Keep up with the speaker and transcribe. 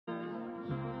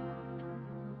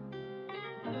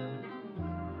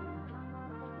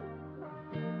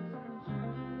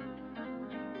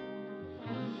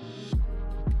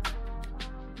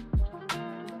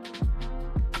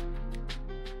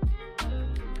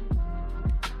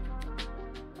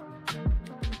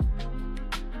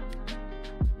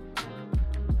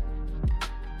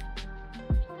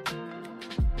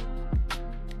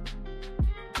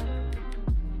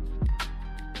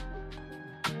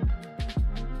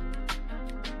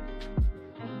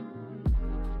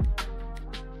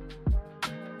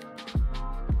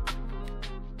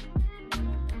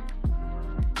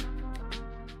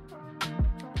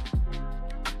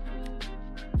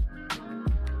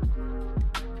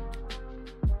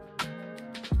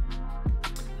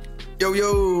Yo,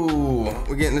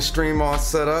 we're getting the stream all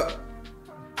set up.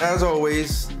 As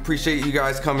always, appreciate you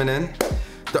guys coming in.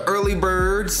 The early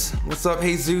birds, what's up,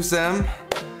 Jesus M?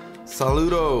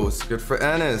 Saludos, good for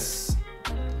Ennis.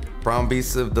 Brown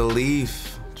Beast of the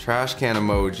Leaf, trash can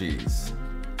emojis.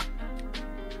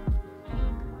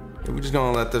 We're just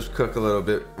gonna let this cook a little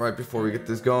bit right before we get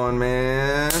this going,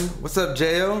 man. What's up,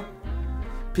 Jo?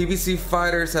 PBC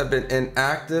fighters have been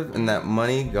inactive and that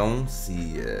money gon'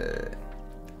 see it.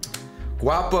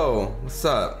 Guapo, what's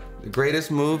up? The greatest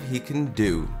move he can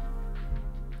do.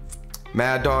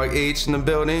 Mad Dog H in the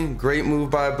building. Great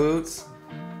move by Boots.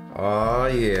 Oh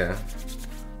yeah.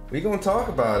 We gonna talk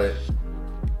about it.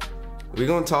 We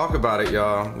gonna talk about it,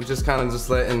 y'all. We just kind of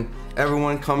just letting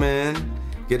everyone come in,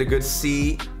 get a good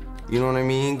seat. You know what I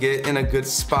mean? Get in a good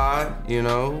spot, you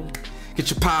know? Get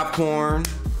your popcorn.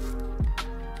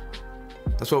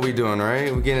 That's what we doing,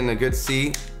 right? We're getting a good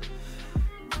seat.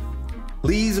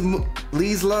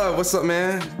 Lee's Love, what's up,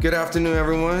 man? Good afternoon,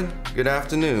 everyone. Good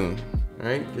afternoon. All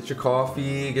right, get your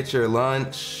coffee, get your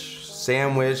lunch,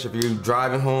 sandwich. If you're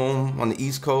driving home on the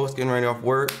East Coast, getting ready off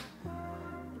work.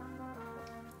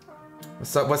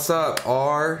 What's up,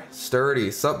 R Sturdy?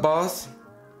 Sup, boss?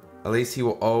 At least he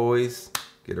will always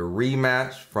get a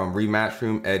rematch from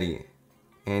Matchroom Eddie.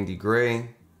 Andy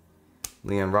Gray,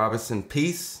 Leon Robinson,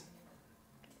 peace.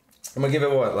 I'm gonna give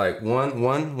it what, like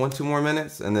two more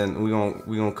minutes, and then we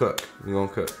gonna cook. We gonna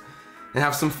cook and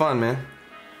have some fun, man.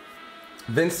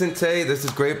 Vincent Tay, this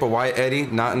is great, but why Eddie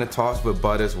not in the talks with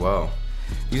Bud as well?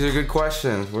 These are good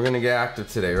questions. We're gonna get active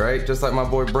today, right? Just like my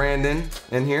boy Brandon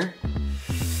in here.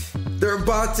 They're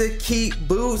about to keep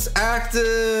Boots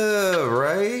active,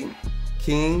 right?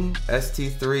 King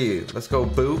ST3, let's go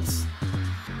Boots.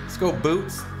 Let's go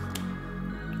Boots.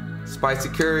 Spicy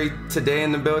Curry today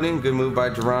in the building. Good move by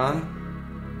Jaron.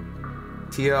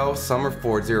 TL Summer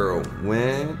 40.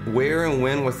 Where and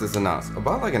when was this announced?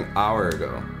 About like an hour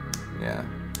ago. Yeah.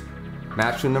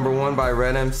 Matchroom #1 by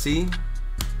Red MC.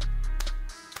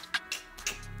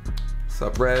 What's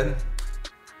up, Red?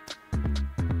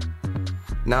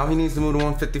 Now he needs to move to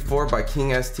 154 by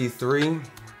King ST3.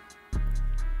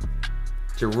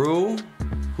 Jaron,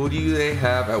 who do they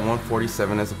have at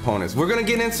 147 as opponents? We're gonna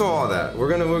get into all that. We're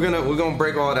gonna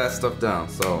break all that stuff down.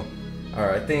 So, all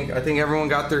right, I think everyone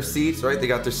got their seats, right? They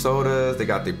got their sodas, they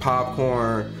got their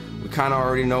popcorn. We kind of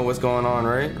already know what's going on,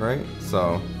 right? Right?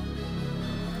 So,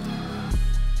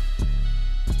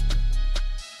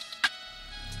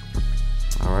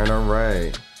 all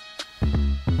right.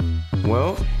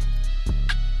 Well,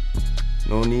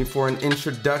 no need for an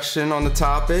introduction on the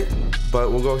topic,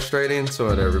 but we'll go straight into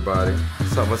it, everybody.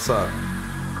 What's up?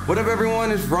 What up,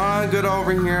 everyone? It's Ron Goodall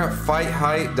over here at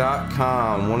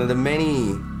FightHype.com, one of the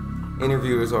many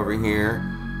interviewers over here.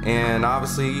 And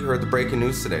obviously, you heard the breaking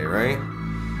news today, right?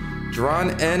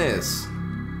 Jaron Ennis,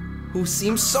 who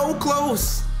seems so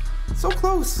close,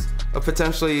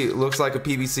 potentially looks like a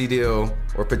PBC deal,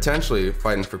 or potentially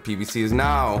fighting for PBC, is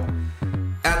now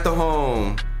at the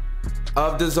home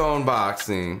of the Zone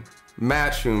Boxing,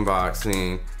 Matchroom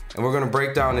Boxing, and we're gonna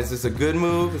break down, is this a good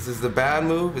move? Is this a bad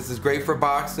move? Is this great for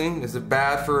boxing? Is it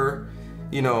bad for,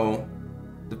 you know,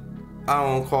 I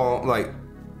don't call like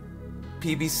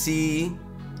PBC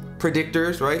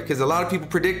predictors, right? Because a lot of people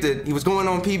predicted he was going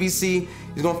on PBC,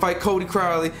 he's gonna fight Cody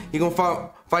Crowley, he's gonna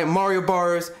fight Mario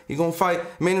Barras, he's gonna fight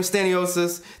Manuel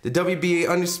Staniosis. The WBA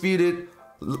undisputed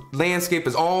landscape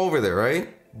is all over there, right?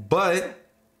 But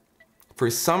for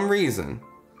some reason,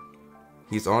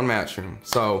 he's on Matchroom.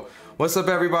 So, what's up,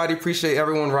 everybody? Appreciate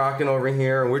everyone rocking over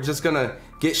here. We're just gonna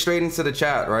get straight into the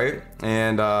chat, right?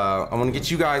 And I wanna get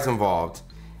you guys involved.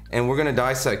 And we're gonna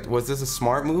dissect, was this a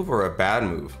smart move or a bad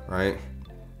move, right?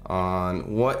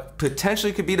 On what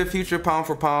potentially could be the future pound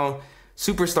for pound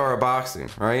superstar of boxing,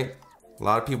 right? A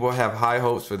lot of people have high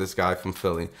hopes for this guy from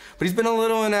Philly. But he's been a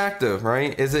little inactive,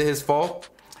 right? Is it his fault?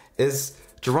 Is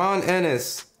Jaron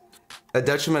Ennis a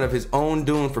detriment of his own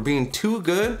doing for being too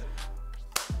good?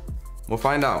 We'll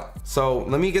find out. So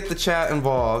let me get the chat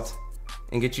involved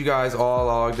and get you guys all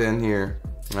logged in here.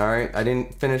 All right, I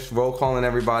didn't finish roll calling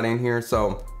everybody in here.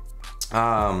 So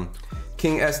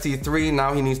King ST3,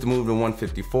 now he needs to move to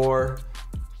 154.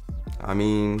 I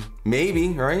mean, maybe,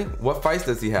 right? What fights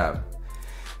does he have?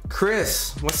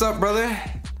 Chris, what's up, brother?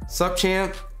 Sup,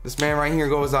 champ? This man right here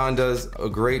goes on and does a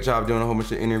great job doing a whole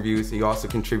bunch of interviews. He also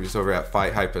contributes over at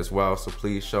Fight Hype as well, so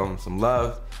please show him some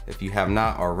love if you have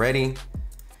not already.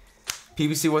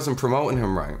 PBC wasn't promoting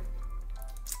him right.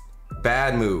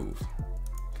 Bad move,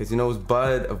 because he knows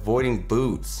Bud avoiding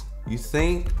Boots. You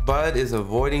think Bud is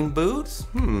avoiding Boots?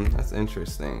 That's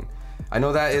interesting. I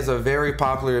know that is a very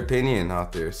popular opinion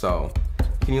out there, so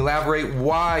Can you elaborate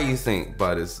why you think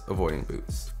Bud is avoiding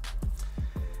Boots?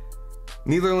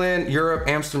 Netherlands, Europe,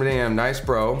 Amsterdam. Nice,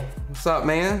 bro. What's up,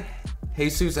 man?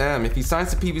 Jesus M. If he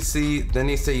signs to PBC, then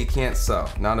they say you can't sell.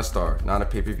 Not a star, not a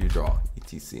pay-per-view draw.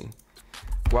 ETC.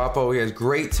 Guapo, he has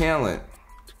great talent.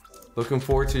 Looking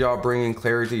forward to y'all bringing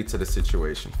clarity to the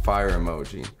situation. Fire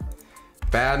emoji.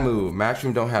 Bad move.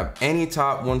 Matchroom don't have any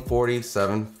top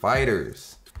 147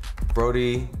 fighters.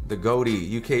 Brody, the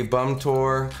Goatee, UK Bum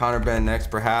Tour, Conor Ben next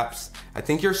perhaps. I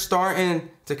think you're starting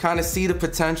to kind of see the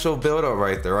potential build-up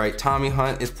right there, right? Tommy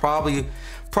Hunt is probably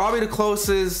the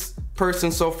closest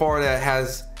person so far that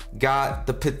has got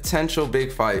the potential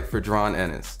big fight for Jaron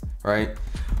Ennis, right?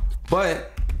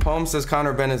 But Holmes says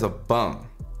Conor Ben is a bum.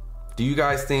 Do you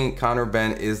guys think Conor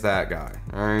Ben is that guy,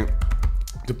 all right?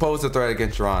 To pose a threat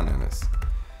against Jaron Ennis.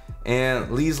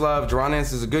 And Lee's Love, Jaron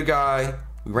Ennis is a good guy.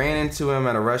 We ran into him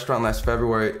at a restaurant last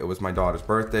February. It was my daughter's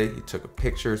birthday. He took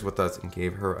pictures with us and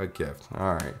gave her a gift.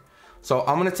 All right. So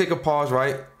I'm gonna take a pause,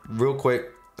 right? Real quick.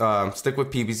 Stick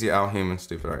with PBC, Al Heyman,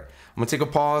 stupid. All right. I'm gonna take a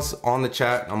pause on the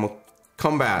chat. I'm gonna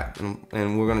come back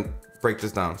and we're gonna break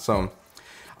this down. So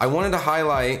I wanted to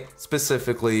highlight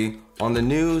specifically on the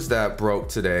news that broke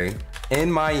today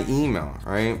in my email,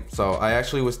 right? So I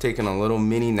actually was taking a little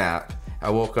mini nap.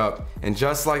 I woke up and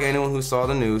just like anyone who saw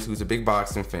the news, who's a big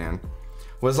boxing fan,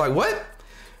 was like, what?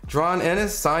 Jaron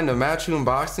Ennis signed to Matchroom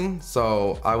Boxing?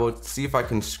 So I will see if I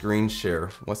can screen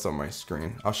share what's on my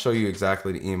screen. I'll show you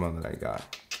exactly the email that I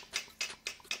got.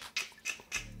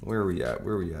 Where are we at?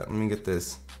 Let me get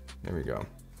this. There we go.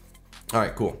 All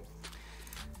right, cool.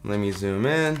 Let me zoom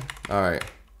in. All right,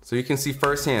 so you can see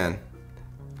firsthand.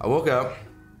 I woke up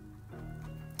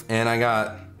and I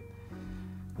got,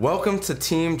 welcome to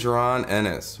Team Jaron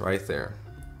Ennis right there.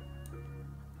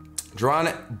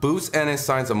 Boots Ennis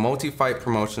signs a multi-fight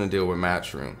promotional deal with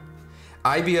Matchroom.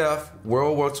 IBF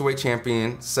World Welterweight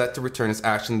Champion set to return his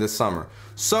action this summer.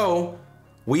 So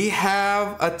we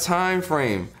have a time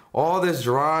frame. All this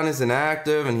Jaron is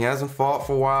inactive and he hasn't fought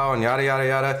for a while and yada yada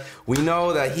yada. We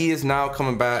know that he is now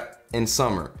coming back in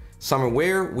summer. Summer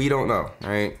where? We don't know,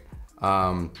 right?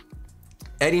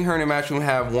 Eddie Hearn and Matchroom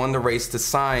have won the race to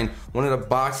sign one of the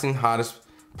boxing hottest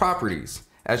properties.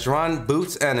 As Jaron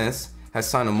Boots Ennis has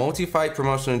signed a multi-fight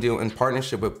promotional deal in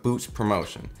partnership with Boots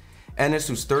Promotion. Ennis,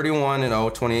 who's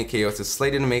 31-0, 28 KOs, is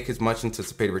slated to make his much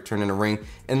anticipated return in the ring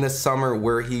in the summer,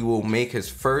 where he will make his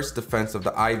first defense of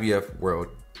the IBF World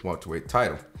Welterweight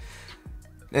title.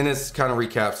 And this kind of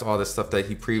recaps all the stuff that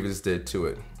he previously did to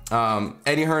it.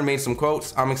 Eddie Hearn made some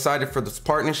quotes. I'm excited for this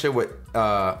partnership with,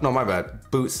 no, my bad,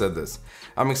 Boots said this.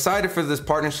 I'm excited for this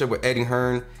partnership with Eddie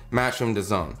Hearn, Matchroom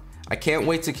DAZN. I can't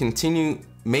wait to continue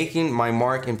making my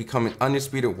mark and become an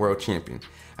undisputed world champion.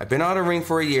 I've been out of the ring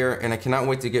for a year and I cannot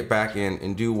wait to get back in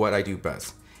and do what I do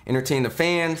best. Entertain the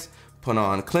fans, put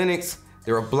on clinics.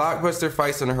 There are blockbuster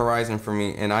fights on the horizon for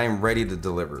me and I am ready to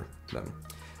deliver them.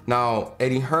 Now,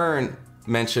 Eddie Hearn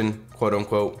mentioned, quote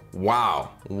unquote,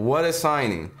 wow, what a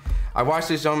signing. I watched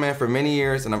this young man for many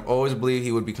years and I've always believed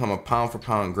he would become a pound for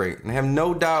pound great. And I have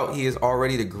no doubt he is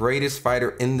already the greatest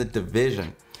fighter in the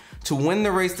division. To win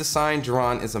the race to sign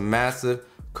Jaron is a massive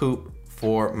coup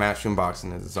for Matchroom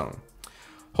Boxing as its own.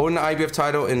 Holding the IBF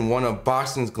title in one of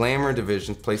boxing's glamour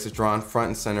divisions places Jaron front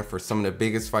and center for some of the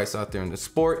biggest fights out there in the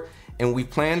sport, and we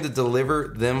plan to deliver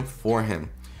them for him.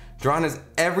 Jaron has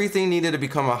everything needed to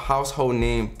become a household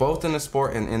name, both in the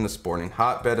sport and in the sporting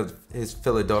hotbed of his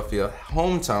Philadelphia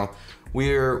hometown,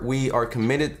 where we are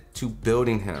committed to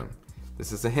building him.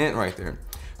 This is a hint right there.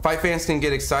 Fight fans can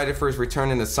get excited for his return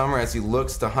in the summer as he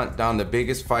looks to hunt down the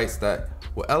biggest fights that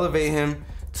will elevate him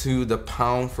to the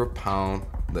pound for pound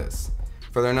list.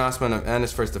 Further announcement of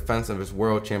Ennis' first defense of his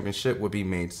world championship will be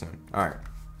made soon. All right,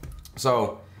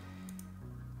 so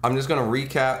I'm just gonna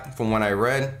recap from what I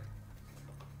read.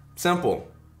 Simple,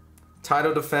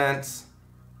 title defense,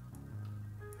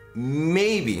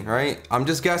 maybe, right? I'm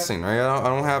just guessing, right? I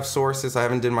don't have sources, I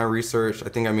haven't did my research. I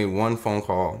think I made one phone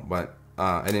call, but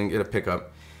I didn't get a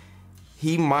pickup.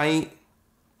 He might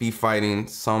be fighting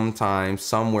sometime,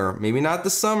 somewhere, maybe not the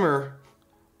summer,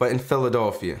 but in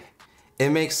Philadelphia. It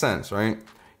makes sense, right?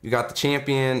 You got the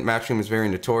champion. Matchroom is very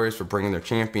notorious for bringing their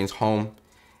champions home.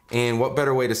 And what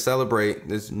better way to celebrate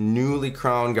this newly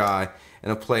crowned guy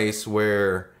in a place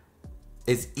where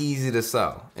it's easy to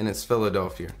sell, and it's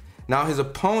Philadelphia. Now his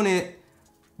opponent,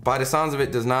 by the sounds of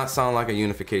it, does not sound like a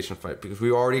unification fight, because we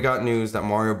already got news that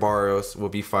Mario Barrios will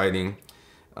be fighting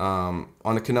on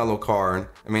the Canelo card.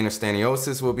 Emmanuel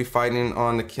Staniosis will be fighting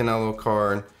on the Canelo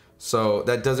card. So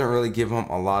that doesn't really give him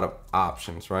a lot of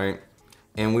options, right?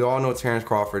 And we all know Terrence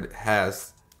Crawford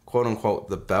has, quote unquote,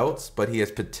 the belts, but he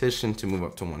has petitioned to move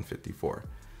up to 154.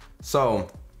 So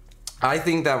I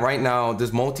think that right now,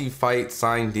 this multi-fight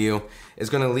sign deal is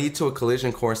going to lead to a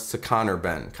collision course to Conor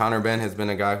Benn. Conor Benn has been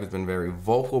a guy who's been very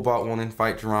vocal about wanting to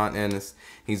fight Jaron Ennis.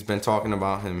 He's been talking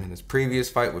about him in his previous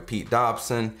fight with Pete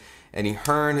Dobson. Eddie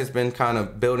Hearn has been kind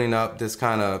of building up this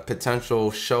kind of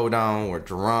potential showdown where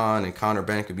Jaron and Conor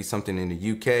Benn could be something in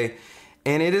the UK.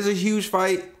 And it is a huge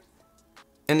fight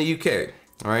in the UK.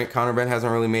 All right, Conor Benn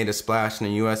hasn't really made a splash in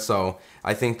the US, so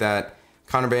I think that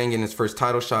Conor Benn getting his first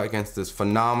title shot against this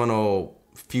phenomenal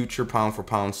future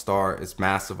pound-for-pound star is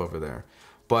massive over there.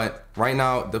 But right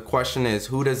now, the question is,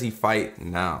 who does he fight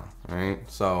now? All right,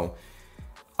 so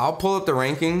I'll pull up the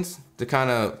rankings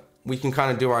to we can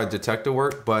kind of do our detective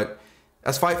work. But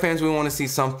as fight fans, we want to see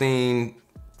something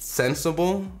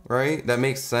sensible, right? That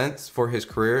makes sense for his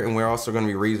career, and we're also going to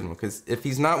be reasonable. Because if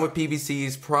he's not with PBC,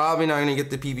 he's probably not going to get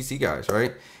the PBC guys,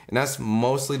 right? And that's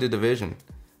mostly the division.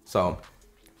 So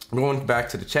going back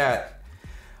to the chat,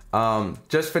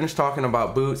 just finished talking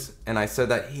about Boots, and I said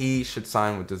that he should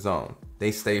sign with DAZN.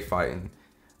 They stay fighting.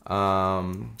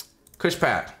 Kush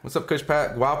Pat, what's up, Kush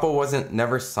Pat? Guapo wasn't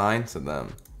never signed to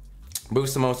them.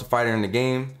 Boots the most fighter in the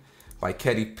game by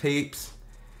Keddy Peeps.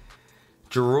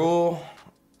 Jarul,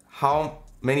 how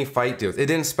many fight deals? It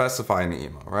didn't specify in the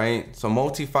email, right? So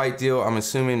multi-fight deal, I'm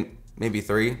assuming maybe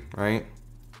 3, right?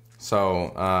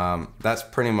 So that's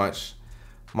pretty much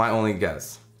my only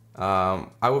guess. I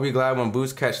will be glad when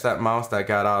Boots catch that mouse that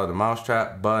got out of the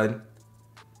mousetrap. Bud,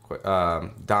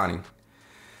 Donnie.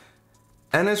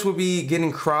 Ennis will be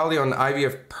getting Crowley on the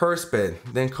IBF purse bid,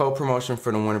 then co-promotion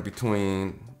for the winner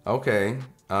between, okay,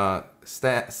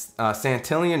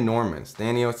 Santillan Norman.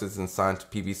 Stanios is signed to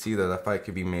PBC that fight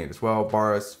could be made as well.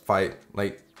 Barras fight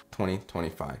late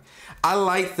 2025. I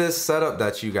like this setup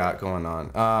that you got going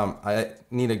on. I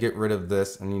need to get rid of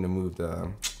this. I need to move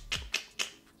the...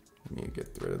 Let me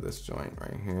get rid of this joint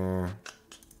right here.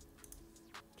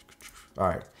 All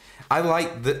right. I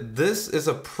like that. This is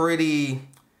a pretty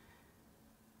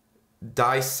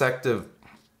dissective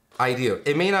idea.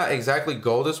 It may not exactly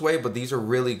go this way, but these are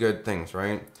really good things,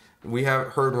 right? We have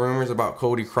heard rumors about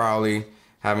Cody Crowley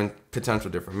having potential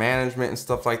different management and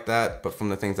stuff like that. But from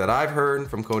the things that I've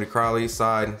heard from Cody Crowley's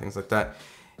side and things like that,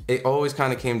 it always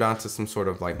kind of came down to some sort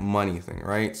of like money thing,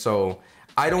 right? So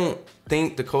I don't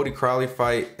think the Cody Crowley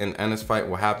fight and Ennis fight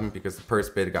will happen because the purse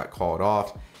bid got called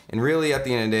off. And really, at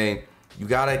the end of the day, you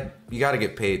gotta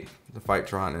get paid to fight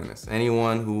Jaron Ennis.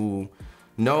 Anyone who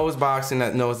knows boxing,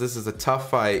 that knows this is a tough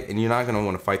fight, and you're not gonna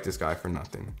want to fight this guy for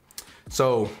nothing.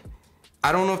 So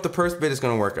I don't know if the purse bid is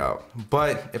gonna work out,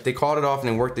 but if they called it off and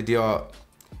they worked the deal out,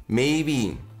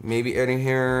 maybe Eddie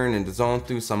Hearn and DAZN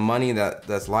threw some money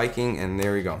that's liking, and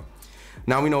there we go.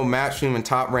 Now we know Matchroom and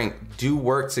Top Rank do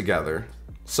work together.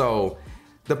 So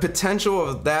the potential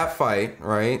of that fight,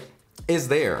 right, is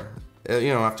there. You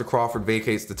know, after Crawford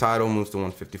vacates the title, moves to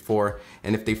 154,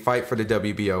 and if they fight for the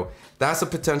WBO, that's a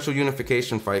potential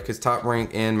unification fight because Top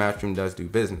Rank and Matchroom does do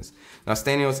business. Now,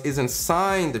 Stanios isn't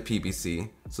signed to PBC,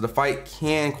 so the fight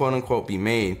can, quote-unquote, be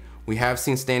made. We have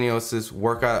seen Stanios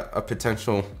work out a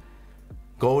potential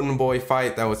Golden Boy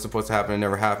fight that was supposed to happen and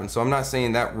never happened, so I'm not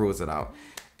saying that rules it out.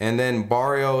 And then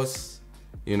Barrios,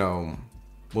 you know,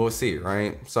 we'll see,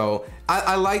 right? So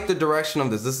I like the direction of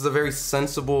this. This is a very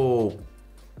sensible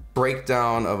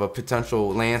breakdown of a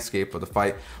potential landscape of the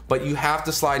fight, but you have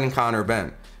to slide in Conor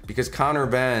Benn because Conor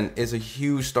Benn is a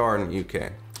huge star in the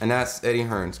UK, and that's Eddie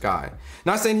Hearn's guy.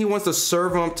 Not saying he wants to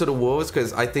serve him up to the wolves,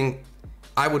 because I think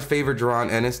I would favor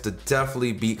Jaron Ennis to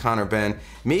definitely beat Conor Benn.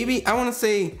 Maybe, I want to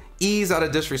say ease out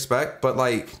of disrespect, but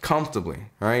like comfortably,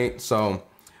 right? So,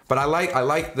 but I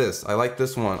like this. I like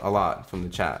this one a lot from the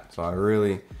chat. So I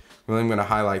really am gonna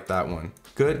highlight that one.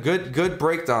 Good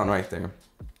breakdown right there.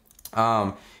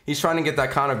 He's trying to get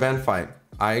that Conor Benn fight.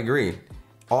 I agree.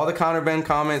 All the Conor Benn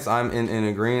comments I'm in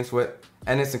agreement with.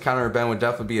 Ennis and Conor Benn would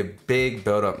definitely be a big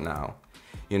build up now.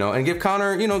 You know, and give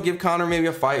Conor maybe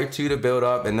a fight or two to build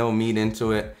up and they'll meet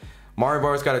into it. Mario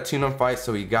Barr's got a tune-up fight,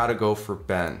 so he gotta go for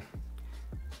Benn.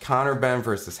 Conor Benn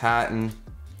versus Hatton.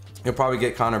 He'll probably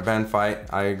get Conor Benn fight.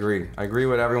 I agree. I agree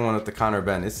with everyone with the Conor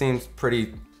Benn. It seems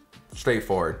pretty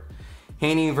straightforward.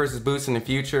 Haney versus Boots in the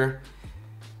future.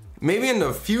 Maybe in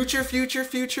the future,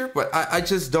 but I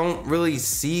just don't really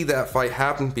see that fight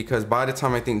happen because by the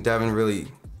time I think Devin really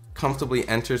comfortably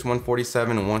enters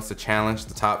 147 and wants to challenge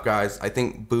the top guys, I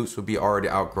think Boots would be already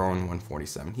outgrowing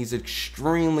 147. He's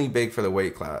extremely big for the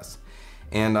weight class.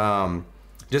 And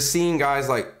just seeing guys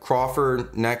like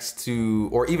Crawford next to,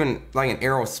 or even like an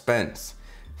Errol Spence,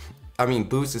 I mean,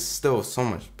 Boots is still so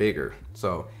much bigger.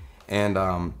 So, and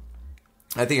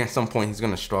I think at some point he's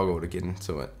gonna struggle to get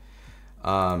into it.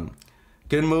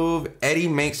 Good move. Eddie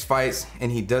makes fights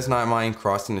and he does not mind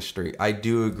crossing the street. I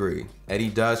do agree. Eddie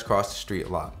does cross the street a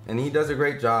lot. And he does a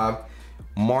great job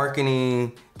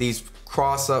marketing these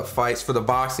cross-up fights for the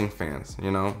boxing fans,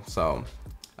 you know? So,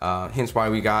 hence why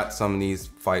we got some of these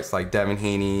fights like Devin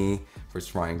Haney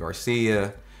versus Ryan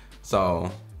Garcia. So,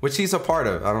 which he's a part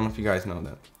of. I don't know if you guys know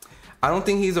that. I don't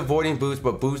think he's avoiding Boots,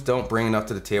 but Boots don't bring enough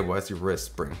to the table as your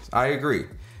wrist brings. I agree.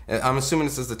 I'm assuming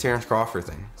this is the Terrence Crawford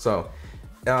thing. So,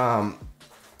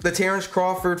 the Terrence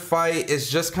Crawford fight is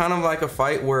just kind of like a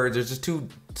fight where there's just two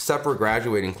separate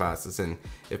graduating classes. And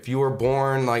if you were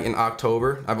born like in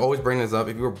October, I've always bring this up,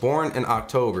 if you were born in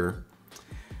October,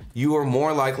 you are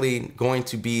more likely going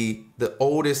to be the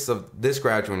oldest of this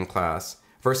graduating class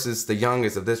versus the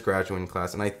youngest of this graduating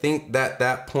class. And I think that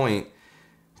that point,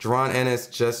 Jaron Ennis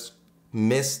just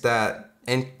missed that,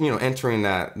 and entering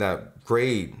that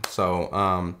grade.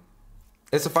 So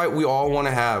it's a fight we all want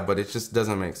to have, but it just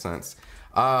doesn't make sense.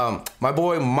 My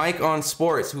boy Mike on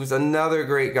Sports, who's another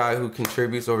great guy who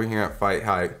contributes over here at Fight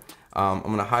Hype. I'm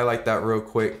gonna highlight that real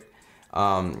quick.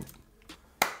 $5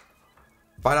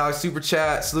 super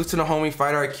chat. Salute to the homie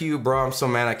Fight IQ, bro. I'm so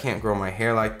mad I can't grow my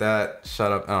hair like that.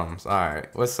 Shut up, All right,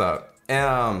 what's up?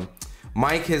 And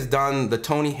Mike has done the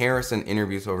Tony Harrison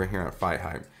interviews over here at Fight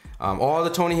Hype. All the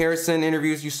Tony Harrison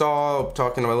interviews you saw,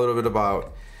 talking a little bit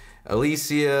about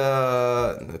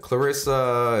Alicia,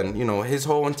 Clarissa, and his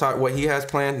whole entire, what he has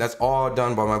planned, that's all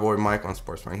done by my boy Mike on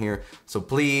Sports right here. So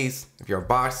please, if you're a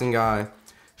boxing guy,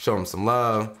 show him some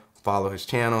love, follow his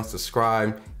channel,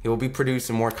 subscribe. He will be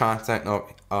producing more content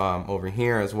over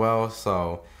here as well.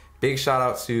 So big shout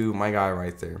out to my guy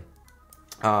right there.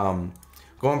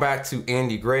 Going back to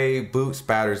Andy Gray, Boots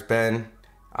batters Ben.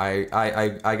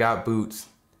 I got Boots.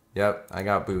 Yep, I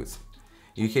got Boots.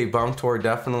 UK Bum Tour,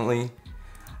 definitely.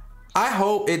 I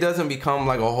hope it doesn't become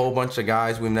like a whole bunch of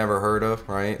guys we've never heard of,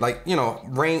 right? Like,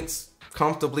 ranks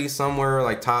comfortably somewhere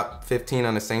like top 15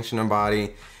 on the sanctioning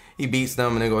body. He beats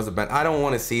them and then goes to Ben. I don't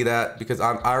want to see that because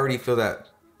I already feel that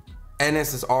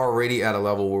Ennis is already at a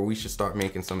level where we should start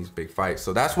making some of these big fights.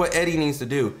 So that's what Eddie needs to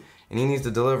do, and he needs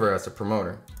to deliver as a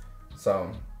promoter.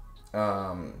 So, but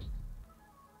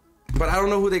I don't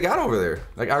know who they got over there.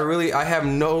 Like, I have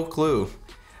no clue.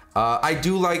 I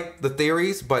do like the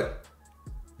theories, but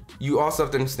you also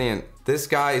have to understand, this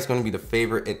guy is going to be the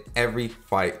favorite in every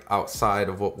fight outside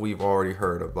of what we've already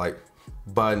heard of, like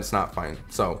Bud's not fighting.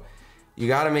 So you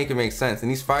got to make it make sense.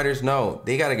 And these fighters know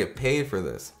they got to get paid for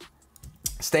this.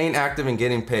 Staying active and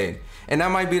getting paid. And that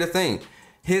might be the thing.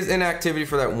 His inactivity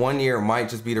for that 1 year might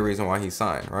just be the reason why he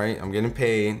signed, right? I'm getting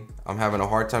paid. I'm having a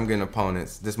hard time getting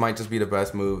opponents. This might just be the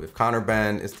best move. If Conor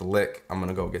Ben is the lick, I'm going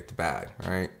to go get the bag,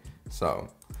 right? So,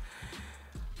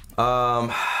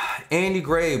 Andy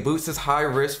Gray, Boots is high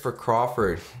risk for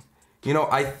Crawford.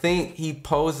 I think he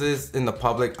poses in the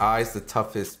public eyes the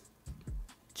toughest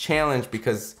challenge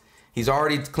because he's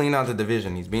already cleaned out the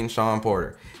division. He's beaten Sean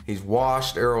Porter. He's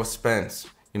washed Errol Spence,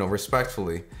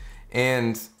 respectfully.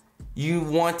 And you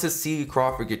want to see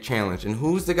Crawford get challenged. And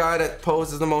who's the guy that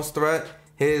poses the most threat?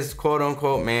 His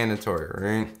quote-unquote mandatory,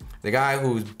 right? The guy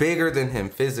who's bigger than him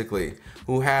physically,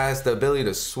 who has the ability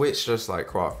to switch just like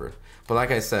Crawford. But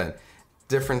like I said,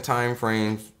 different time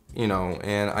frames,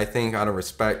 and I think out of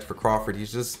respect for Crawford,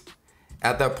 he's just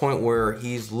at that point where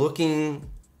he's looking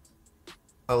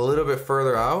a little bit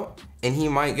further out and he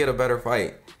might get a better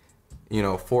fight,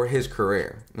 for his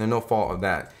career. And no fault of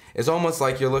that. It's almost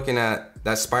like you're looking at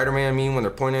that Spider-Man meme when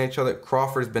they're pointing at each other.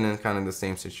 Crawford's been in kind of the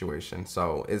same situation.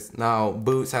 So it's now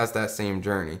Boots has that same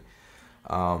journey.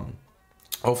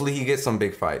 Hopefully he gets some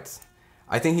big fights.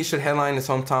 I think he should headline his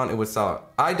hometown. It would sell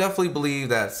out. I definitely believe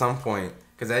that at some point,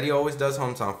 because Eddie always does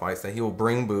hometown fights, that he will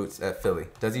bring Boots at Philly.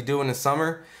 Does he do it in the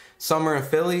summer? Summer in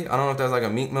Philly? I don't know if that's like a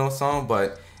Meek Mill song,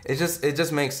 but it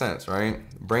just makes sense, right?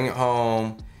 Bring it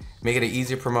home, make it an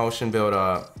easier promotion build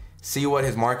up, see what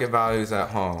his market value is at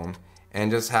home,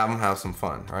 and just have him have some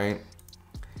fun, right?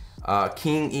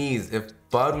 King Ease, if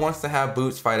Bud wants to have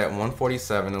Boots fight at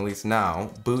 147, at least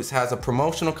now, Boots has a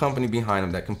promotional company behind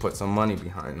him that can put some money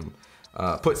behind him.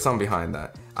 Put some behind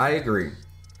that. I agree.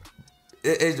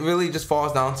 It really just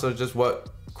falls down to just what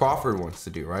Crawford wants to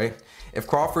do, right? If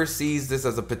Crawford sees this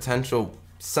as a potential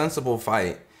sensible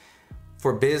fight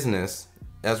for business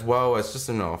as well as just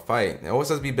a fight, it always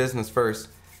has to be business first,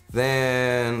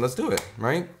 then let's do it,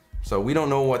 right? So we don't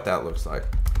know what that looks like.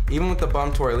 Even with the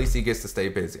bum tour, at least he gets to stay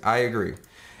busy. I agree.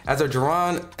 As a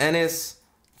Jaron Ennis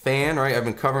fan, right, I've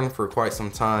been covering for quite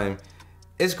some time.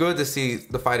 It's good to see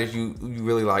the fighters you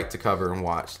really like to cover and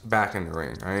watch back in the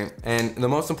ring, right? And the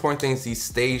most important thing is he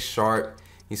stays sharp,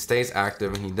 he stays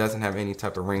active, and he doesn't have any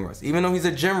type of ring rust. Even though he's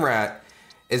a gym rat,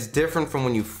 is different from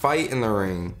when you fight in the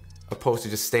ring, opposed to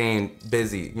just staying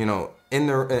busy, you know,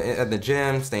 at the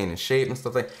gym, staying in shape and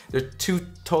stuff like that. They're two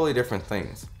totally different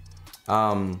things.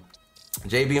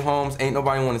 JB Holmes, ain't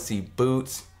nobody want to see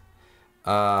boots.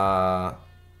 Let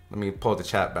me pull the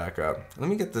chat back up. Let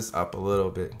me get this up a little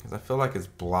bit because I feel like it's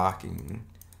blocking.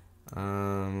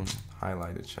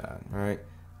 Highlighted chat. All right,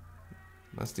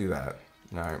 let's do that.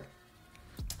 All right.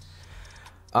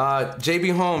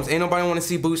 JB Holmes, ain't nobody want to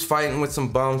see Boots fighting with some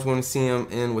bums. Want to see him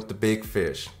in with the big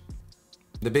fish.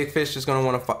 The big fish is gonna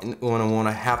want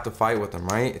to have to fight with him,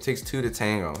 right? It takes two to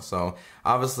tango. So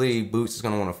obviously Boots is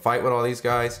gonna want to fight with all these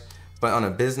guys, but on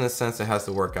a business sense, it has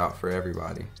to work out for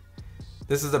everybody.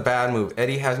 This is a bad move.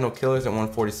 Eddie has no killers at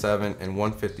 147 and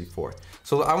 154.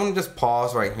 So I want to just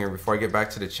pause right here before I get back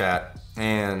to the chat,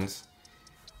 and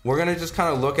we're gonna just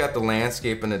kind of look at the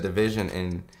landscape in the division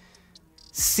and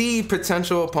see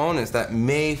potential opponents that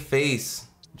may face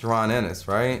Jaron Ennis,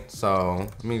 right? So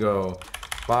let me go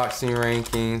boxing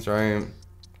rankings, right?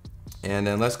 And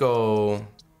then let's go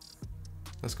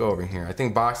over here. I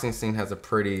think boxing scene has a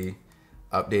pretty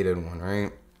updated one,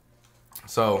 right?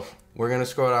 So we're gonna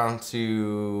scroll down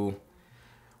to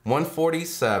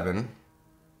 147.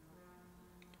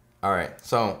 All right,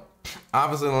 so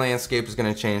obviously the landscape is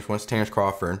gonna change once Terrence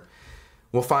Crawford.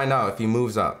 We'll find out if he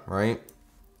moves up, right?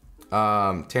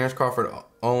 Terrence Crawford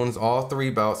owns all 3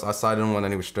 belts outside of the one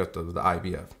that he was stripped of, the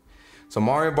IBF. So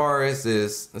Mario Barres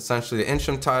is essentially the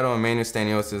interim title, and Manuel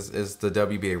Stanios is the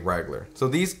WBA regular. So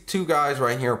these 2 guys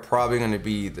right here are probably going to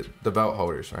be the belt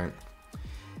holders, right?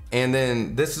 And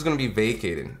then this is going to be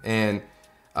vacated. And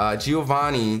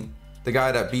Giovanni, the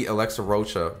guy that beat Alexa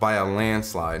Rocha by a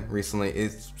landslide recently,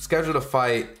 is scheduled to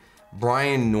fight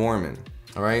Brian Norman.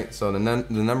 All right, so the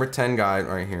number 10 guy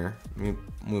right here. Let me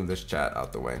move this chat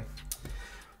out the way.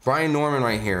 Brian Norman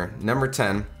right here, number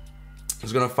 10,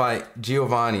 is gonna fight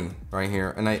Giovanni right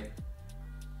here. And I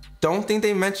don't think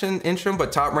they mentioned interim,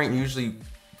 but Top Rank usually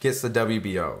gets the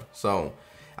WBO. So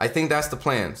I think that's the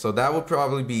plan. So that will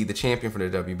probably be the champion for the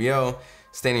WBO.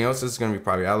 Stanios is gonna be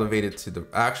probably elevated to the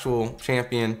actual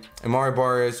champion. And Mario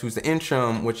Barres, who's the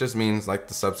interim, which just means like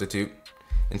the substitute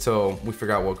until we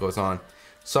figure out what goes on.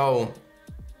 So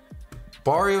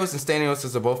Barrios and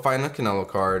Stanios are both fighting the Canelo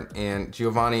card, and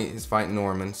Giovanni is fighting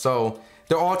Norman. So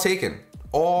they're all taken.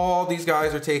 All these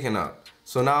guys are taken up.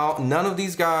 So now none of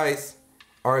these guys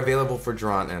are available for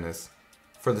Jaron Ennis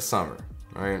for the summer,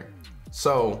 right?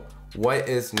 So what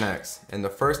is next? And the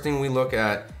first thing we look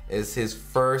at is his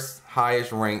first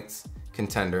highest ranked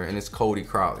contender, and it's Cody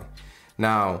Crowley.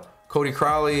 Now, Cody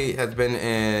Crowley has been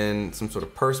in some sort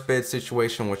of purse bid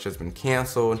situation, which has been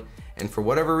canceled. And for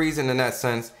whatever reason in that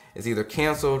sense, it's either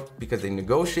canceled because they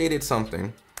negotiated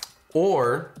something,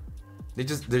 or they're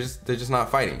just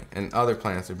not fighting and other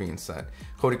plans are being set.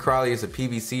 Cody Crowley is a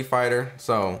PBC fighter.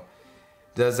 So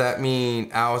does that mean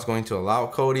Al is going to allow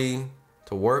Cody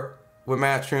to work with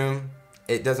Matchroom?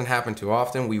 It doesn't happen too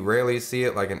often. We rarely see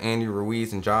it. Like an Andy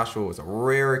Ruiz and Joshua was a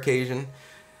rare occasion.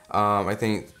 I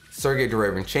think Sergey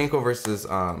Derevyanchenko versus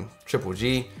Triple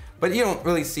G. But you don't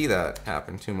really see that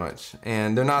happen too much.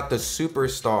 And they're not the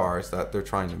superstars that they're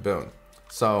trying to build.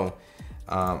 So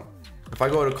if I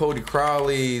go to Cody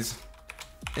Crowley's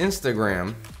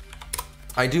Instagram,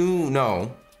 I do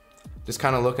know, just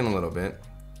kind of looking a little bit,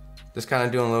 just kind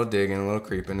of doing a little digging, a little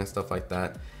creeping and stuff like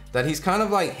that, that he's kind of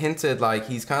like hinted like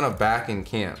he's kind of back in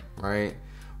camp, right?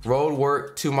 Road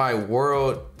work to my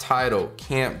world title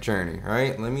camp journey,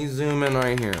 right? Let me zoom in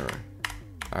right here.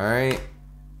 All right.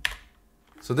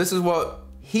 So this is what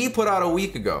he put out a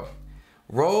week ago.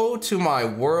 Road to my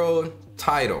world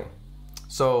title.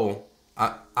 So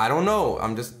I don't know.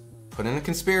 I'm just putting a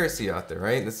conspiracy out there,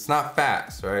 right? This is not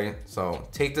facts, right? So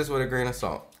take this with a grain of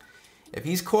salt. If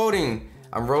he's quoting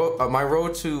my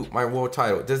road to my world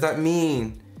title, does that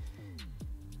mean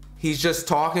he's just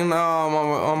talking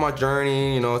on my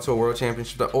journey, you know, to a world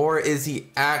championship? Or is he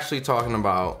actually talking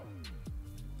about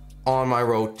on my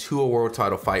road to a world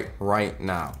title fight right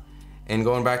now? And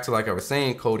going back to, like I was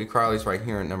saying, Cody Crowley's right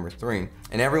here at number 3.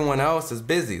 And everyone else is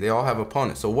busy. They all have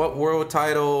opponents. So what world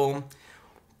title?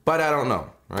 But I don't know,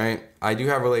 right? I do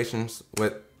have relations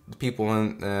with the people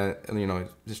in, you know,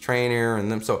 his trainer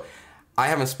and them. So I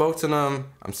haven't spoke to them.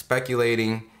 I'm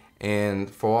speculating. And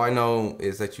for all I know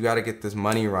is that you got to get this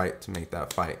money right to make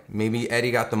that fight. Maybe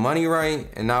Eddie got the money right,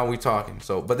 and now we're talking.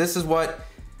 So, but this is what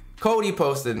Cody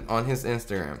posted on his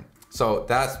Instagram. So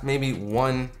that's maybe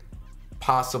one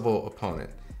possible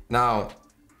opponent. Now,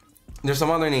 there's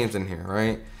some other names in here,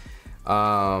 right?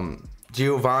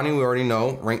 Giovanni, we already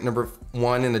know, ranked number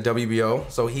 1 in the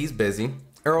WBO, so he's busy.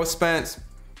 Errol Spence,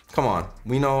 come on.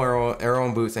 We know Errol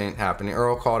and Boots ain't happening.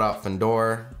 Errol called out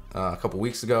Fedor a couple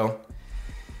weeks ago.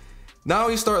 Now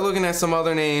we start looking at some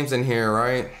other names in here,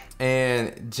 right?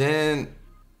 And Jin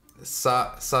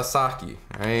Sasaki,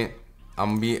 right? I'm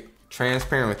gonna be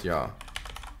transparent with y'all.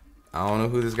 I don't know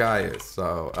who this guy is,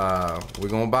 so we're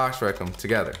gonna box rec him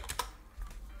together.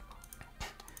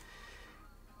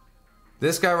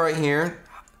 This guy right here,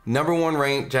 #1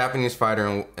 ranked Japanese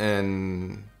fighter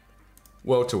in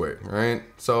welterweight, right?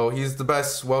 So he's the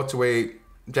best welterweight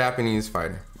Japanese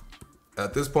fighter.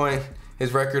 At this point,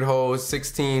 his record holds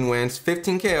 16 wins,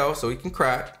 15 KO, so he can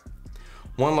crack.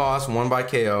 1 loss, 1 by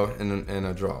KO, and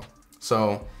a draw.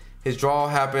 So his draw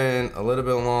happened a little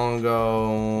bit long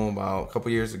ago, about a couple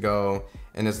years ago,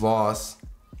 and his loss,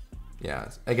 yeah,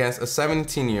 against a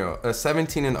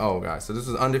 17-0 guy. So this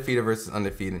was undefeated versus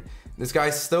undefeated. This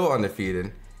guy's still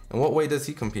undefeated. And what weight does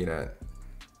he compete at?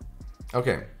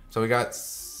 Okay, so we got,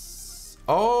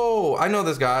 oh, I know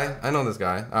this guy.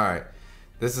 All right.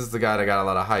 This is the guy that got a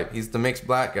lot of hype. He's the mixed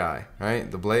black guy, right?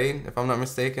 The Blade, if I'm not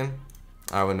mistaken.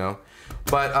 I would know.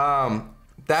 But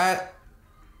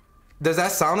does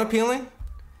that sound appealing?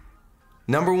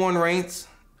 #1 ranked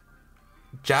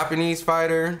Japanese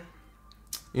fighter,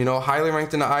 you know, highly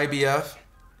ranked in the IBF.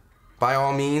 By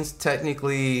all means,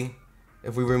 technically,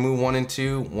 if we remove 1 and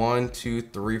 2, 1, 2,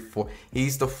 3, 4,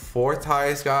 he's the 4th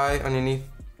highest guy underneath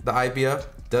the IBF.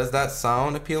 Does that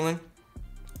sound appealing?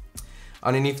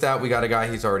 Underneath that, we got a guy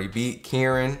he's already beat,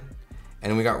 Kieran.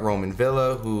 And we got Roman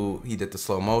Villa, who he did the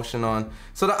slow motion on.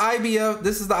 So the IBF,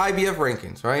 this is the IBF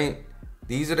rankings, right?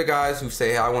 These are the guys who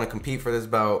say, hey, I want to compete for this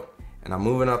belt, and I'm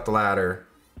moving up the ladder.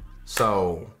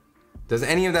 So does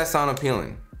any of that sound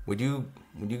appealing? Would you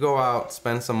go out,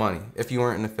 spend some money if you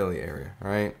weren't in the Philly area,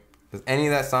 right? Does any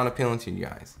of that sound appealing to you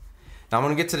guys? Now I'm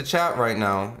gonna get to the chat right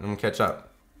now, and I'm gonna catch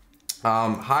up.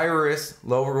 High risk,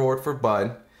 low reward for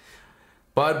Bud.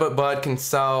 Bud can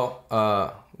sell,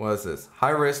 what is this?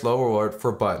 High risk, low reward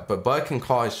for Bud, but Bud can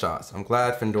call his shots. I'm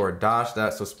glad Fedor dodged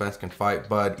that so Spence can fight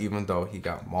Bud even though he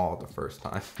got mauled the first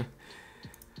time.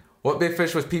 What big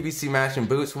fish was PBC matching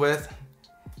Boots with?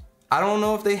 I don't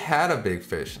know if they had a big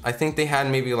fish. I think they had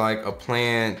maybe like a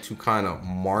plan to kind of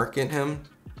market him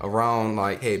around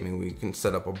like, hey, maybe we can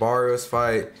set up a Barrios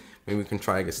fight. Maybe we can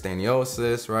try to get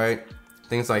Staniosis, right?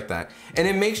 Things like that. And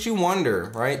it makes you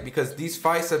wonder, right? Because these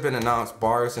fights have been announced.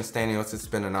 Barrios and Staniosis has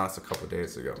been announced a couple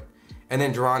days ago. And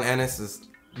then Jaron Ennis'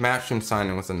 Matchroom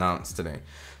signing was announced today.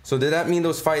 So did that mean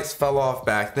those fights fell off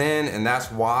back then? And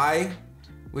that's why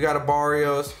we got a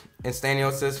Barrios and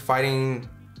Staniosis fighting,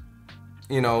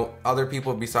 you know, other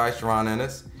people besides Jaron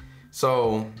Ennis.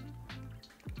 So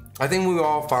I think we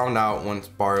all found out once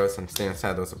Barrios and Staniosis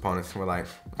had those opponents, and we're like,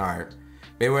 all right,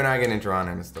 maybe we're not getting Jaron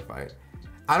Ennis to fight.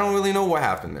 I don't really know what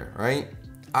happened there, right?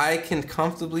 I can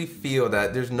comfortably feel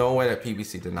that there's no way that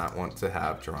PBC did not want to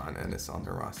have Jaron Ennis on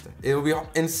their roster. It would be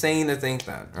insane to think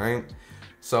that, right?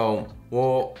 So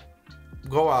we'll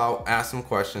go out, ask some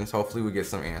questions. Hopefully we get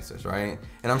some answers, right?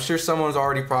 And I'm sure someone's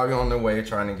already probably on their way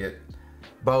trying to get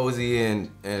Bozy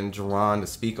and Jaron to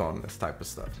speak on this type of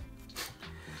stuff.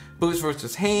 Boots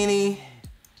versus Haney.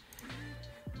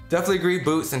 Definitely agree,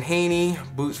 Boots and Haney.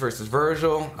 Boots versus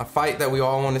Virgil, a fight that we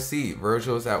all want to see.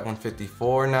 Virgil's at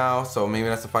 154 now, so maybe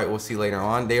that's a fight we'll see later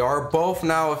on. They are both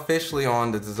now officially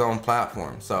on the DAZN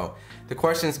platform. So the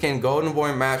question is, can Golden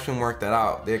Boy and Matchroom work that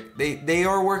out? They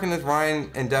are working with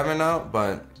Ryan and Devin out,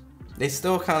 but they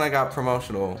still kind of got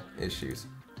promotional issues.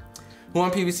 Who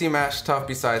on PBC match tough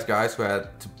besides guys who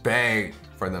had to beg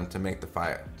for them to make the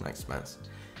fight, like Spence?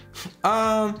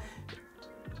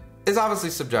 It's obviously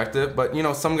subjective, but you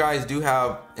know, some guys do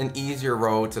have an easier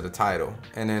road to the title,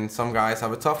 and then some guys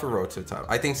have a tougher road to the title.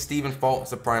 I think Stephen Fulton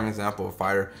is a prime example of a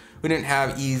fighter who didn't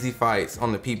have easy fights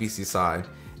on the PBC side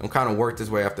and kind of worked his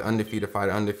way after undefeated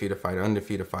fighter, undefeated fighter,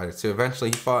 undefeated fighter. So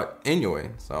eventually he fought Inoue.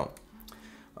 So,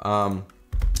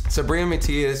 Sabrina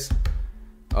Matias.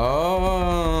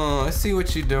 Oh, I see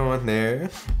what you're doing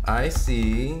there. I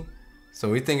see. So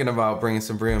we're thinking about bringing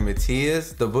Sabrina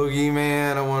Matias, the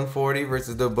boogeyman at 140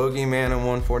 versus the boogeyman at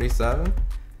 147.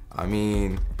 I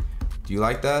mean, do you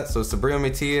like that? So Sabrina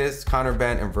Matias, Conor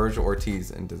Benn, and Virgil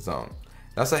Ortiz in DAZN.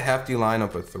 That's a hefty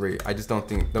lineup of 3. I just don't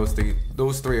think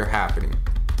those three are happening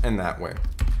in that way.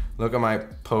 Look at my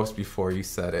post before you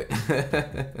said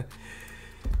it.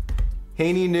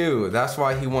 Haney knew. That's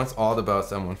why he wants all the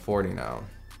belts at 140 now.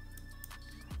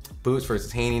 Boots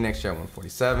versus Haney next year at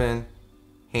 147.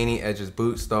 Haney edges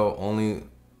Boots though, only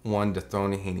one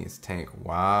dethroning Haney's Tank.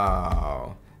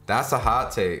 Wow, that's a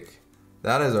hot take.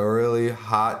 That is a really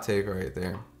hot take right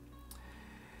there.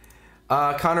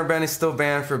 Conor Benn is still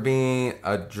banned for being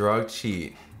a drug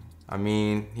cheat. I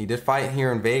mean, he did fight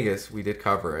here in Vegas. We did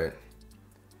cover it.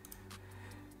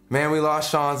 Man, we lost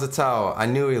Sean Zattel. I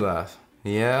knew he left.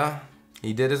 Yeah,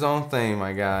 he did his own thing,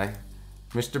 my guy.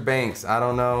 Mr. Banks, I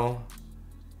don't know.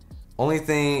 Only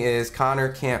thing is Conor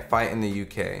can't fight in the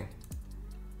UK.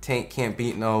 Tank can't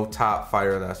beat no top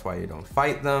fighter, that's why you don't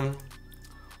fight them.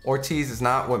 Ortiz is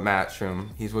not with Matchroom,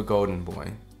 he's with Golden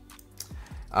Boy.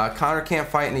 Conor can't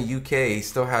fight in the UK, he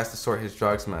still has to sort his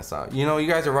drugs mess out. You know, you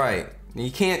guys are right. You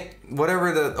can't,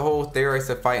 whatever the whole theory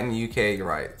said fight in the UK, you're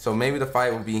right. So maybe the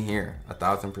fight will be here,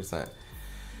 1000%.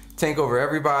 Tank over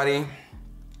everybody.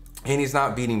 And he's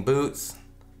not beating Boots.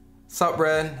 Sup,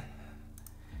 Red?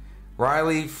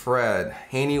 Riley Fred.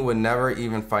 Haney would never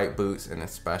even fight Boots, and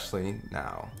especially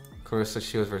now. Clarissa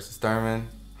Shields versus Thurman.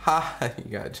 Ha,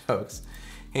 you got jokes.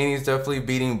 Haney's definitely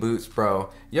beating Boots, bro.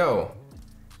 Yo,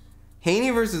 Haney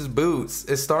versus Boots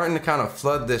is starting to kind of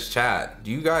flood this chat.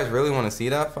 Do you guys really want to see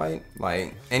that fight?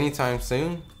 Like, anytime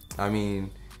soon? I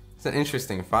mean, it's an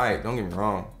interesting fight, don't get me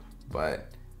wrong. But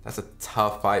that's a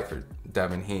tough fight for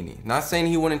Devin Haney. Not saying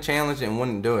he wouldn't challenge it and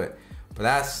wouldn't do it, but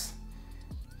that's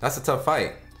a tough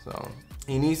fight. So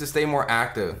he needs to stay more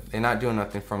active. They're not doing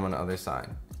nothing from on the other side.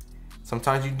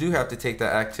 Sometimes you do have to take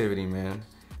that activity, man.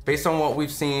 Based on what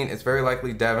we've seen, it's very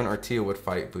likely Devin or Tia would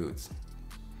fight Boots.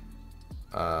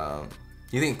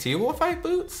 You think Tia will fight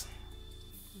Boots?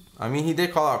 I mean, he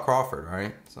did call out Crawford,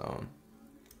 right? So,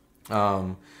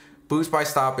 Boots by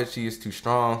stoppage, he is too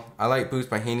strong. I like Boots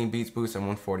by Haney beats Boots at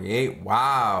 148.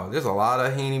 Wow, there's a lot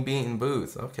of Haney beating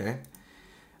Boots. Okay.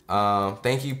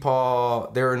 Thank you,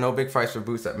 Paul. There are no big fights for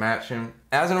Boots at Matchroom.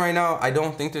 As in right now, I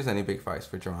don't think there's any big fights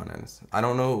for Jaron Ennis. I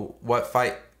don't know what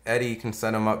fight Eddie can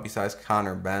set him up besides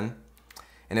Conor Ben.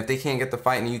 And if they can't get the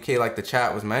fight in the UK like the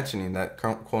chat was mentioning, that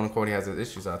quote-unquote he has his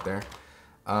issues out there,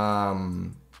 I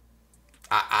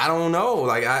don't know.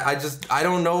 Like, I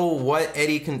don't know what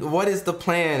Eddie can, what is the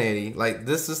plan, Eddie? Like,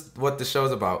 this is what the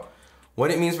show's about. What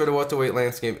it means for the welterweight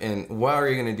landscape and what are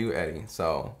you going to do, Eddie?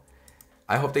 So,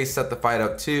 I hope they set the fight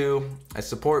up too. I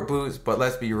support Boots, but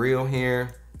let's be real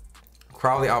here.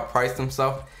 Crowley outpriced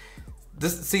himself.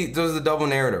 See, there's a double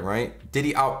narrative, right? Did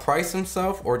he outprice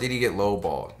himself or did he get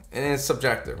lowballed? And it's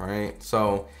subjective, right?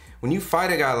 So when you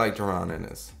fight a guy like Jaron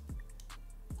Ennis,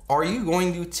 are you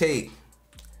going to take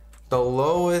the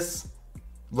lowest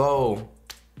low,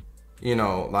 you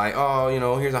know, like, oh, you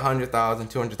know, here's 100,000,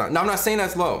 200,000. No, I'm not saying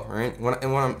that's low, right? What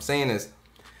I'm saying is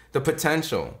the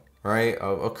potential, right,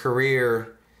 of a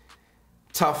career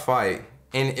tough fight.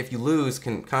 And if you lose,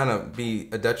 can kind of be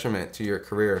a detriment to your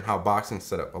career and how boxing's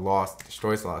set up. A loss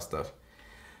destroys a lot of stuff.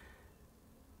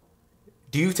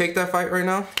 Do you take that fight right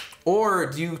now? Or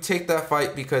do you take that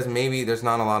fight because maybe there's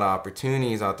not a lot of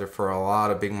opportunities out there for a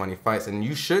lot of big money fights? And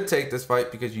you should take this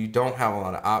fight because you don't have a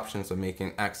lot of options of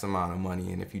making X amount of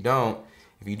money. And if you don't,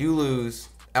 if you do lose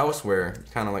elsewhere,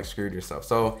 you kind of like screwed yourself.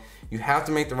 So you have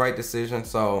to make the right decision.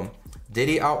 So did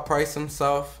he outprice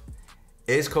himself?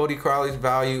 Is Cody Crowley's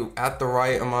value at the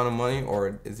right amount of money,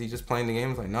 or is he just playing the game?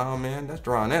 It's like, nah, man, that's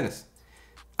Jaron Ennis.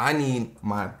 I need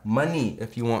my money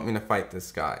if you want me to fight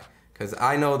this guy. Because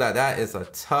I know that that is a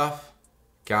tough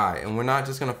guy, and we're not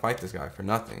just going to fight this guy for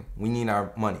nothing. We need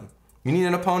our money. You need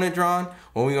an opponent, Jaron,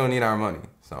 or we're going to need our money.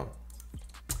 So,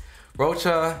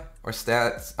 Rocha or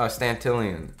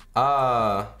Stantillion?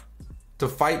 To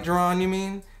fight Jaron, you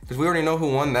mean? Because we already know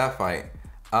who won that fight.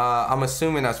 I'm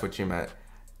assuming that's what you meant.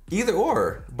 Either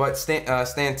or, but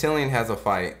Stantillion has a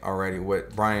fight already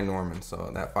with Brian Norman, so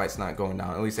that fight's not going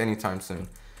down, at least anytime soon.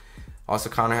 Also,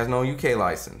 Conor has no UK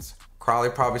license. Crowley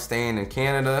probably staying in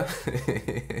Canada.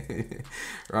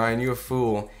 Ryan, you a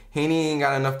fool. Haney ain't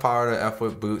got enough power to F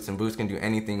with Boots, and Boots can do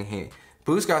anything.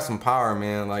 Boots got some power,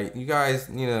 man. Like, you guys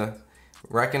need to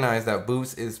recognize that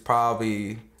Boots is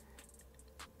probably,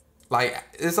 like,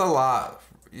 it's a lot.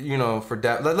 You know, for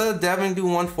let Devin do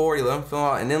 140, let him fill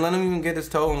out, and then let him even get his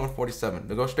toe on 147.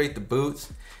 To go straight to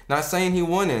Boots. Not saying he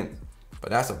wouldn't,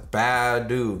 but that's a bad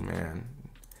dude, man.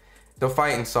 They'll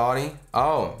fight in Saudi.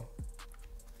 Oh,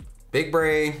 big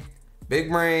brain,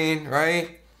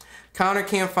 right? Conor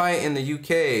can't fight in the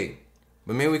UK,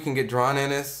 but maybe we can get Jaron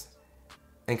Ennis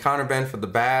and Conor Ben for the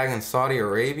bag in Saudi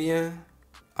Arabia.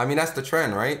 I mean, that's the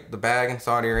trend, right? The bag in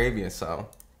Saudi Arabia, so.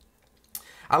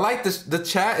 I like this. The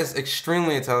chat is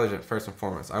extremely intelligent, first and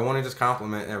foremost. I want to just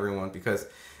compliment everyone because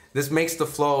this makes the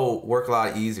flow work a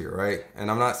lot easier, right? And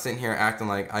I'm not sitting here acting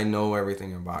like I know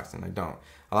everything in boxing. I don't.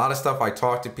 A lot of stuff I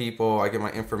talk to people, I get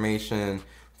my information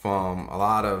from a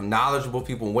lot of knowledgeable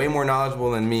people, way more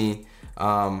knowledgeable than me.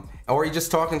 Or you're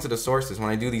just talking to the sources when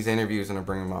I do these interviews and I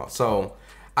bring them out. So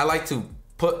I like to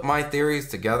put my theories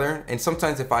together, and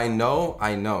sometimes if I know,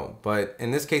 I know, but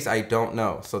in this case I don't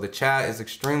know. So the chat is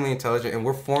extremely intelligent, and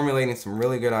we're formulating some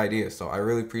really good ideas. So I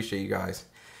really appreciate you guys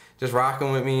just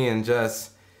rocking with me and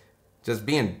just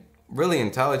being really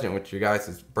intelligent with your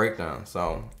guys' breakdown.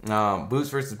 So Boots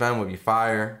versus Ben would be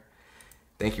fire.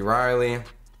 Thank you, Riley.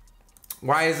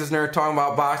 Why is this nerd talking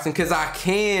about boxing? Because I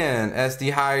can,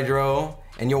 SD Hydro,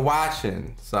 and you're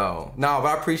watching. So no, but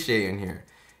I appreciate you in here.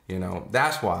 You know,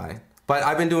 that's why. But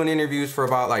I've been doing interviews for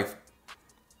about like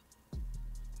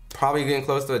probably getting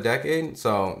close to a decade.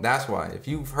 So that's why. If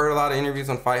you've heard a lot of interviews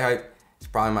on Fight Hype, it's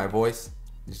probably my voice.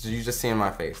 You just seeing my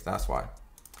face. That's why.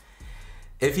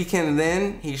 If he can,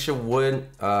 then he should would.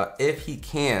 If he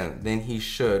can, then he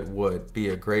would be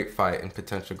a great fight and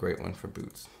potential great win for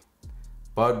Boots.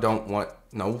 Bud don't want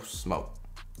no smoke.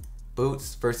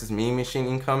 Boots versus Mean Machine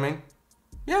incoming.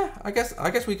 Yeah, I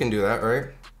guess we can do that, right?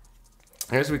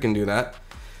 I guess we can do that.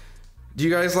 Do you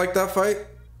guys like that fight?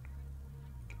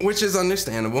 Which is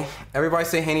understandable. Everybody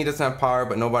say Haney doesn't have power,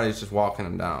 but nobody's just walking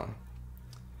him down.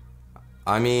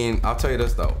 I mean, I'll tell you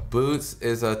this though. Boots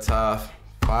is a tough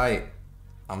fight.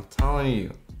 I'm telling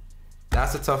you.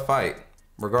 That's a tough fight,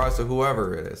 regardless of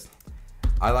whoever it is.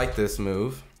 I like this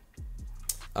move.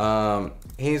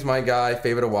 He's my guy,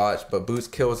 favorite to watch, but Boots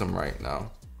kills him right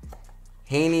now.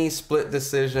 Haney split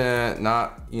decision,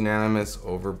 not unanimous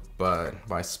over Bud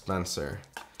by Spencer.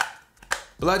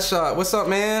 Bloodshot, what's up,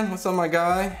 man? What's up, my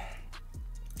guy?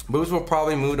 Boots will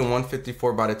probably move to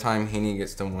 154 by the time Haney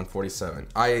gets to 147.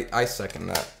 I second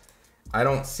that. I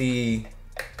don't see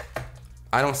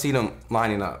them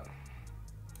lining up.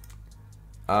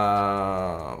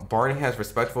 Barney has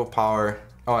respectable power.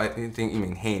 Oh, I think you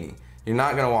mean Haney. You're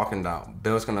not gonna walk him down.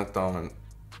 Bill's gonna throw him.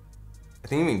 I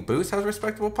think you mean Boots has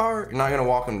respectable power. You're not gonna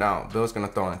walk him down. Bill's gonna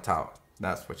throw in a towel.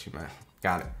 That's what you meant.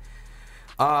 Got it.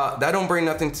 That don't bring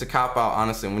nothing to cop out,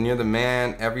 honestly. When you're the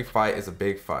man, every fight is a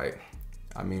big fight.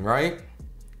 I mean, right?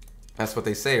 That's what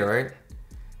they say, right?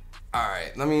 All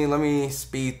right, let me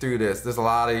speed through this. There's a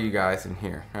lot of you guys in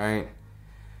here, right?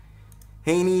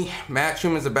 Haney,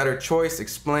 Matchroom is a better choice.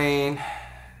 Explain.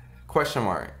 Question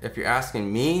mark. If you're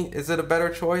asking me, is it a better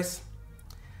choice?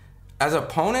 As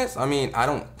opponents, I mean, I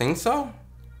don't think so.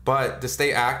 But to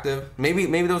stay active, maybe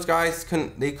those guys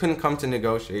couldn't come to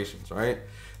negotiations, right?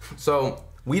 So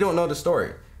we don't know the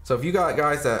story. So if you got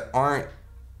guys that aren't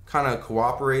kind of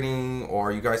cooperating,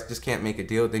 or you guys just can't make a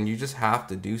deal, then you just have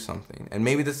to do something. And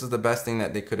maybe this is the best thing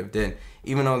that they could have did,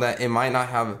 even though that it might not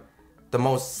have the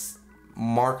most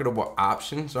marketable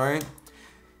options, right?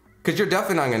 Because you're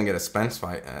definitely not going to get a Spence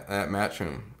fight at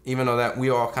Matchroom, even though that we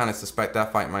all kind of suspect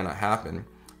that fight might not happen.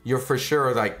 You're for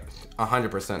sure like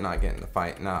 100% not getting the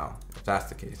fight now, if that's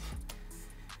the case.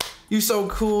 You so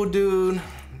cool, dude.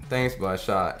 Thanks,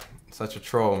 Bloodshot. Such a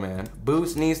troll, man.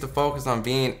 Boots needs to focus on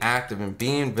being active and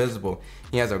being visible.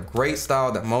 He has a great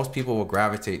style that most people will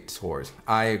gravitate towards.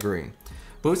 I agree.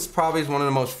 Boots probably is one of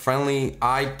the most friendly,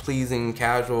 eye-pleasing,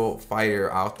 casual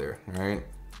fighter out there, right?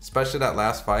 Especially that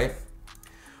last fight.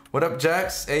 What up,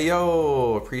 Jax? Hey,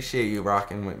 yo, appreciate you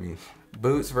rocking with me.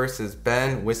 Boots versus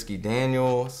Ben, Whiskey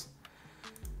Daniels.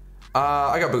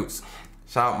 I got Boots.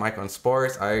 Shout out Mike on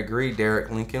Sports. I agree,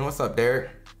 Derek Lincoln. What's up, Derek?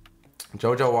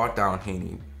 JoJo walked down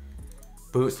Haney.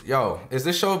 Boots, yo, is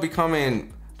this show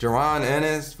becoming Jaron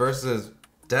Ennis versus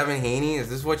Devin Haney? Is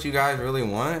this what you guys really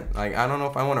want? Like, I don't know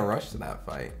if I want to rush to that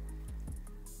fight.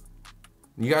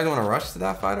 You guys want to rush to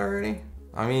that fight already?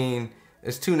 I mean,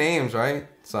 it's two names, right?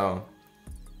 So,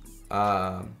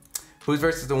 Boots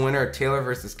versus the winner of Taylor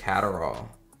versus Catterall.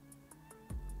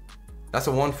 That's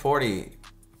a 140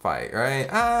 fight, right?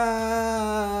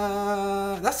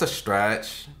 That's a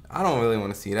stretch. I don't really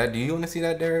want to see that. Do you want to see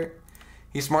that, Derek?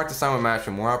 He's smart to sign with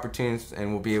Matchroom, more opportunities,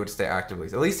 and will be able to stay active.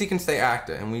 At least he can stay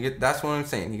active, and that's what I'm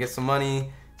saying. He gets some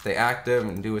money, stay active,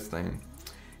 and do his thing.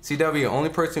 CW, only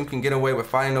person who can get away with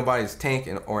fighting nobody's Tank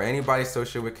or anybody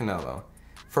associated with Canelo.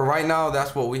 For right now,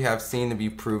 that's what we have seen to be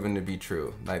proven to be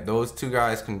true. Like, those two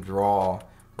guys can draw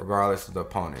regardless of the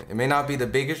opponent. It may not be the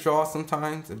biggest draw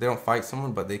sometimes if they don't fight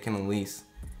someone, but they can at least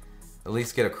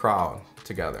get a crowd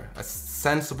together. A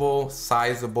sensible,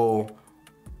 sizable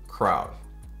crowd.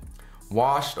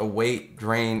 Washed, await,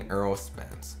 drain, Earl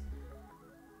Spence.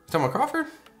 You talking about Crawford?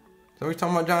 Is that what you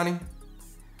talking about, Johnny?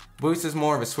 Boots is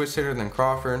more of a switch hitter than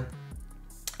Crawford.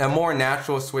 A more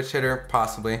natural switch hitter,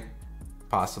 possibly.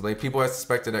 Possibly. People have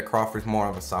suspected that Crawford's more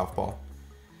of a southpaw.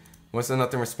 What's there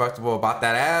nothing respectable about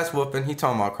that ass whooping? He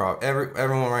talking about Crawford.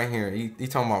 Everyone right here, he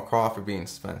talking about Crawford being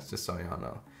Spence, just so y'all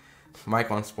know.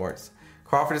 Mike on Sports.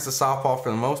 Crawford is a southpaw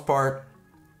for the most part.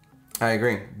 I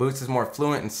agree. Boots is more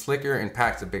fluent and slicker and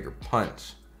packs a bigger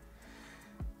punch.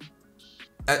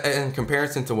 In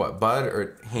comparison to what, Bud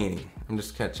or Haney? I'm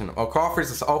just catching up. Oh,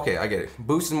 Crawford's is, okay, I get it.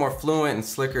 Boots is more fluent and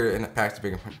slicker and packs the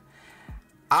bigger punch.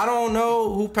 I don't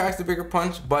know who packs the bigger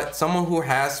punch, but someone who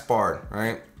has sparred,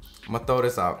 right? I'm gonna throw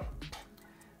this out.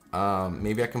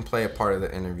 Maybe I can play a part of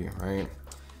the interview, right?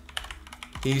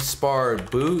 He sparred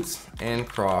Boots and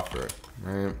Crawford,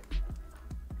 right?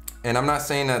 And I'm not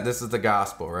saying that this is the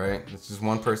gospel, right? It's just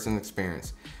one person's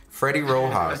experience. Freddie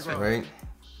Rojas, right?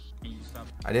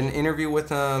 I did an interview with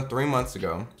him 3 months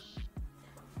ago.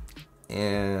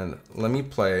 And let me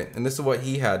play it. And this is what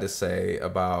he had to say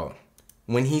about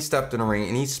when he stepped in the ring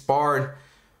and he sparred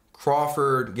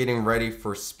Crawford getting ready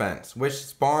for Spence. Which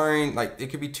sparring, like, it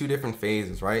could be two different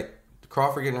phases, right?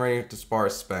 Crawford getting ready to spar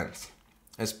Spence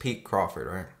as peak Crawford,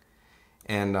 right?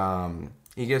 And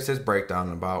he gives his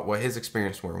breakdown about what his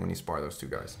experience were when he sparred those two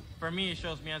guys. For me, it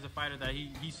shows me as a fighter that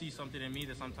he sees something in me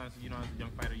that sometimes, you know, as a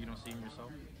young fighter, you don't see in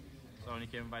yourself. So he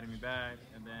kept inviting me back,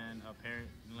 and then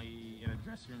apparently in a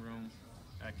dressing room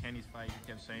at Kenny's fight, he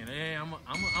kept saying, "Hey, I'm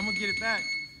gonna get it back.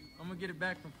 I'm gonna get it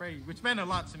back from Freddie," which meant a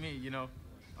lot to me, you know,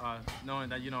 knowing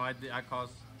that, you know, I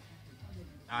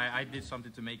did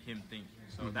something to make him think.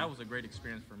 So that was a great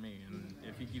experience for me. And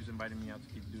if he keeps inviting me out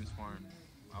to keep doing sparring,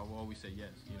 I will always say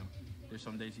yes. You know, there's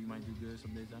some days he might do good,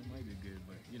 some days I might do good,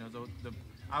 but you know,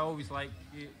 I always like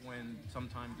it when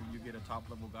sometimes you get a top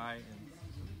level guy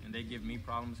and they give me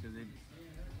problems because as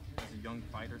a young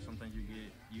fighter, sometimes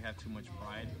you have too much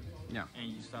pride. Yeah.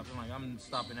 And you stop. I'm like, I'm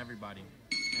stopping everybody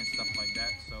and stuff like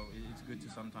that. So it's good to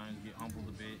sometimes get humbled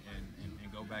a bit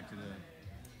and go back to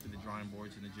the drawing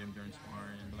boards in the gym during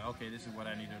sparring and be like, okay, this is what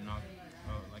I need to knock,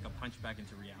 like a punch back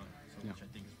into reality. So which I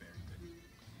think is very good.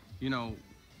 You know,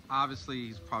 obviously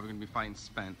he's probably going to be fighting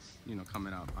Spence, you know,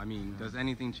 coming up. I mean, does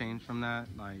anything change from that?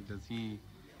 Like, does he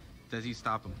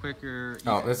stop him quicker?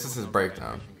 Oh, this is his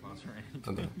breakdown.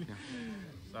 Okay. Yeah.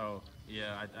 So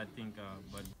yeah, I think,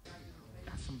 but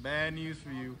got some bad news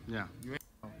for you. Yeah. You ain't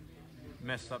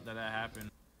messed up that happened.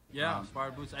 Yeah,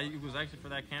 sparred Boots. It was actually for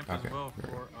that camp as well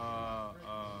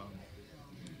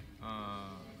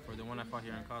for the one I fought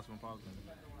here in Cosmopolitan.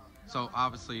 So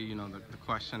obviously, you know, the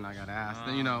question I got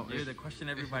asked, you know, yeah, the question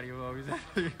everybody will always ask: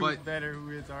 who's better,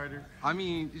 who is harder? I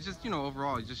mean, it's just, you know,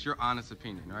 overall, it's just your honest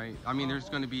opinion, right? I mean, there's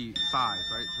going to be size,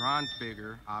 right? Jaron's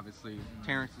bigger, obviously.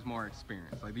 Terrence is more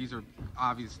experienced. Like, these are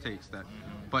obvious takes that,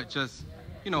 but just,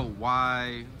 you know,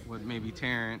 why would maybe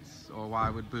Terrence or why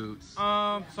would Boots?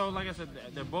 So like I said,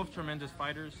 they're both tremendous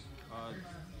fighters.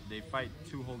 They fight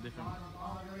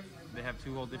they have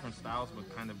two whole different styles, but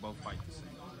kind of both fight the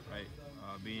same, right?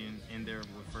 Being in there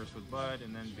first with Bud,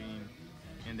 and then being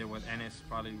in there with Ennis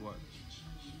probably, what,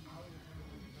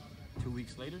 2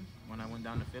 weeks later when I went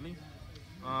down to Philly.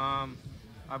 I've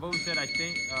always said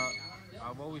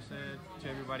to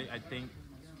everybody, I think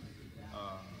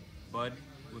Bud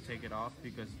will take it off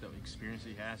because the experience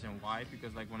he has. And why?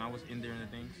 Because, like, when I was in there in the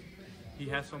things, he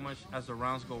has so much, as the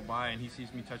rounds go by and he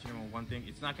sees me touching him on one thing,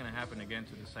 it's not going to happen again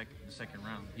to the second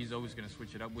round. He's always going to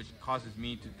switch it up, which causes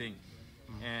me to think.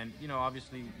 And, you know,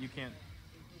 obviously you can't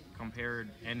compare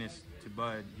Ennis to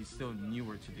Bud. He's still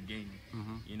newer to the game,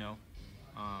 you know.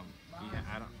 I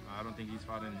don't think he's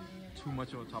fought in too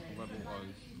much of a top level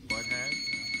as Bud has.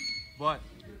 But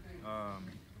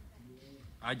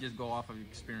I just go off of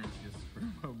experience just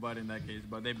for Bud in that case.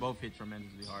 But they both hit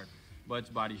tremendously hard. Bud's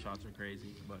body shots are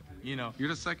crazy, but, you know. You're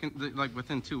the second, like,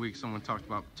 within 2 weeks, someone talked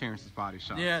about Terrence's body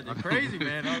shots. Yeah, they're crazy,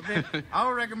 man. I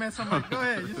would recommend somebody, go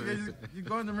ahead. You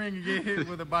go in the ring and get hit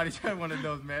with a body shot, one of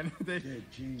those, man.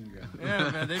 Yeah,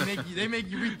 man, they make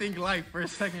you rethink life for a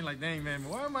second, like, dang, man,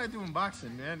 why am I doing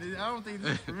boxing, man? I don't think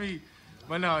this is for me.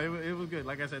 But no, it was good.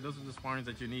 Like I said, those are the sparrings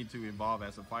that you need to evolve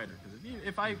as a fighter. Because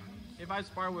if I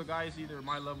spar with guys either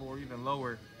my level or even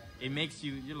lower, it makes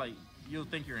you'll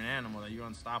think you're an animal, that you're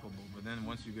unstoppable. But then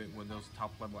once you get with those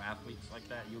top level athletes like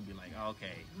that, you'll be like,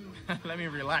 okay, let me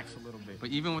relax a little bit. But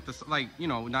even with this, like, you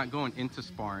know, not going into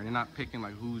sparring and not picking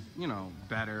like who's, you know,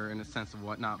 better in a sense of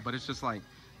whatnot, but it's just like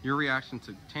your reaction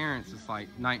to Terrence is like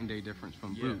night and day difference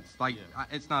from Boots. Like,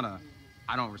 it's not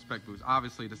I don't respect Boots.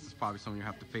 Obviously, this is probably someone you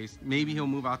have to face. Maybe he'll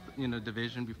move out in a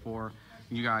division before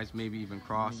you guys maybe even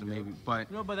cross, and maybe,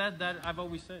 but no, but that I've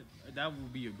always said that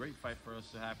would be a great fight for us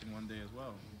to happen one day as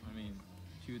well. I mean,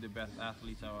 two of the best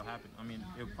athletes that will happen. I mean,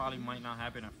 it probably might not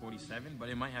happen at 47, but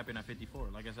it might happen at 54.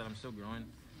 Like I said, I'm still growing.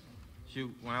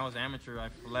 Shoot, when I was amateur,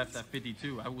 I left at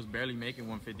 52. I was barely making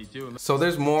 152. So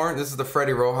there's more. This is the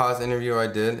Freddie Rojas interview I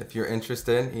did, if you're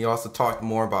interested. He also talked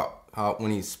more about how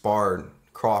when he sparred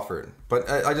Crawford. But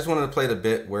I just wanted to play the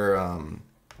bit where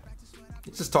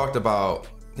he just talked about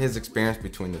his experience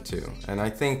between the two. And I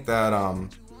think that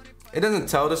it doesn't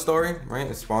tell the story, right?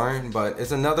 It's sparring, but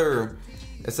it's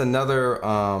it's another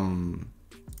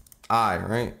eye,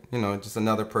 right? You know, just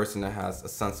another person that has a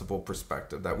sensible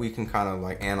perspective that we can kind of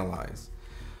like analyze.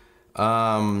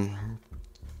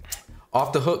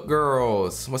 Off the Hook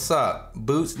Girls, what's up?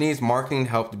 Boots needs marketing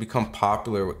help to become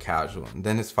popular with casual, and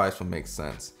then his fights will make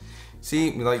sense.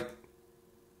 See, like,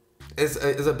 it's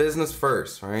a business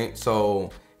first, right?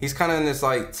 So he's kind of in this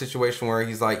like situation where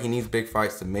he's like, he needs big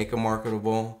fights to make him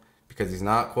marketable because he's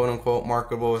not quote unquote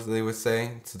marketable, as they would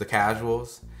say, to the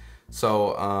casuals.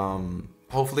 So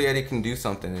hopefully Eddie can do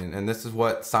something, and this is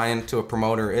what signing to a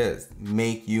promoter is,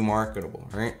 make you marketable,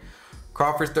 right?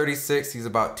 Crawford's 36, he's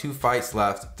about 2 fights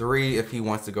left, 3 if he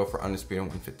wants to go for undisputed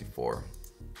 154.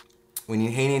 We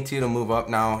need Haney and Teo to move up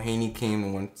now. Haney came to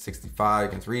 165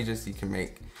 against Regis, he can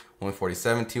make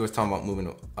 147. Teo was talking about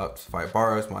moving up to fight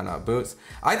Barros, why not Boots?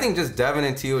 I think just Devin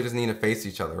and Teo just need to face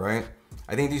each other, right?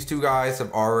 I think these two guys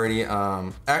have already,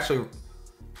 actually, I'm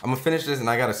gonna finish this and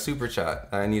I got a super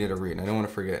chat that I needed to read and I don't wanna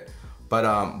forget.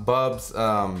 But Bubs,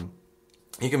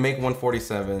 he can make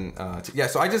 147. Yeah,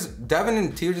 so Devin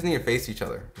and Teo just need to face each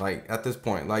other. Like, at this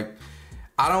point, like,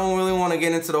 I don't really want to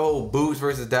get into the whole Boots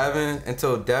versus Devin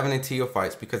until Devin and Teo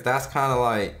fights, because that's kind of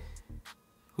like,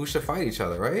 who should fight each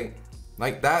other, right?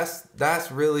 Like,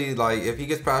 that's really, like, if he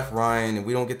gets past Ryan and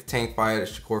we don't get the Tank fight or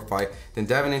Shakur fight, then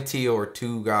Devin and Teo are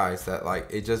 2 guys that, like,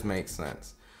 it just makes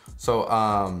sense. So,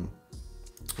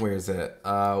 where is it?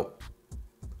 I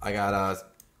got a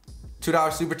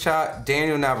 $2 super chat,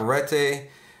 Daniel Navarrete.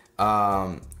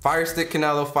 Fire Stick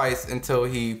Canelo fights until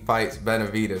he fights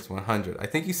Benavidez 100. I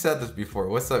think you said this before.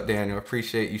 What's up, Daniel?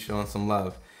 Appreciate you showing some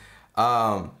love.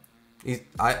 I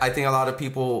think a lot of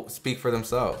people speak for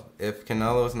themselves. If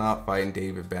Canelo's not fighting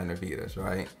David Benavidez,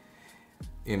 right?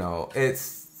 You know,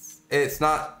 it's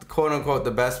not quote unquote the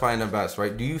best fighting the best,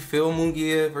 right? Do you feel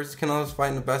Munguia versus Canelo's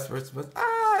fighting the best versus best?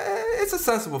 It's a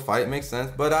sensible fight, makes sense,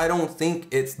 but I don't think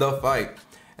it's the fight.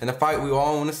 And the fight we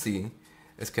all want to see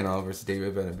is Canelo versus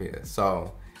David Benavidez.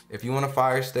 So if you want a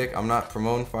Fire Stick, I'm not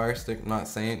promoting Fire Stick. I'm not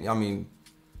saying, I mean,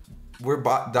 we're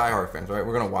diehard fans, right?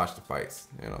 We're going to watch the fights,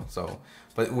 you know. So,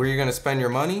 but where you're going to spend your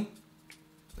money,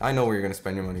 I know where you're going to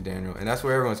spend your money, Daniel. And that's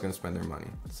where everyone's going to spend their money.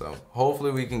 So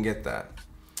hopefully we can get that.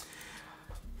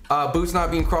 Boots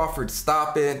not being Crawford,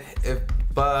 stop it. If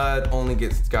Bud only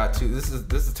got 2, this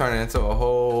is turning into a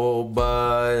whole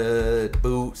Bud,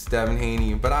 Boots, Devin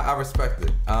Haney, but I respect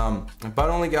it. If Bud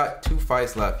only got 2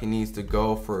 fights left, he needs to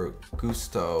go for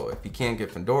Gusto. If he can't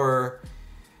get Fedor,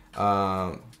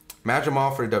 match him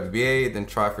off for the WBA, then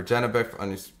try for Janabek for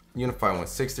Unified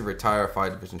 160, retire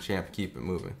 5 division champ, keep it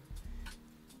moving.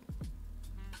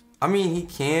 I mean, he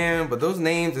can, but those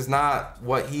names is not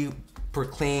what he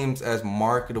proclaims as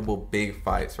marketable big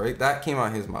fights, right? That came out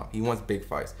of his mouth. He wants big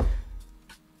fights.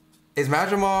 Is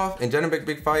Majamov and Janabek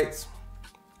big fights?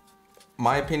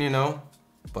 My opinion, no,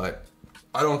 but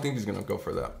I don't think he's gonna go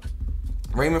for that.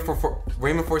 Raymond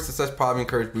for success probably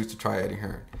encouraged Boots to try Eddie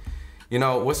Hearn. You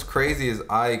know what's crazy is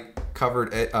I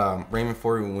covered Raymond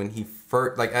Ford when he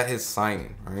first, like, at his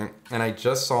signing, right? And I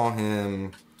just saw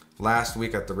him last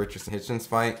week at the Richardson Hitchens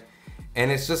fight,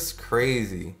 and it's just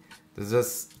crazy. There's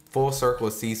just full circle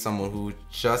to see someone who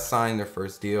just signed their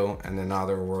first deal and then now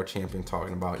they're a world champion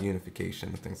talking about unification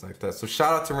and things like that. So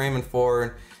shout out to Raymond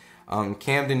Ford,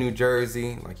 Camden, New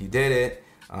Jersey, like you did it.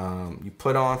 You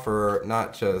put on for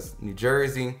not just New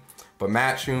Jersey, but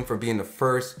Matchroom for being the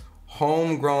first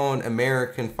homegrown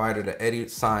American fighter that Eddie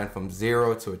signed from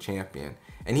 0 to a champion.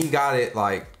 And he got it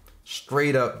like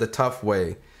straight up the tough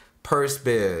way. Purse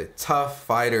bid, tough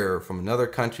fighter from another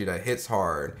country that hits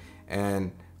hard.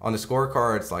 And on the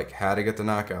scorecards, like, had to get the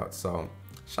knockout. So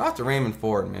shout out to Raymond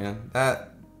Ford, man.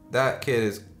 That kid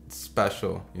is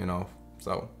special, you know.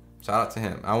 So shout out to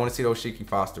him. I want to see the Oshiki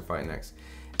Foster fight next.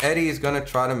 Eddie is gonna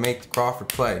try to make the Crawford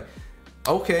play.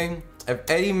 Okay, if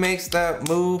Eddie makes that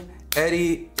move,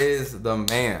 Eddie is the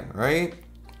man, right?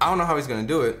 I don't know how he's gonna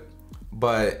do it,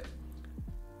 but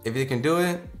if he can do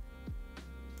it,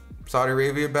 Saudi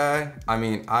Arabia bag, I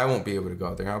mean, I won't be able to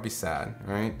go there. I'll be sad,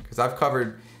 right? Because I've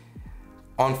covered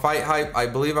on Fight Hype, I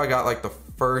believe I got like the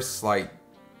first, like,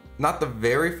 not the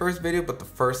very first video, but the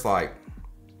first like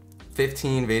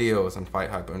 15 videos on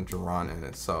Fight Hype on Jaron in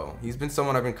it. So he's been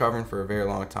someone I've been covering for a very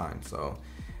long time. So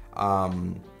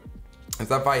if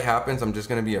that fight happens, I'm just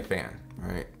gonna be a fan,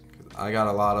 right? I got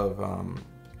a lot of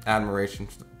admiration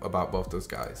about both those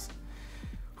guys.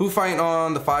 Who fighting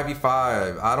on the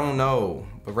 5v5? I don't know,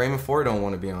 but Raymond Ford don't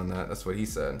want to be on that. That's what he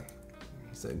said.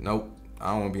 He said, nope,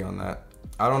 I don't want to be on that.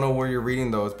 I don't know where you're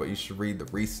reading those, but you should read the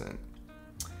recent.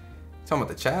 Talking about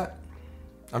the chat?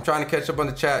 I'm trying to catch up on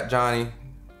the chat, Johnny.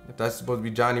 If that's supposed to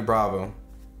be Johnny Bravo.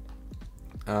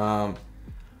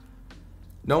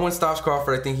 No one stops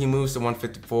Crawford. I think he moves to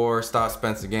 154. Stops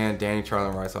Spence again. Danny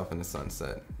Charlin rides off in the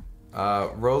sunset.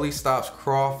 Rolly stops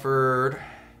Crawford.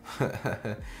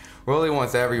 Rolly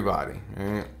wants everybody.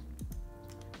 Right?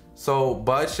 So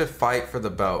Bud should fight for the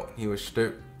belt. He was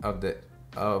stripped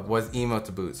of was emo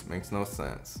to boots. Makes no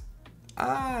sense.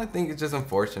 I think it's just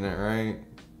unfortunate, right?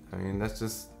 I mean, that's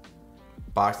just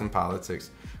boxing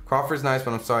politics. Crawford's nice,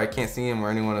 but I'm sorry, I can't see him or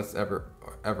anyone that's ever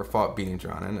fought beating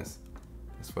Jaron Ennis.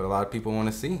 That's what a lot of people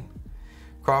want to see.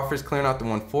 Crawford's clearing out the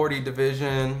 140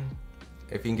 division.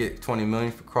 If he can get 20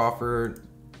 million for Crawford,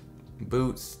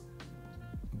 boots,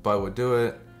 Bud would do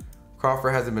it.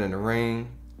 Crawford hasn't been in the ring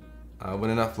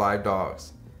with enough live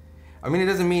dogs. I mean, it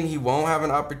doesn't mean he won't have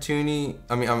an opportunity.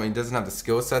 I mean, he doesn't have the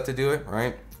skill set to do it,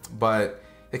 right? But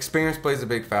experience plays a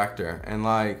big factor. And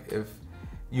like, if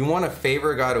you want to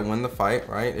favor a guy to win the fight,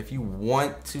 right? If you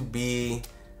want to be,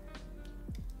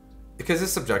 because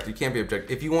it's subjective, you can't be objective.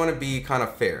 If you want to be kind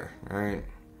of fair, right?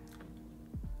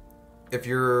 If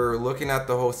you're looking at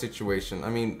the whole situation, I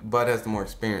mean, Bud has the more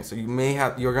experience, so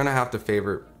you're gonna have to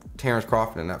favor Terrence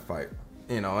Crawford in that fight,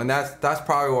 you know, and that's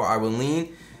probably where I would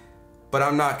lean. But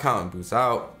I'm not counting boots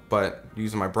out, but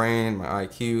using my brain, my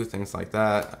IQ, things like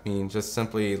that. I mean, just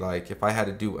simply like if I had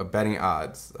to do a betting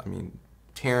odds, I mean,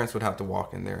 Terrence would have to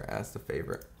walk in there as the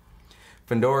favorite.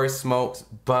 Fundora smokes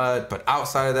Bud, but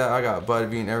outside of that, I got Bud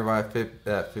beating everybody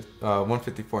at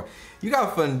 154. You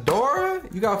got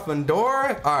Fundora? You got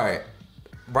Fundora? All right.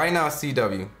 Right now,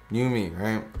 CW, you and me,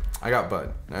 right? I got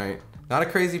Bud, all right? Not a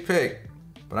crazy pick,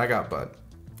 but I got Bud.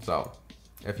 So,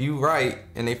 if you right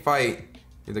and they fight,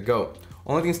 you're the GOAT.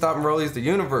 Only thing stopping Rolly is the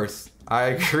universe. I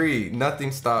agree.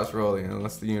 Nothing stops Rolly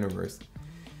unless the universe.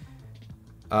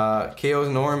 KO's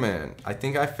Norman. I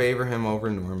think I favor him over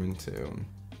Norman too.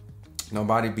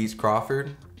 Nobody beats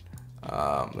Crawford.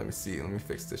 Let me see. Let me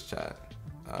fix this chat.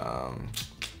 Why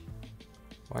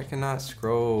cannot I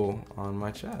scroll on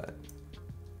my chat?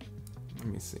 Let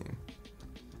me see.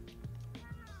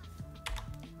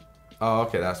 Oh,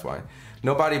 okay, that's why.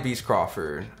 Nobody beats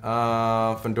Crawford.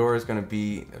 Fundora's gonna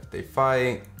beat if they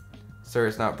fight. Sir,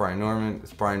 it's not Brian Norman.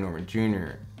 It's Brian Norman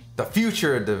Jr. The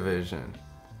future division.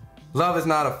 Love is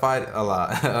not a fight a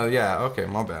lot. Yeah, okay,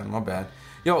 my bad.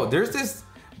 Yo, there's this,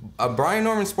 Brian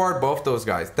Norman sparred both those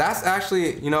guys. That's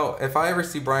actually, you know, if I ever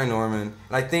see Brian Norman,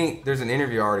 and I think there's an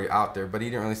interview already out there, but he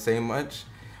didn't really say much.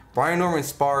 Brian Norman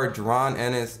sparred Jaron,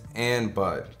 Ennis, and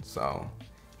Bud. So,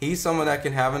 he's someone that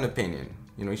can have an opinion.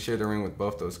 You know, he shared the ring with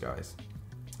both those guys.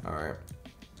 All right.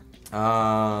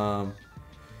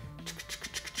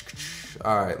 All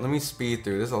right, let me speed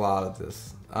through. There's a lot of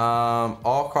this.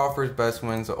 All Crawford's best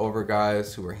wins are over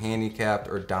guys who were handicapped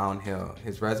or downhill.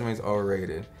 His resume is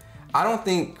overrated. I don't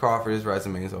think Crawford's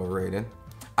resume is overrated.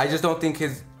 I just don't think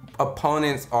his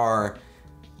opponents are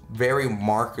very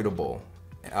marketable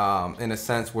in a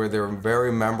sense where they're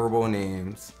very memorable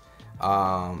names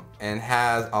and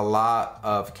has a lot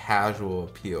of casual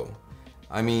appeal.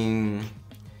 I mean,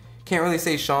 can't really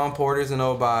say Sean Porter's a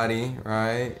nobody,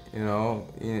 right? You know,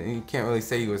 you can't really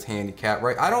say he was handicapped,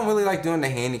 right? I don't really like doing the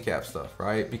handicap stuff,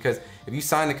 right? Because if you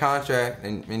sign the contract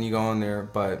and you go in there,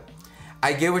 but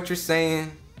I get what you're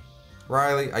saying,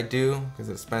 Riley, I do, because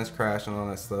it's Spence crash and all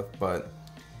that stuff, but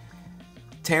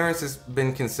Terrence has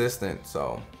been consistent,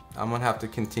 so I'm gonna have to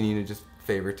continue to just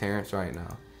favor Terrence right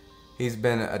now. He's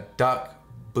been a duck,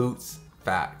 boots,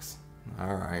 facts.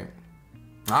 All right.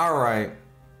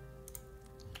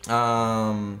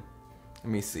 Let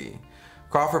me see.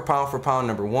 Crawford pound for pound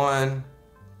 #1.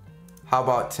 How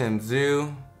about Tim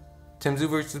Tszyu? Tim Tszyu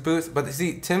versus Boots. But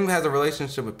see, Tim has a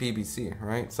relationship with PBC,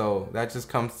 right? So that just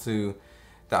comes to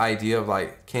the idea of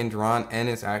like, can Jaron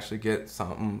Ennis actually get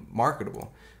something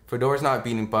marketable? Fedora's not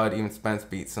beating Bud, even Spence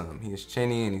beats him. He is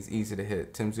chinny and he's easy to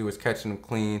hit. Tim Tszyu is catching him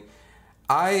clean.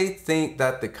 I think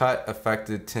that the cut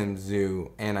affected Tim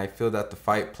Tszyu, and I feel that the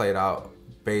fight played out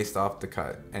based off the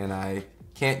cut. And I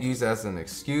can't use it as an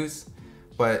excuse,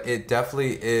 but it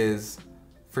definitely is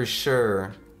for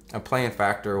sure a playing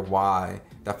factor why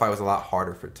that fight was a lot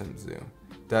harder for Tim Tszyu.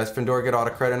 Does Fundora get all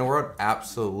the credit in the world?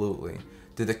 Absolutely.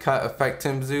 Did the cut affect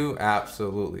Tim Tszyu?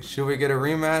 Absolutely. Should we get a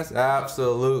rematch?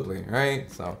 Absolutely,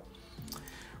 right? So,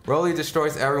 Rolly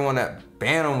destroys everyone at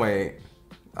bantamweight.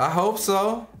 I hope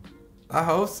so.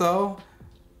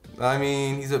 I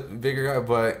mean, he's a bigger guy,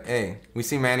 but hey, we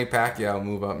see Manny Pacquiao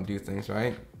move up and do things,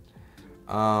 right?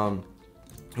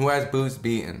 Who has Boots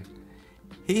beaten?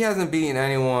 He hasn't beaten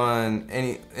anyone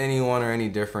or any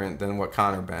different than what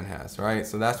Conor Benn has, right?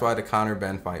 So that's why the Conor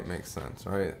Benn fight makes sense,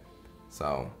 right?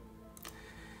 So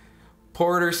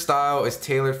Porter's style is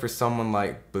tailored for someone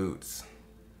like Boots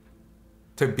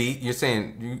to beat. You're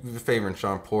saying you're favoring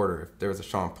Sean Porter. If there was a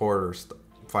Sean Porter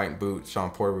fighting Boots,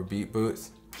 Sean Porter would beat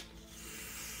Boots.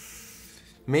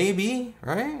 Maybe,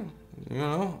 right? You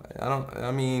know,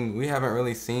 I mean, we haven't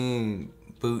really seen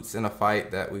Boots in a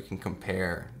fight that we can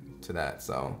compare to that.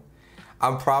 So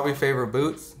I'm probably favor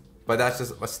Boots, but that's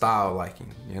just a style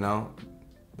liking, you know?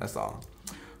 That's all.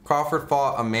 Crawford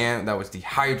fought a man that was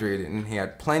dehydrated, and he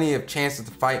had plenty of chances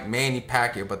to fight Manny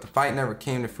Pacquiao, but the fight never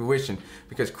came to fruition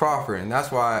because Crawford, and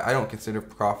that's why I don't consider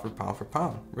Crawford pound for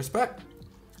pound. Respect.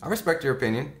 I respect your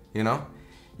opinion, you know?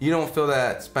 You don't feel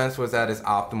that Spence was at his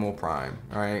optimal prime,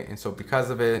 all right? And so because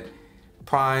of it,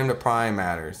 prime to prime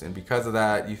matters, and because of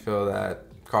that, you feel that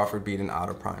Crawford beat an out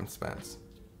of prime Spence.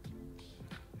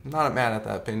 I'm not mad at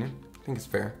that opinion. I think it's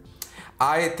fair.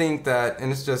 I think that,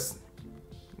 and it's just,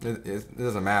 it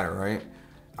doesn't matter, right?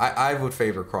 I would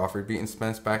favor Crawford beating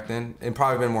Spence back then. It'd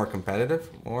probably been more competitive,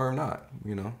 or not,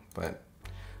 you know. But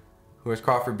who has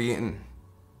Crawford beaten?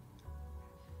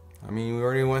 I mean, we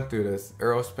already went through this.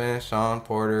 Errol Spence, Sean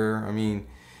Porter. I mean,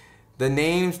 the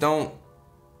names don't.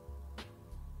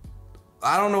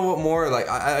 I don't know what more. Like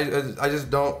I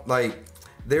just don't like.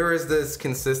 There is this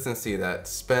consistency that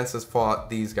Spence has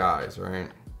fought these guys, right?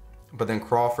 But then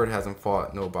Crawford hasn't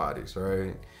fought nobodies,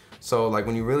 right? So like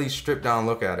when you really strip down,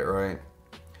 look at it, right?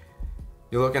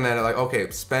 You're looking at it like, okay,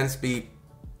 Spence beat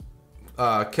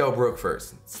Kell Brook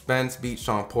first. Spence beat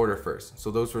Sean Porter first.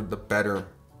 So those were the better,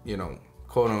 you know,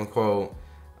 quote unquote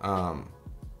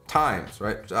times,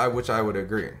 right? Which I would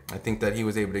agree. I think that he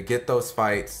was able to get those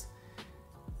fights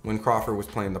when Crawford was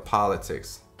playing the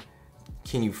politics.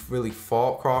 Can you really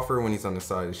fault Crawford when he's on the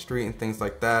side of the street and things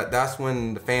like that? That's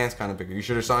when the fans kind of figure, you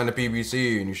should have signed the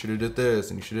PBC and you should have did this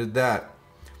and you should have did that.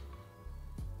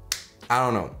 I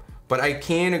don't know. But I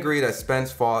can agree that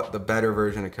Spence fought the better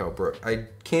version of Kell Brook. I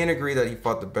can agree that he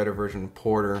fought the better version of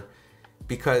Porter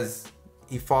because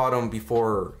he fought him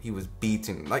before he was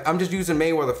beaten. Like, I'm just using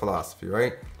Mayweather philosophy,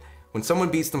 right? When someone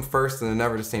beats them first, then they're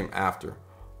never the same after.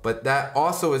 But that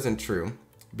also isn't true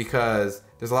because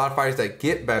there's a lot of fighters that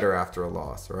get better after a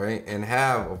loss, right? And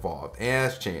have evolved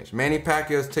and has changed. Manny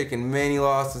Pacquiao's taken many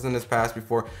losses in his past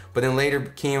before, but then later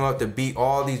came up to beat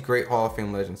all these great Hall of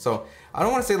Fame legends. So I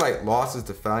don't want to say like losses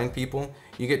define people.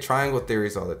 You get triangle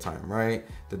theories all the time, right?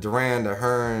 The Duran, the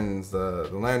Hearns, the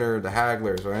Leonard, the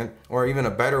Haglers, right? Or even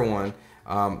a better one,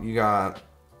 you got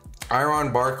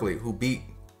Iron Barkley, who beat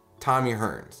Tommy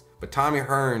Hearns. But Tommy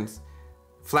Hearns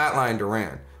flatlined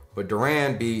Duran. But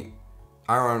Duran beat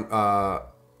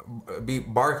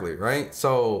Barkley, right?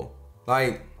 So,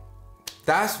 like,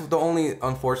 that's the only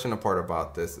unfortunate part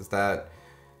about this, is that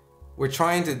we're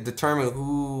trying to determine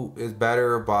who is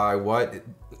better by what.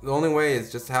 The only way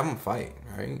is just have them fight,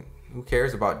 right? Who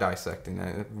cares about dissecting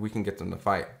that? We can get them to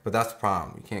fight. But that's the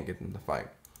problem. You can't get them to fight.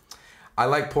 I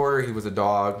like Porter. He was a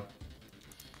dog.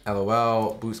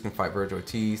 LOL. Boots can fight Virgil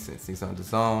Ortiz since he's on the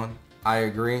zone. I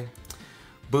agree.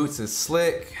 Boots is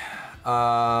slick.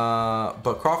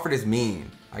 But Crawford is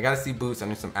mean. I gotta see Boots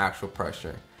under some actual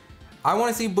pressure. I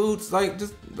want to see Boots, like,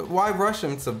 just why rush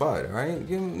him to Bud, right?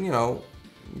 Give him, you know,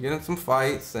 get him some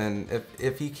fights, and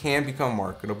if he can become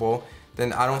marketable,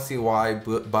 then I don't see why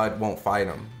Bud won't fight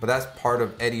him. But that's part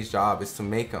of Eddie's job, is to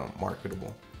make him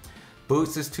marketable.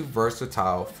 Boots is too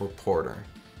versatile for Porter.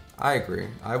 I agree.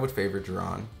 I would favor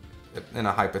Jaron in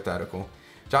a hypothetical.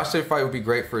 Josh Taylor fight would be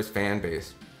great for his fan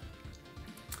base.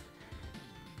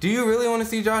 Do you really want to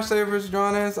see Josh Taylor versus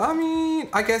Jaron Ennis? I mean,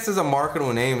 I guess as a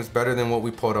marketable name, it's better than what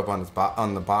we pulled up on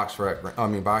the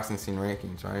boxing scene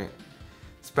rankings, right?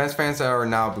 Spence fans are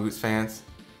now Boots fans.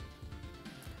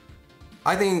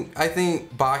 I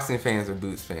think boxing fans are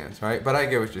Boots fans, right? But I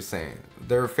get what you're saying.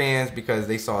 They're fans because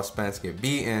they saw Spence get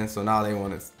beaten, so now they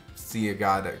want to see a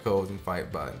guy that goes and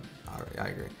fight Bud. I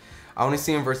agree. I want to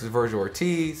see him versus Virgil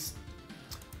Ortiz.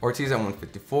 Ortiz at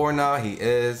 154 now. He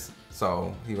is.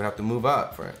 So he would have to move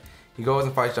up for it. He goes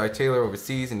and fights Jai Taylor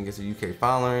overseas and he gets a UK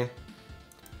following.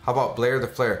 How about Blair the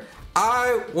Flair?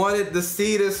 I wanted to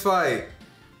see this fight.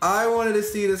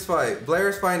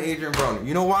 Blair's fighting Adrian Broner.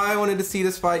 You know why I wanted to see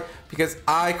this fight? Because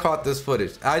I caught this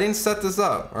footage. I didn't set this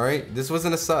up, all right? This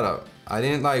wasn't a setup. I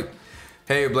didn't like,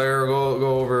 hey, Blair,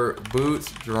 go over Boots,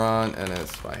 Jaron,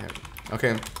 Ennis, fight him.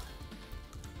 Okay.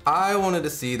 I wanted to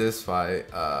see this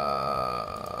fight.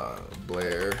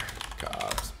 Blair,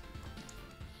 Cobbs.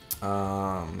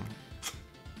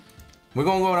 We're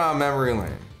gonna go down memory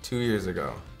lane 2 years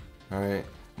ago. All right,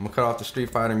 I'm gonna cut off the Street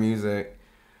Fighter music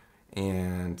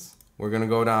and we're gonna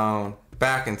go down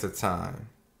back into time.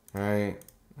 All right,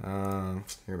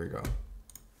 here we go.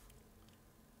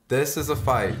 This is a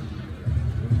fight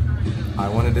I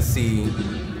wanted to see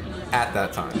at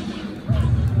that time.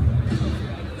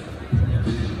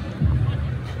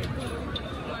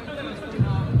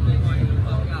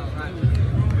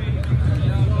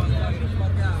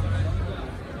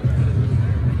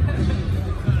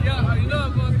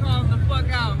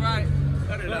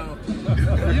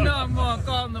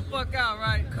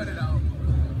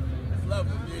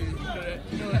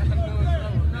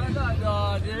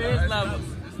 there is levels.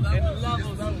 It's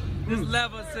levels. There's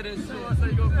levels to this shit.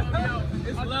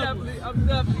 I'm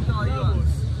definitely calling you out.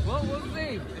 Well, we'll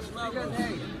see. Because,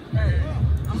 hey,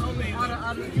 I'm the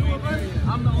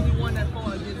only one that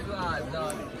fought against God,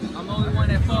 dog. I'm the only one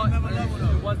that fought. It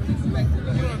wasn't expected.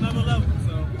 You're on another level,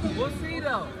 so. We'll see,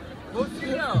 though. We'll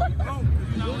see, though.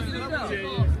 We'll see,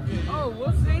 though. Oh,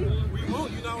 we'll see.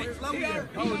 You know his level yet.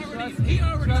 Oh, trust me. He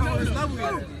already know his level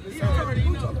yet. He already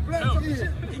knows.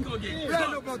 He gonna get Blair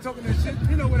know about talking that shit.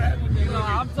 You know what happened. You know,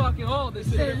 I'm talking all this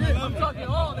shit. I'm talking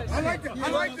all this shit. I like that. I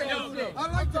like that.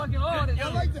 I'm talking all this shit.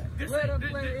 I like that.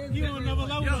 You don't never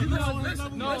level.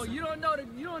 No, you don't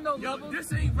know levels.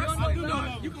 This ain't wrestling. You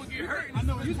gonna get hurt. I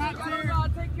know it's top tier. I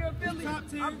take care of Philly. I've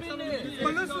been there.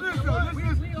 But listen to this, though. We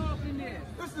all been there.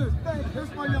 Listen to this.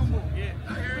 Here's my young boy.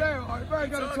 Blair, all right, Blair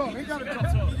gotta talk. He gotta talk.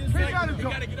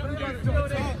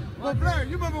 Well, Blair,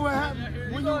 you remember what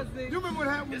happened when you remember what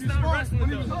happened when you sparred when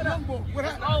he was a young boy? What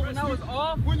happened? Oh, when I was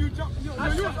off? When you jumped, you was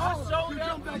off.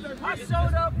 I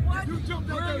showed up. What? You jumped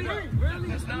out that ring.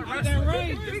 Really? It's not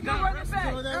wrestling. We can run it back.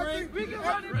 We can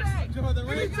run it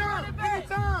back.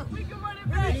 Anytime. We can run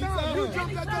it back. You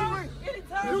jumped out that ring.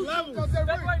 Anytime. You jumped out that ring.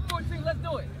 February 14th, let's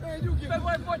do it.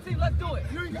 February 14th, let's do it.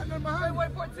 You ain't got nothing behind February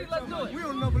 14th, let's do it. We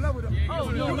on another level, though. Oh,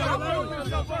 no. You on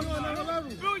another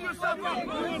level. Fill yourself up.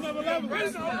 You on another level. Here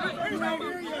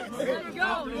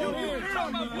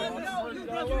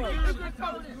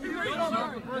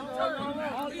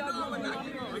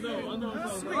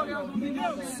we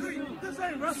go. This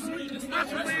ain't wrestling. It's not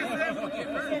your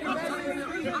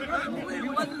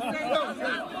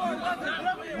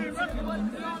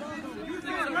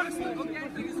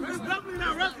It's definitely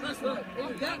not wrestling.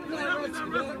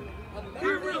 Be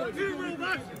real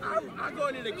boxing. I go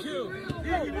in there to kill. Is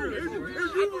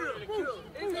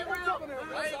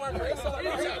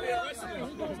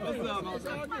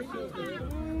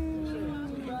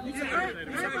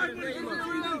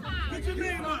Get your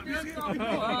name up. Get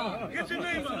your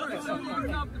name up.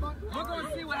 We're going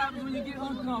to see what happens when you get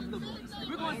uncomfortable.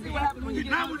 We're going to see what happens when you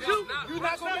get uncomfortable. You're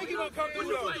not going to make him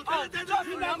uncomfortable.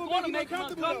 You're not going to make him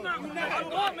uncomfortable. I'm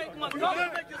going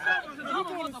to make him uncomfortable. You're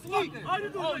going to sleep. All you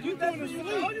doing is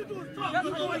talk.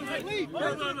 You're going to sleep.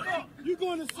 You're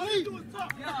going to sleep.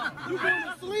 You're going to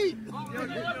sleep.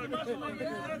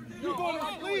 You're going to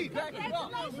sleep.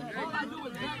 All I do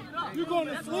is back it up. You're going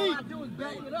to sleep.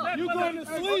 You're going to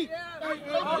sleep.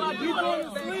 All I do You're going to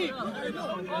sleep.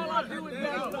 All I do is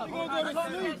back it up. You're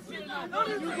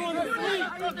going to sleep.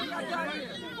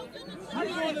 You're going to sleep. You're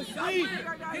going to sleep.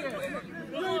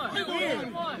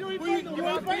 You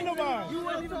ain't fighting nobody. You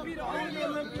wouldn't even be the only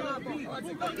Olympian I beat.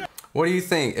 What do you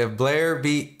think? If Blair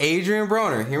beat Adrian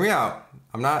Broner, hear me out.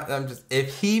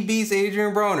 If he beats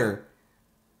Adrian Broner,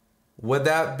 would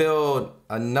that build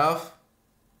enough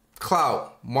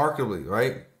clout, markedly,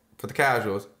 right, for the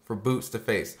casuals, for Boots to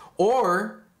face?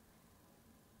 Or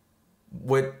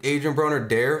would Adrian Broner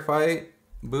dare fight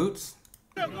Boots?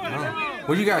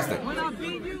 What do you guys think? When I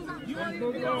beat you, you won't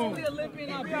even be the only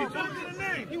Olympian I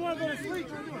beat. He want to go to sleep.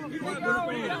 He want to go to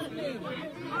sleep.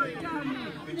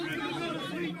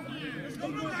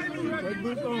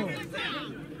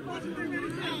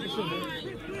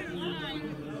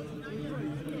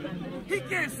 He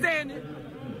can't stand it.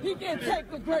 He can't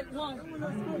take the great one.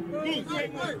 Me.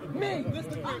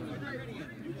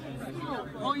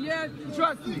 Oh yeah,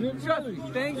 trust me. Things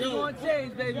are gonna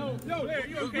change, baby. Blair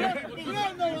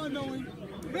know him.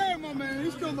 Blair, my man,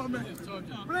 he's still my man.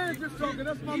 Blair's just talking,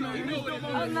 that's my man. He's still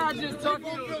my man. I'm not just talking.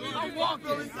 I'm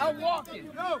walking. I'm walking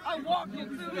too.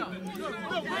 Let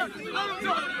him see it.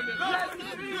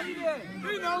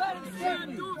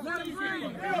 Let him see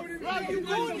it. You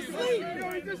going to sleep?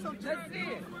 Let's see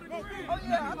it. Oh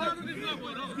yeah.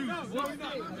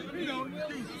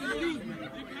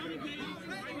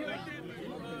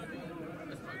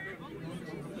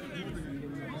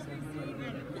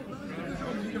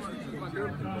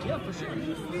 Yeah, for sure.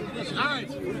 All right.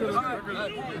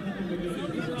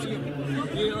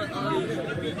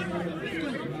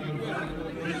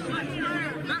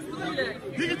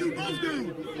 He can do both,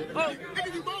 dude. Oh, He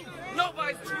can do both.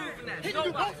 nobody's proving that. He can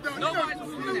do both, though. Nobody's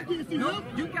proving that.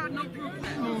 You got no proof of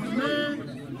that.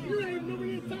 Man, you ain't never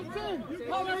in top 10.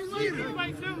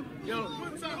 Yo,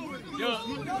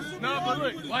 no, but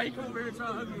look, why he come over here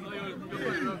trying to hug me?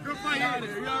 Good fight.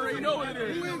 You already know what it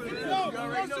is. You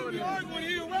already know what it is.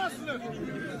 He's a wrestler.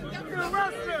 He's a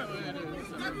wrestler.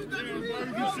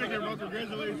 Barbecue chicken, bro.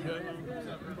 Congratulations, guys.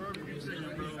 Barbecue chicken,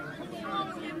 bro.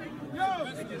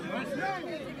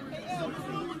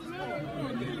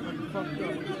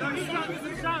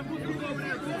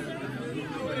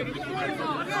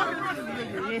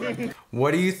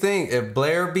 What do you think? If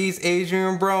Blair beats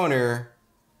Adrian Broner,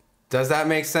 does that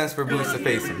make sense for Boots to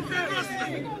face him?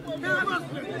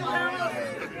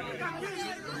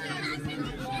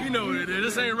 You know what it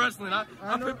is. This ain't wrestling. I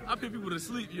put people to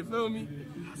sleep. You feel me?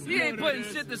 He ain't putting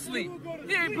shit to sleep.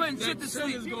 He ain't putting shit to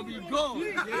sleep. Is gonna be gone.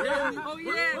 Oh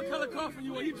yeah. What color coffin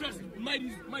you want? You dressed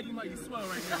mighty swell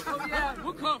right now. Oh yeah.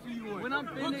 What coffin you want? When I'm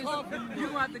finished,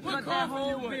 you want? gonna have to cut that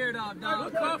whole beard off, dog.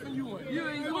 What coffin you want? You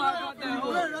ain't gonna cut that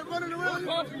whole. What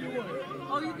coffin you want?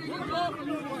 Oh, you think What coffin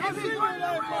you want?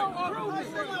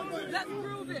 Let's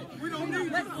prove it. We don't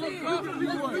need Let's see it. What coffin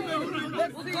you want? Let's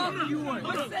see What coffin you want?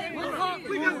 Let's say What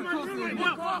coffin you want?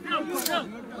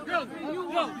 What coffin you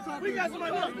want? We got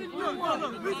somebody else.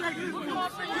 Look, we take this one.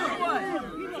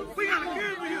 We got a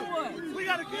kid for you. We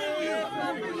got a kid for you. We got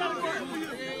a kid for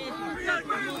you. We got a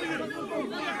kid for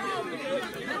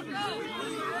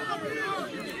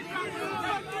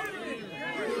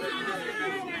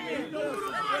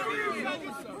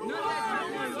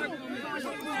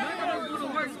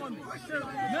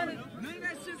None of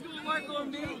that shit's gonna work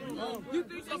on me. You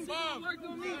think that shit's gonna work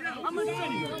on me? I'm gonna show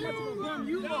you how much of a bum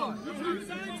you are. What you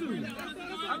signed to?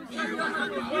 I'm gonna show you how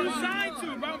much of a What bum you signed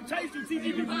to, bro? Chase you,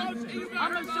 TGB promotion.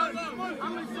 I'm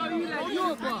gonna show you that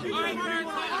you're a bum.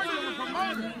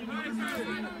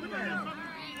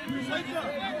 Wake up.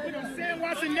 Sam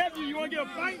Watson nephew, you want to get a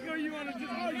fight or you want to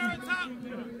just argue?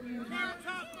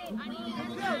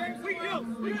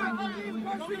 We got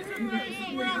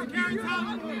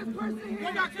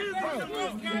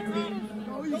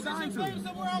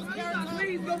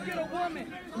Please go get a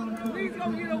woman. Please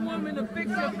go get a woman to fix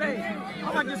your face.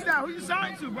 I like your style. Who you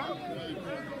signed to, bro?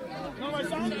 Nobody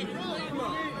signed to?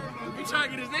 We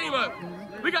trying to get his name up.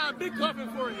 We got a big coffin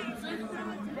for you.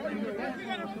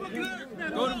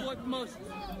 Golden Boy Promotions.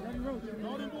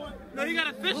 No, you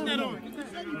got a fishnet on.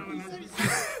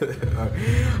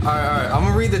 All right. I'm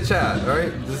gonna read the chat. All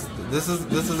right. This is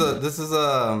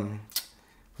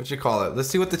what you call it? Let's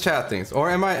see what the chat thinks. Or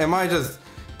am I just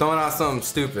throwing out something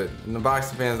stupid and the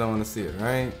boxing fans don't want to see it?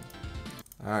 Right.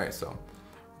 All right. So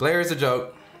Blair is a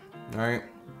joke. All right.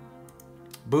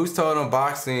 Boots told him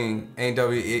boxing ain't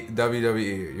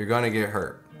WWE. You're gonna get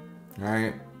hurt. All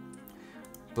right.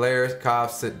 Blair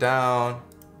Cobb, sit down.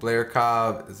 Blair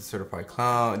Cobb is a certified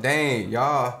clown. Dang,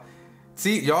 y'all.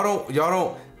 See, y'all don't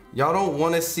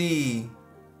want to see.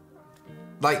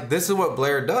 Like, this is what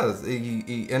Blair does.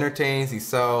 He entertains, he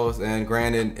sells, and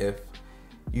granted, if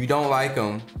you don't like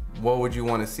him, what would you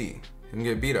want to see? Him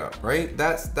get beat up, right?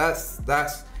 That's the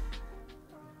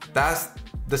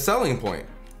selling point.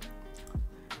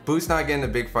 Boots not getting a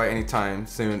big fight anytime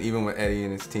soon, even with Eddie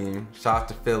and his team. Shout out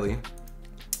to Philly.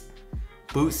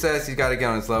 Boots says he's got to get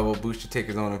on his level. Boots should take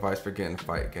his own advice for getting a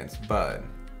fight against Bud.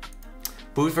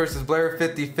 Boots versus Blair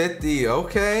 50-50.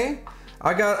 Okay.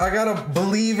 I got a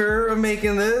believer of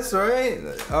making this, right?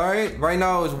 All right. Right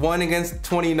now it's 1 against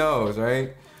 20 no's,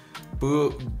 right?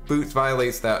 Boots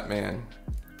violates that, man.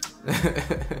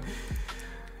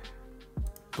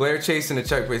 Blair chasing the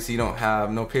check base, he don't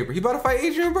have no paper. He about to fight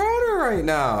Adrian Broner right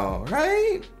now,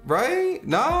 right? Right?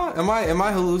 Nah, am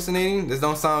I hallucinating? This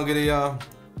don't sound good to y'all.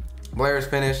 Blair's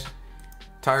finished.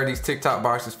 Tired of these TikTok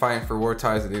boxers fighting for war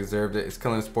ties that they deserved it. It's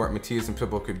killing the sport. Matias and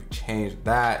Pitbull could be changed.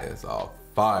 That is a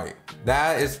fight.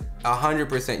 That is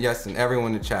 100% yes in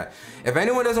everyone in the chat. If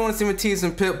anyone doesn't want to see Matias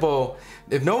and Pitbull,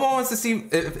 if no one wants to see,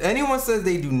 if anyone says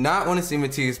they do not want to see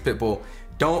Matias Pitbull,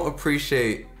 don't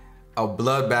appreciate a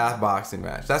bloodbath boxing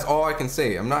match. That's all I can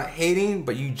say. I'm not hating,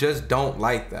 but you just don't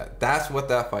like that. That's what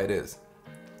that fight is.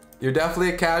 You're definitely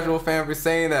a casual fan for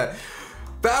saying that.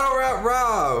 Battle Rap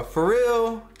Rob, for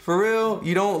real,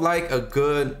 you don't like a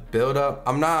good build-up.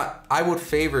 I would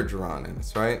favor Jaron in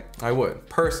this, right? I would,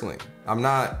 personally. I'm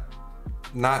not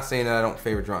saying that I don't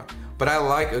favor Jaron, but I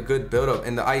like a good build-up,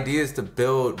 and the idea is to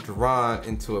build Jaron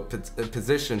into a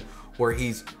position where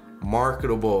he's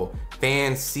marketable.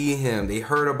 Fans see him, they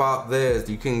heard about this,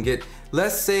 you can get,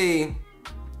 let's say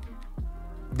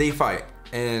they fight,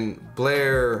 and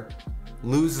Blair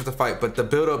loses the fight, but the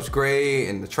build-up's great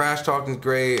and the trash talking's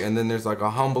great, and then there's like a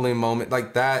humbling moment.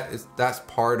 Like that's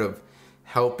part of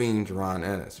helping Jaron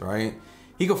Ennis, right?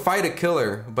 He could fight a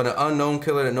killer, but an unknown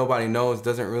killer that nobody knows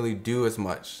doesn't really do as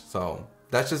much. So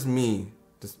that's just me,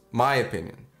 just my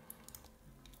opinion.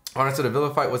 Honestly, the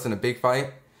Villa fight wasn't a big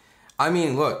fight. I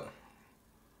mean, look,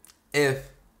 if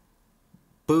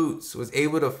Boots was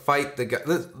able to fight the guy,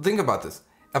 think about this.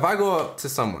 If I go up to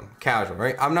someone, casual,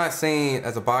 right? I'm not saying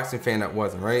as a boxing fan that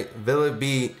wasn't, right? Villa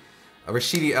beat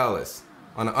Rashidi Ellis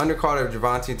on the undercard of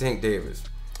Gervonta Tank Davis,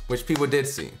 which people did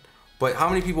see. But how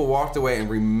many people walked away and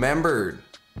remembered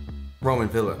Roman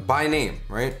Villa by name,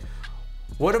 right?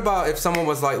 What about if someone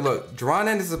was like, look, Jaron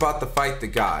Ennis is about to fight the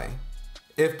guy,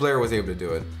 if Blair was able to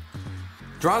do it.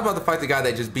 Jaron's about to fight the guy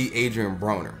that just beat Adrian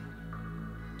Broner.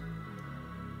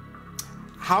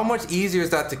 How much easier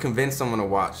is that to convince someone to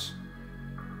watch?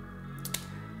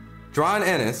 Jaron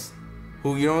Ennis,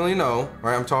 who you don't really know,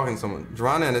 right? I'm talking to someone.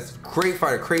 Jaron Ennis, great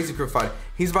fighter, crazy good fighter.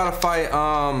 He's about to fight,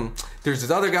 there's this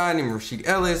other guy named Rashid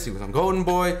Ellis. He was on Golden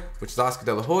Boy, which is Oscar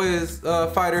De La Hoya's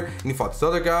fighter. And he fought this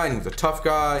other guy, and he was a tough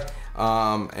guy. It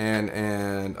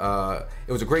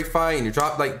was a great fight, and you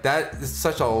dropped, like, that is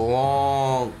such a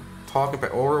long talking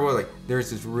about, or like,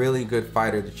 there's this really good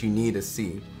fighter that you need to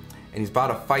see. And he's about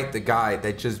to fight the guy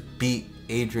that just beat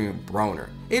Adrian Broner.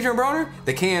 Adrian Broner?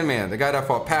 The can man, the guy that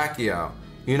fought Pacquiao.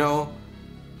 You know,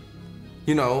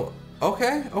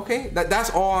 okay. That's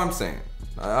all I'm saying.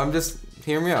 I'm just,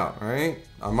 hear me out, right?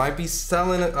 I might be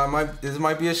selling it, this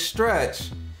might be a stretch.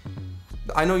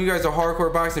 I know you guys are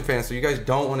hardcore boxing fans, so you guys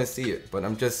don't want to see it, but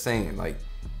I'm just saying, like,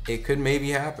 it could maybe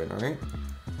happen, right?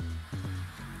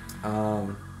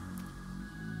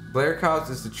 Blair Cobbs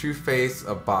is the true face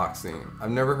of boxing.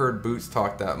 I've never heard Boots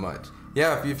talk that much.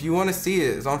 Yeah, if you want to see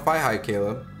it, it's on FightHype,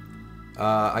 Caleb.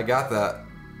 I got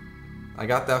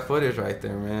that footage right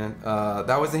there, man.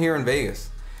 That wasn't here in Vegas.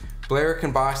 Blair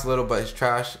can box a little, but he's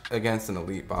trash against an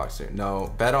elite boxer.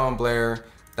 No, bet on Blair.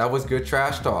 That was good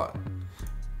trash talk.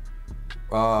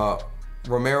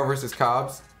 Romero versus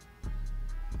Cobbs.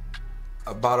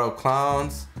 Battle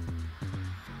Clowns.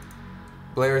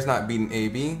 Blair's not beating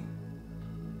AB.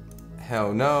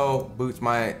 Hell no. Boots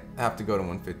might have to go to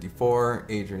 154.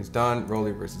 Adrian's done.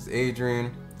 Rolly versus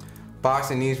Adrian.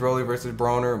 Boxing needs Rolly versus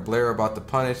Broner. Blair about to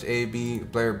punish AB.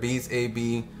 Blair beats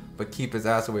AB, but keep his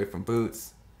ass away from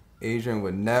Boots. Adrian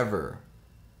would never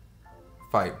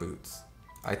fight Boots.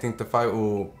 I think the fight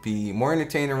will be more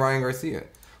entertaining than Ryan Garcia.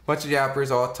 Bunch of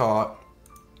yappers all talk.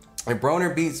 If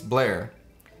Broner beats Blair,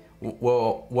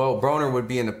 well, Broner would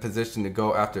be in a position to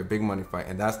go after a big money fight,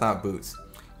 and that's not Boots.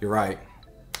 You're right.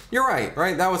 You're right,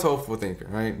 right? That was hopeful thinking,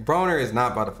 right? Broner is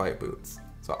not about to fight Boots,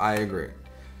 so I agree.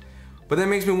 But that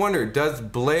makes me wonder, does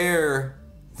Blair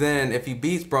then, if he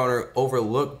beats Broner,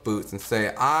 overlook Boots and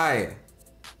say, I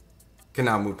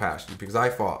cannot move past you because I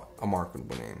fought a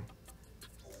marketable name,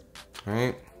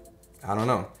 right? I don't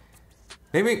know.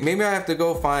 Maybe I have to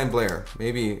go find Blair.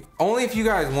 Maybe only if you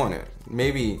guys want it.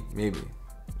 Maybe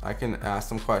I can ask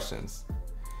some questions.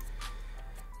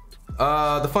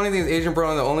 The funny thing is, Adrian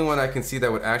Broner, the only one I can see that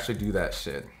would actually do that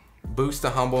shit. Boost to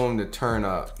humble him to turn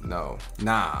up. No,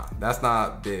 nah, that's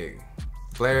not big.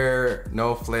 Blair,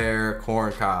 no flair,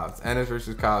 corn Cobbs. Ennis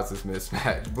versus Cobbs is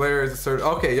mismatch. Blair is a certain.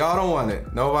 Okay, y'all don't want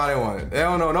it. Nobody want it. They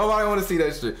don't know. Nobody want to see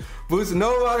that shit. Boost,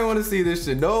 nobody want to see this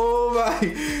shit.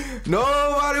 Nobody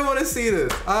want to see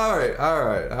this. All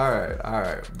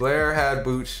right. Blair had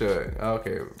Boots should.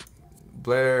 Okay,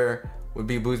 Blair would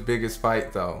be Boots' biggest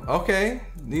fight though. Okay,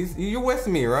 you're with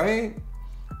me, right?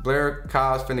 Blair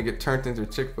Cobbs finna get turned into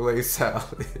Chick-fil-A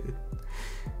salad.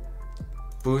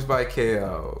 Boost by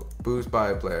KO. Boost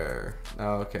by Blair.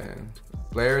 Okay.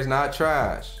 Blair is not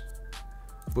trash.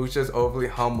 Boost just overly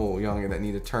humble youngin that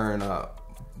need to turn up.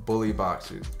 Bully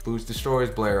boxers. Boost destroys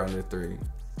Blair under 3.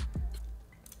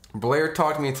 Blair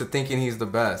talked me into thinking he's the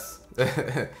best.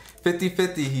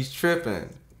 50-50, he's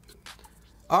tripping.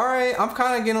 Alright, I'm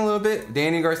kind of getting a little bit.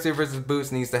 Danny Garcia versus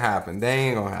Boots needs to happen. That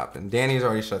ain't gonna happen. Danny's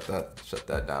already shut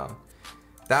that down.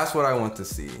 That's what I want to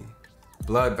see.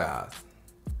 Bloodbath.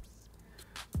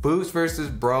 Boots versus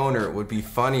Broner would be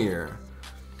funnier.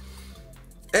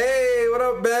 Hey, what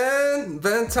up, Ben?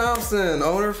 Ben Thompson,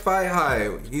 owner of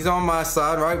FightHype. He's on my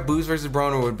side, right? Boots versus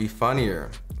Broner would be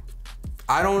funnier.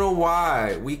 I don't know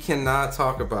why we cannot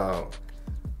talk about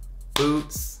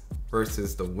Boots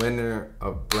versus the winner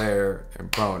of Blair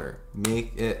and Broner.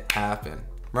 Make it happen,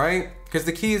 right? Because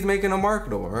the key is making them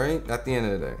marketable, right? At the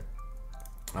end of the day.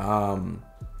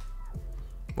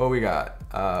 What we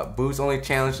got? Boots only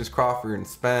challenges Crawford and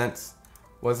Spence.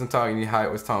 Wasn't talking to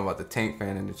Hype, was talking about the Tank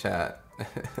fan in the chat.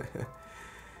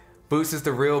 Boots is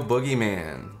the real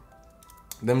boogeyman.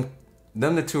 Them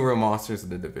the two real monsters of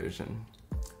the division.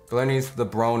 Blair needs the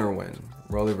Broner win.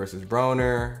 Rolly versus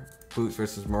Broner. Boots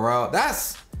versus Morale.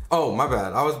 That's... Oh, my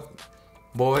bad.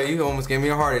 Boy, you almost gave me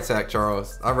a heart attack,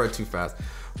 Charles. I read too fast.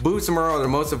 Boots and Morale are the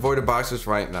most avoided boxers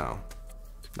right now.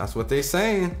 That's what they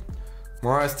saying.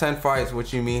 Morale has 10 fights.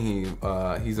 What you mean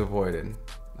he's avoided?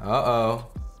 Uh-oh.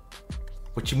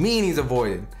 What you mean he's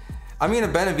avoided? I mean,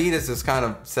 Benavidez has kind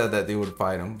of said that they would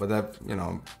fight him, but that, you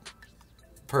know,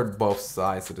 heard both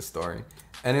sides of the story.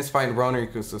 And his fighting Broner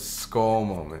equals a skull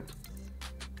moment.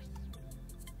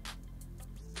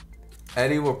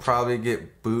 Eddie will probably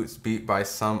get Boots beat by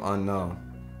some unknown.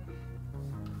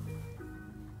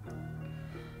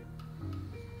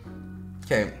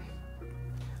 Okay.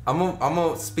 I'm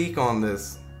gonna speak on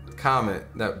this comment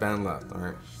that Ben left,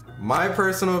 alright? My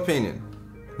personal opinion,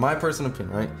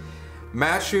 right?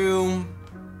 Matchroom,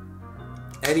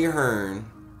 Eddie Hearn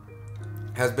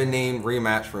has been named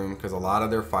Rematchroom because a lot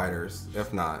of their fighters,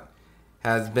 if not,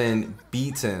 has been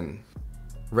beaten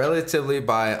relatively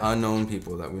by unknown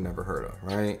people that we never heard of,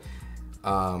 right?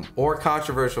 Or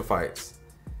controversial fights.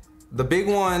 The big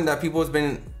one that people has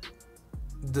been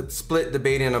split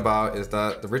debating about is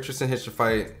that the Richardson Hitcher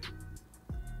fight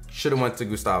should have went to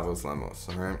Gustavo Lemos,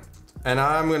 all right? And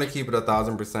I'm gonna keep it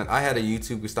 1000%. I had a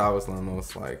YouTube Gustavo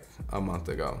Lemos like a month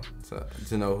ago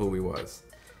to know who he was.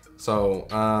 So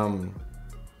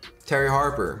Terry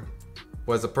Harper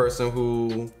was a person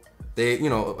who they, you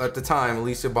know, at the time,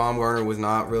 Alicia Baumgartner was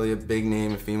not really a big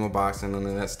name in female boxing, none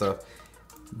of that stuff.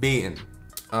 Beaten.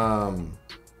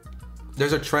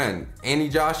 There's a trend. Andy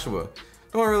Joshua.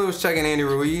 No one really was checking Andy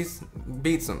Ruiz.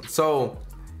 Beats him. So,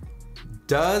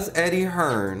 does Eddie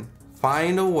Hearn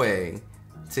find a way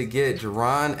to get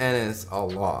Jaron Ennis a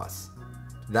loss?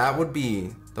 That would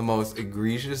be the most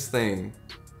egregious thing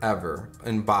ever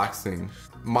in boxing,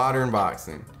 modern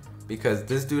boxing. Because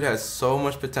this dude has so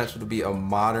much potential to be a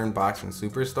modern boxing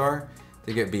superstar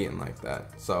to get beaten like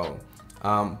that. So,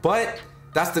 but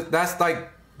that's like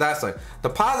the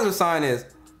positive sign is,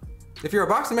 if you're a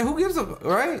boxer, man, who gives a,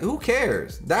 right? Who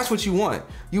cares? That's what you want.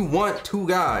 You want two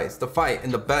guys to fight in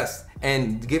the best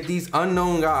and give these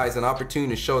unknown guys an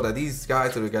opportunity to show that these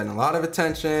guys that are getting a lot of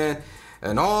attention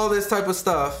and all this type of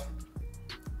stuff,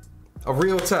 a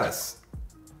real test.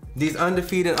 These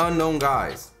undefeated unknown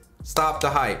guys. Stop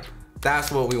the hype. That's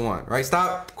what we want, right?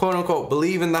 Stop, quote unquote,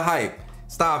 believe in the hype.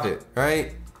 Stop it,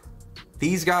 right?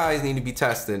 These guys need to be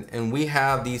tested, and we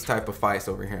have these type of fights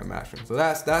over here in Matchroom. So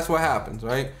that's what happens,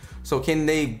 right? So can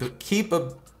they keep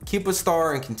a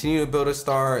star and continue to build a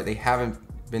star? They haven't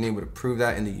been able to prove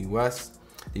that in the US.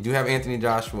 They do have Anthony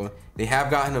Joshua. They have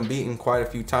gotten him beaten quite a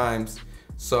few times.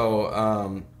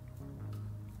 So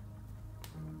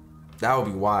that would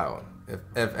be wild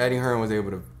if Eddie Hearn was able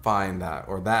to find that,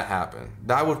 or that happened.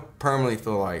 That would permanently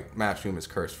feel like Matchroom is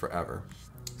cursed forever.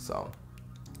 So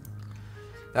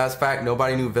that's fact.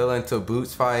 Nobody knew Villa until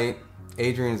Boots fight.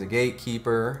 Adrian's a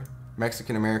gatekeeper.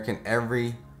 Mexican American.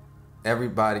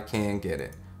 Everybody can get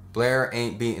it. Blair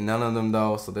ain't beating none of them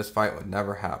though, so this fight would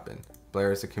never happen.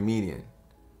 Blair is a comedian.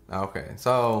 Okay,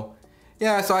 so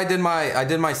yeah, so I did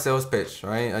my sales pitch,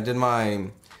 right? I did my,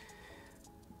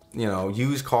 you know,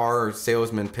 used car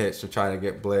salesman pitch to try to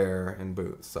get Blair and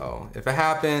Boots. So if it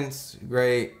happens,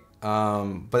 great.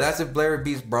 But that's if Blair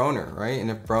beats Broner, right? And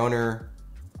if Broner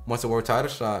wants a world title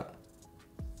shot,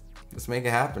 let's make it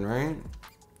happen, right?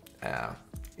 Yeah.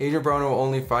 Adrian Broner will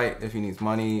only fight if he needs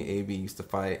money. AB used to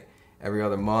fight every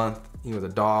other month. He was a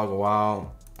dog a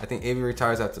while. I think AB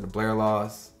retires after the Blair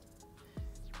loss.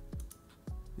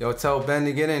 Yo, tell Ben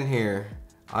to get in here.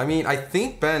 I mean, I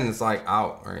think Ben's like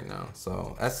out right now.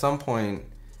 So at some point,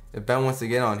 if Ben wants to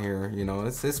get on here, you know,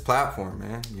 it's his platform,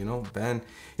 man. You know, Ben.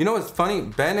 You know what's funny?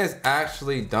 Ben has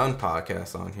actually done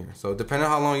podcasts on here. So depending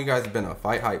on how long you guys have been a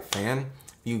Fight Hype fan,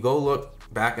 you go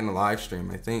look back in the live stream.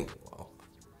 I think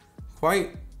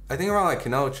around like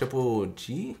Canelo Triple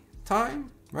G time,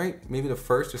 right? Maybe the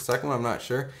first or second one, I'm not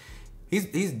sure. He's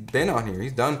been on here.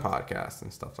 He's done podcasts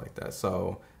and stuff like that.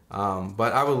 So,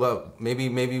 but I would love,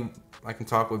 maybe I can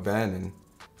talk with Ben, and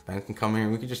Ben can come here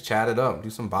and we can just chat it up, do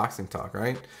some boxing talk,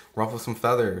 right? Ruffle some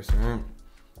feathers,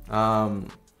 right?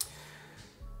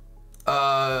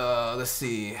 Let's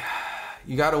see.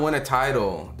 You got to win a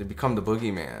title to become the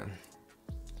boogeyman.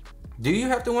 Do you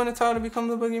have to win a title to become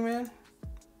the boogeyman?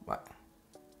 What?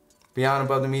 Beyond,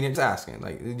 above the median? Just asking.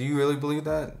 Like, do you really believe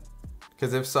that?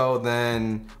 Because if so,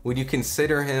 then would you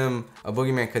consider him a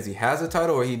boogeyman because he has a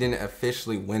title, or he didn't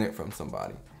officially win it from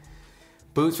somebody?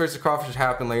 Boots versus Crawford should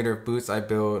happen later. Boots, I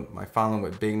build my following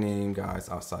with big name guys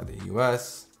outside the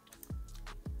US.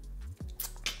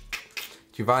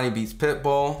 Giovanni beats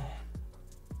Pitbull.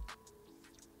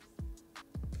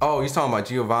 Oh, you're talking about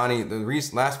Giovanni. The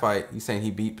last fight, you saying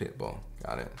he beat Pitbull.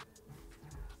 Got it.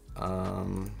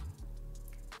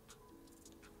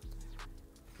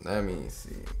 Let me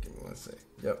see. Give me one sec.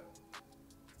 Yep.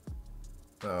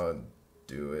 I'll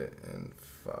do it in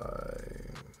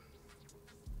 5.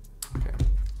 Okay.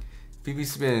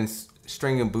 BB's been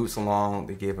stringing Boots along.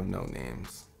 They gave him no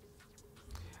names.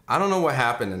 I don't know what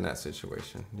happened in that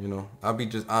situation. You know, I'll be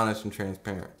just honest and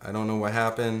transparent. I don't know what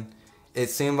happened. It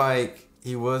seemed like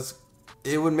it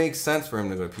would make sense for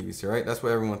him to go to PBC, right? That's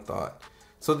what everyone thought.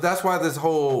 So that's why this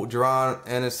whole Jaron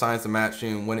and his science of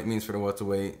matching, what it means for the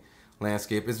welterweight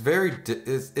landscape is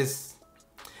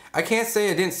I can't say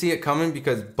I didn't see it coming,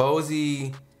 because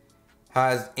Bozy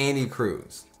has Andy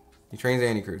Cruz. He trains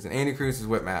Andy Cruz, and Andy Cruz is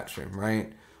with Matchroom,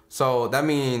 right? So that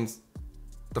means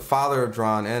the father of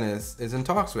Jaron, Ennis, is in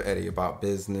talks with Eddie about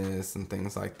business and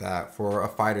things like that for a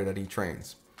fighter that he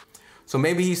trains. So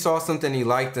maybe he saw something he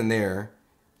liked in there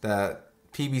that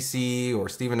PBC or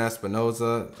Steven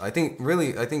Espinoza, I think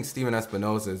Steven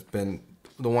Espinoza has been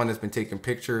the one that's been taking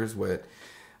pictures with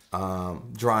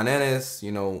Jaron Ennis.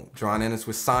 You know, Jaron Ennis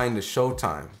was signed to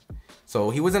Showtime. So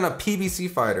he wasn't a PBC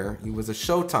fighter, he was a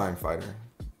Showtime fighter.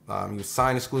 He was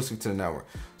signed exclusive to the network.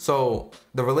 So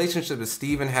the relationship that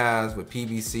Steven has with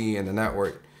PBC and the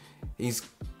network,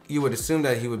 you would assume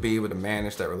that he would be able to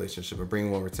manage that relationship and bring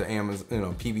him over to Amazon, you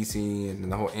know, PBC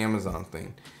and the whole Amazon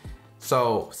thing.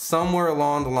 So somewhere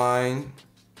along the line,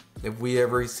 if we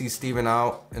ever see Steven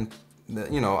out and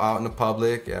out in the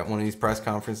public at one of these press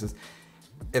conferences,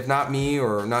 if not me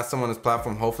or not someone on this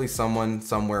platform, hopefully someone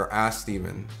somewhere asked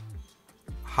Steven,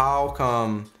 how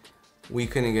come we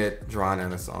couldn't get Jaron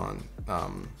Ennis on,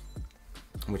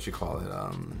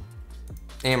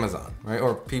 Amazon, right?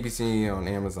 Or PBC on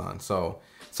Amazon. So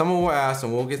someone will ask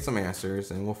and we'll get some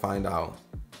answers and we'll find out.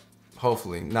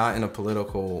 Hopefully, not in a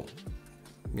political,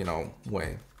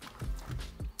 way.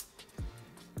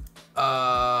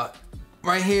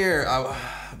 Right here,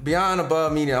 Beyond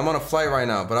Above Media. I'm on a flight right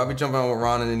now, but I'll be jumping on with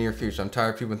Ron in the near future. I'm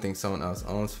tired of people think someone else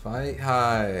owns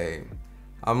FightHype.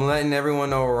 I'm letting everyone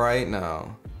know right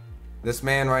now. This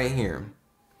man right here,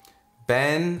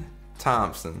 Ben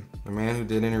Thompson, the man who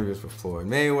did interviews with Floyd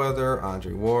Mayweather,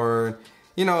 Andre Ward,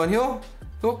 and he'll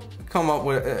come up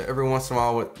with every once in a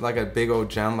while with like a big old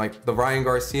gem, like the Ryan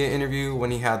Garcia interview when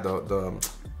he had the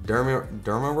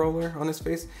derma roller on his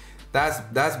face.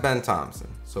 That's Ben Thompson.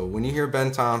 So when you hear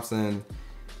Ben Thompson,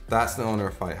 that's the owner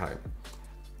of FightHype.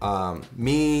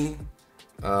 Me,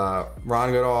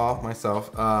 Ron Goodall,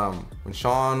 myself, when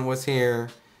Sean was here,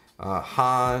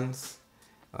 Hans,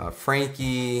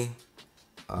 Frankie,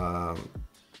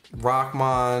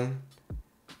 Rockman,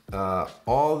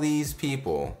 all these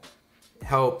people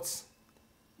helped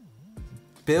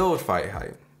build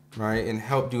FightHype, right? And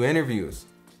helped do interviews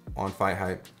on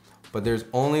FightHype. But there's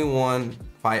only one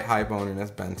FightHype owner, and that's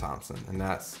Ben Thompson, and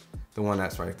that's the one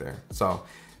that's right there. So,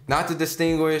 not to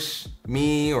distinguish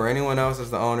me or anyone else as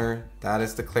the owner, that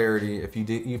is the clarity if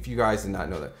you guys did not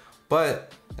know that.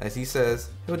 But as he says,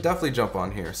 he'll definitely jump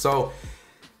on here. So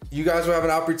you guys will have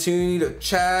an opportunity to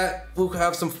chat. We'll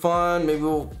have some fun. Maybe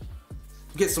we'll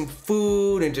get some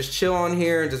food and just chill on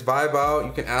here and just vibe out.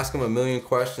 You can ask him a million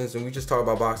questions and we just talk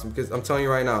about boxing, because I'm telling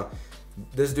you right now,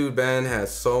 this dude Ben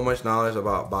has so much knowledge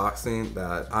about boxing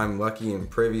that I'm lucky and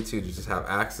privy to just have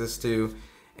access to.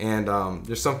 And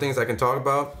there's some things I can talk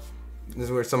about. This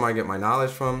is where some I get my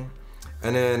knowledge from.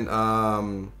 And then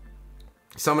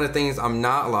some of the things I'm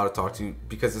not allowed to talk to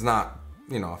because it's not,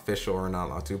 official or not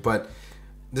allowed to. But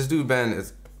this dude Ben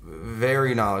is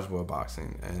very knowledgeable about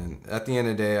boxing. And at the end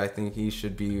of the day, I think he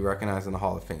should be recognized in the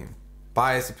Hall of Fame.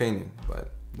 Biased opinion,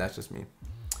 but that's just me.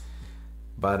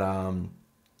 But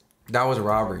that was a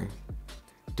robbery.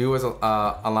 Dude was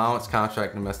allowance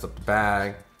contract and messed up the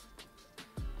bag.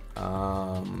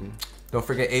 Don't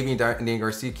forget, AB and Dan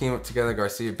Garcia came up together.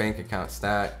 Garcia bank account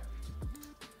stacked.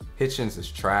 Hitchens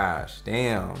is trash.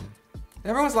 Damn.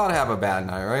 Everyone's allowed to have a bad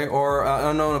night, right? Or an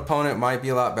unknown opponent might be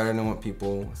a lot better than what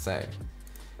people say.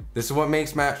 This is what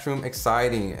makes Matchroom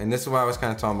exciting. And this is why I was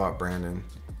kind of talking about Brandon.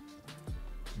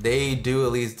 They do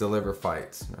at least deliver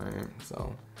fights, right?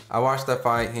 So I watched that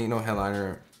fight. He ain't no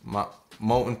headliner.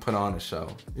 Moulton put on a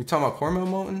show. You talking about Cormel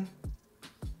Moulton?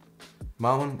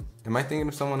 Mountain? Am I thinking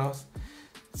of someone else?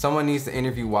 Someone needs to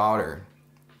interview Wilder.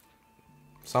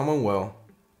 Someone will.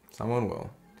 Someone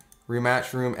will.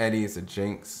 Rematch Room Eddie is a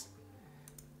jinx.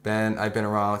 Ben, I've been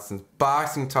around since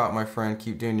boxing talk, my friend.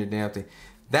 Keep doing your damn thing.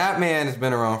 That man has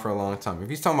been around for a long time. If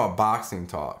he's talking about boxing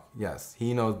talk, yes,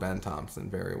 he knows Ben Thompson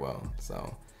very well.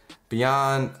 So,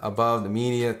 beyond, above the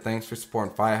media, thanks for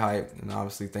supporting FightHype, and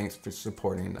obviously thanks for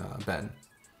supporting Ben.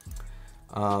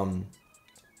 Are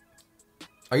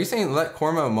you saying let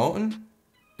Cormel Moulton?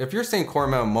 If you're saying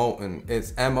Cormel Moulton,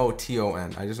 it's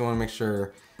M-O-T-O-N. I just want to make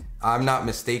sure I'm not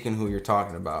mistaken who you're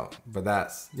talking about. But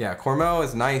yeah, Cormel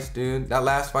is nice, dude. That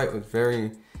last fight was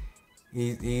very,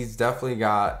 he's definitely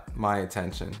got my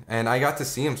attention. And I got to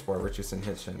see him spar Richardson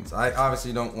Hitchens. I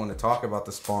obviously don't want to talk about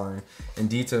the sparring in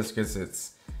details because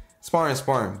it's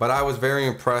sparring. But I was very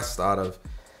impressed out of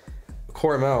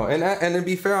Cormel. And to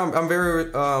be fair, I'm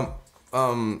very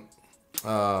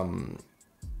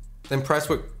impressed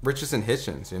with Richardson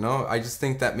Hitchens, I just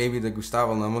think that maybe the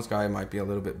Gustavo Lemos guy might be a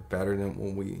little bit better than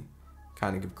what we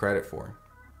kind of give credit for.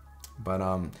 But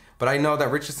I know that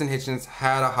Richardson Hitchens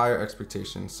had a higher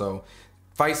expectation. So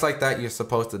fights like that, you're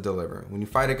supposed to deliver. When you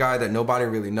fight a guy that nobody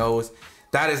really knows,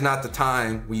 that is not the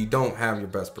time when you don't have your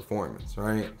best performance,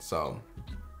 right? So,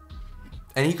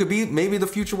 and he could be maybe the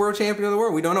future world champion of the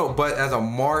world. We don't know. But as a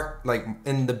like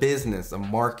in the business of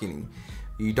marketing,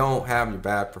 you don't have your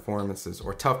bad performances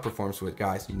or tough performances with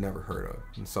guys you never heard of.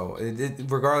 And so,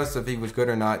 regardless if he was good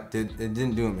or not, it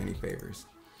didn't do him any favors.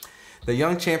 The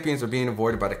young champions are being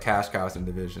avoided by the cash cows in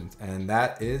divisions, and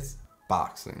that is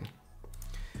boxing.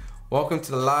 Welcome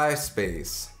to the live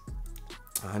space.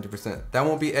 100%. That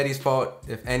won't be Eddie's fault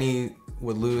if any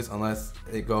would lose unless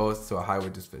it goes to a highway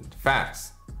division.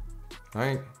 Facts.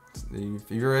 Right?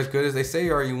 If you're as good as they say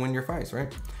you are, you win your fights,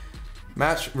 right?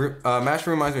 Matchroom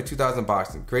reminds me of 2000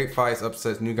 boxing. Great fights,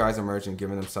 upsets, new guys emerging,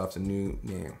 giving themselves a new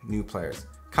name, new players.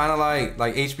 Kind of like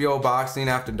HBO boxing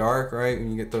after dark, right?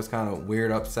 When you get those kind of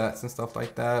weird upsets and stuff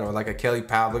like that, or like a Kelly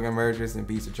Pavlik emerges and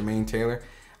beats a Jermaine Taylor.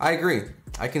 I agree.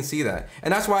 I can see that,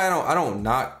 and that's why I don't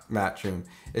knock Matchroom.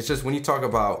 It's just when you talk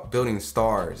about building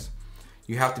stars,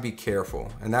 you have to be careful,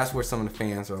 and that's where some of the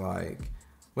fans are like,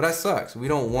 well, that sucks. We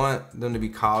don't want them to be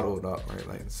coddled up, right?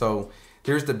 Like, so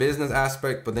there's the business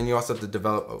aspect, but then you also have to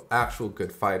develop an actual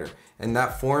good fighter. And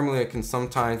that formula can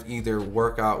sometimes either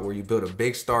work out where you build a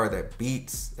big star that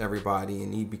beats everybody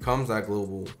and he becomes that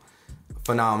global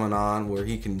phenomenon where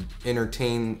he can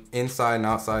entertain inside and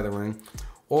outside the ring,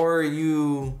 or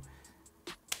you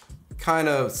kind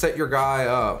of set your guy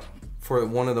up for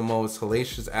one of the most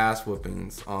hellacious ass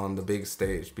whoopings on the big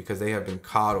stage because they have been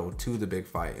coddled to the big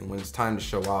fight, and when it's time to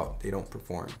show out, they don't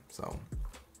perform. So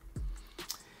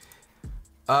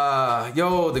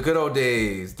yo, the good old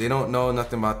days. They don't know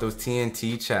nothing about those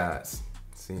TNT chats.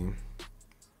 See,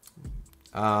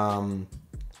 no,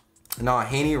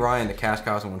 Haney Ryan, the cash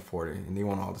cows 140, and they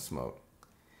want all the smoke.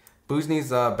 Booz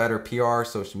needs a better PR,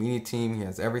 social media team. He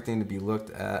has everything to be looked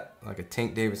at like a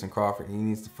Tank Davis and Crawford. He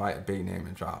needs to fight a big name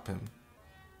and drop him.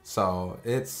 So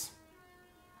it's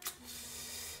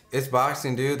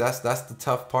boxing, dude. That's the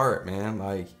tough part, man.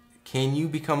 Like, can you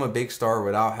become a big star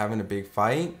without having a big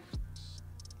fight?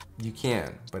 You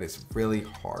can, but it's really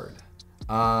hard.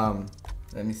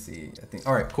 Let me see. I think.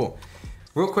 All right, cool.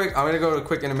 Real quick, I'm gonna go to a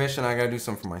quick intermission. I gotta do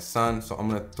something for my son, so I'm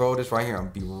gonna throw this right here. I'll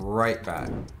be right back.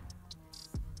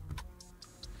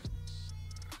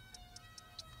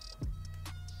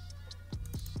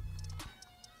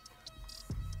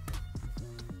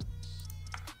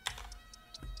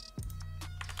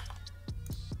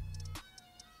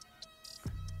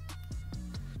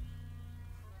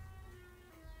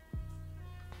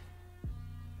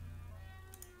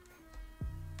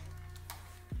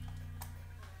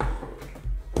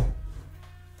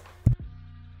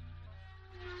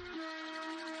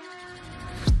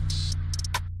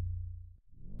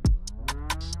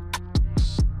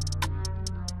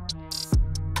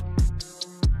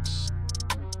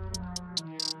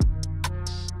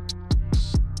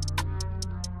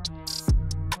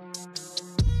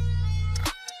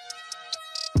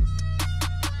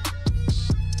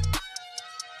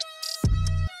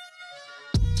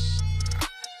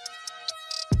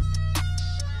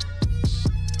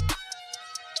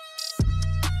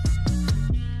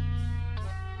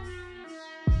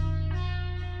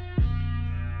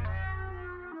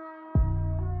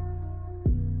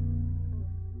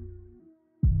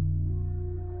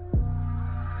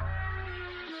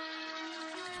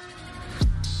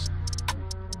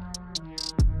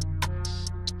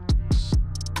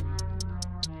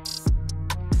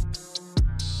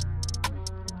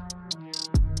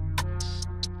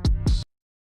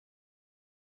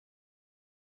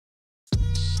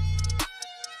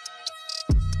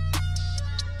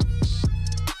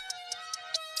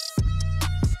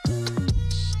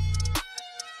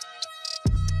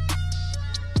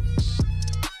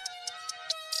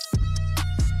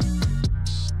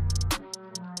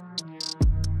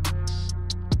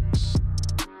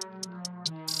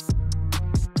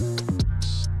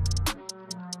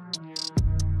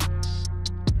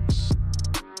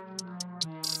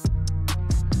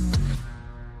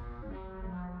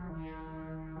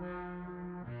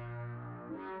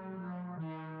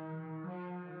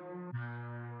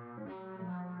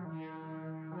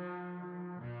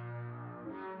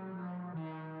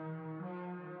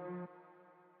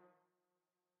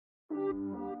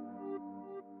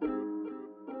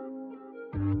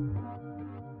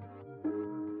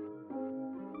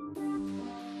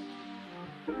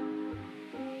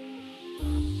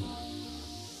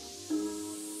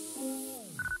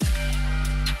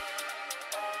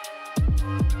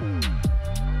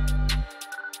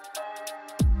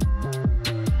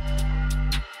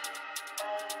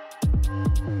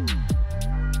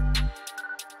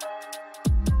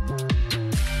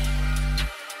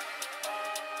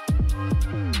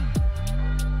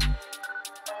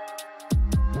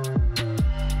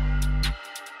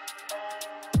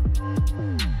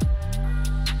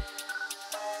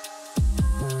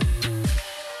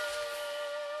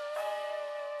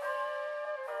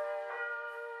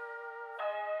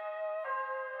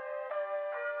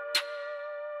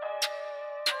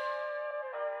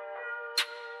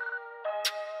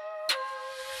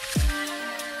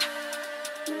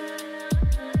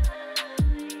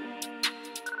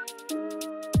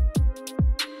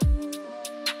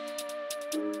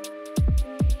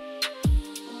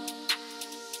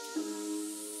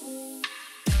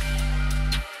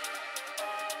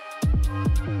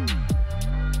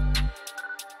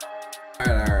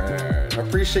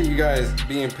 appreciate you guys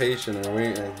being patient and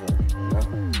waiting.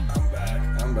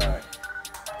 I'm back.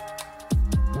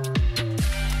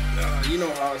 You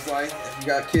know how it's like. If you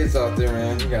got kids out there,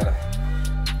 man, you gotta.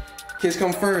 Kids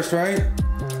come first, right?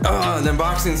 And then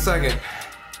boxing second.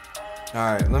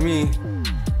 All right, let me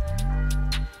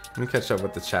catch up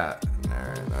with the chat. All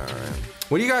right.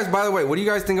 What do you guys, by the way, what do you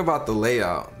guys think about the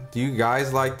layout? Do you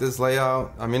guys like this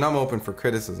layout? I mean, I'm open for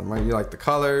criticism, right? You like the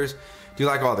colors? Do you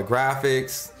like all the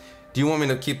graphics? Do you want me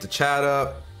to keep the chat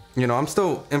up? You know, I'm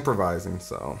still improvising,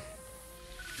 so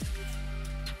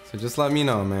just let me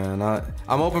know, man.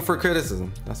 I'm open for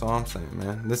criticism. That's all I'm saying,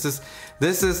 man. This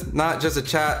is not just a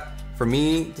chat for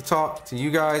me to talk to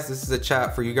you guys. This is a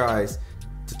chat for you guys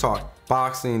to talk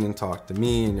boxing and talk to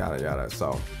me and yada yada. So,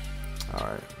 all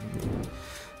right.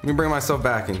 Let me bring myself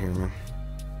back in here, man.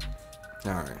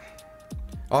 All right.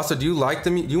 Also, do you like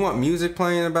do you want music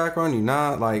playing in the background? You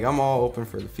not? Like, I'm all open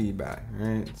for the feedback,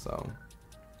 right? So,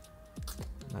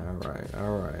 all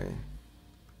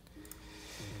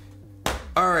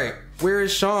right. Where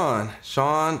is Sean?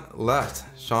 Sean left.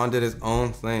 Sean did his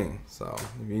own thing. So,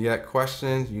 if you got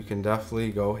questions, you can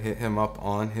definitely go hit him up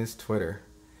on his Twitter.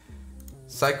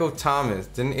 Psycho Thomas,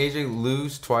 didn't AJ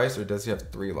lose twice, or does he have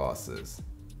 3 losses?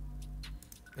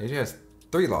 AJ has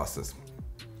 3 losses.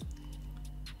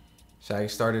 Shaggy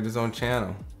started his own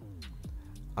channel.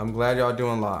 I'm glad y'all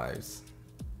doing lives.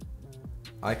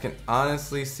 I can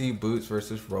honestly see Boots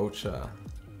versus Rocha.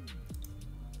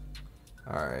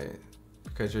 Alright.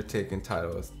 Because you're taking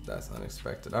titles, that's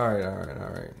unexpected.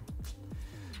 Alright.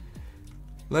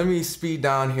 Let me speed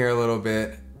down here a little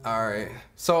bit. Alright.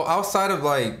 So outside of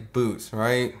like Boots,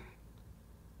 right?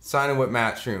 Signing with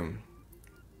Matchroom.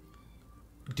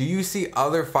 Do you see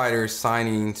other fighters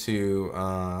signing to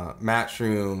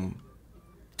Matchroom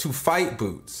to fight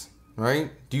Boots, right?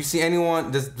 Do you see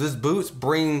anyone, does Boots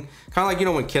bring, kind of like, you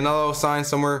know, when Canelo signs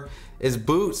somewhere, is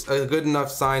Boots a good enough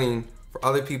signing for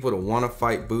other people to want to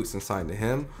fight Boots and sign to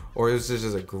him? Or is this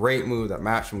just a great move that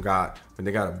Matchroom got when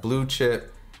they got a blue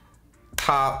chip,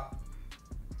 top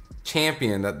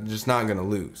champion that they're just not going to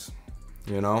lose,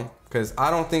 you know? Because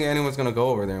I don't think anyone's going to go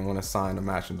over there and want to sign a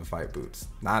Matchroom to fight Boots.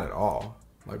 Not at all.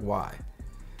 Like, why?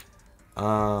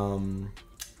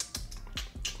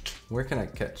 Where can I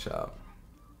catch up?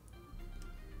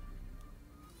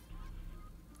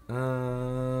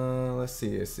 Let's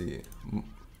see.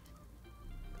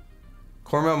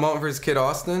 Cormel Moulton versus Kid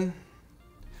Austin.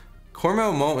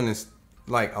 Cormel Moulton is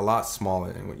like a lot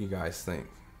smaller than what you guys think.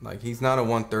 Like, he's not a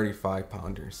 135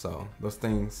 pounder, so those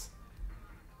things.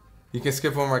 You can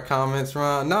skip over my comments,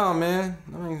 Ron. No, man,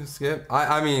 I'm not gonna skip.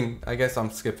 I mean, I guess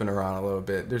I'm skipping around a little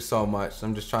bit. There's so much.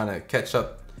 I'm just trying to catch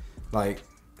up, like,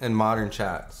 in modern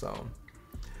chat. So,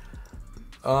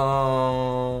 no.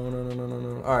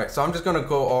 All right, so I'm just gonna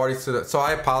go already to the. So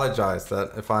I apologize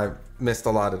that if I missed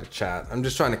a lot of the chat. I'm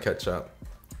just trying to catch up.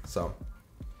 So,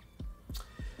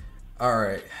 all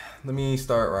right, let me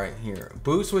start right here.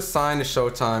 Boots was signed to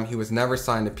Showtime. He was never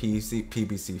signed to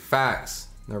PBC. Facts.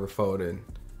 Never folded.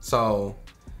 So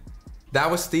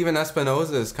that was Steven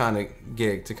Espinosa's kind of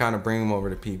gig to kind of bring him over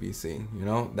to PBC. You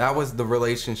know, that was the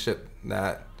relationship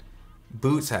that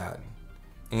Boots had,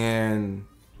 and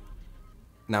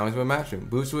now he's with Matchroom.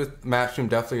 Boots with Matchroom,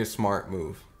 definitely a smart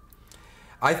move.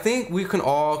 I think we can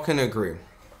all agree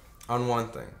on one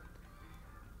thing.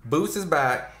 Boots is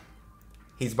back.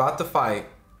 He's about to fight.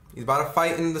 He's about to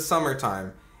fight in the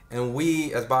summertime, and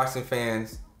we as boxing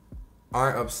fans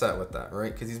aren't upset with that,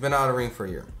 right? Because he's been out of the ring for a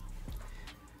year.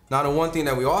 Now, the one thing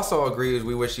that we also agree is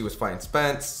we wish he was fighting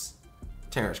Spence,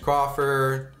 Terrence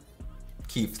Crawford,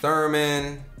 Keith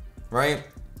Thurman, right?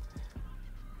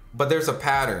 But there's a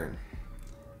pattern.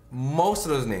 Most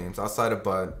of those names outside of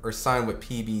Bud are signed with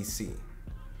PBC.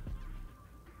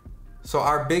 So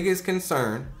our biggest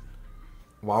concern,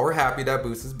 while we're happy that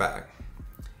Boots is back,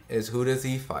 is who does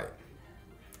he fight?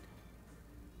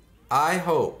 I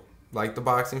hope, like the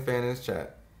boxing fan in his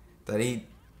chat, that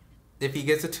if he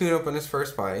gets a tune-up in his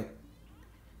first fight,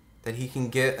 that he can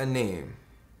get a name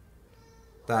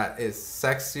that is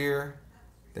sexier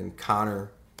than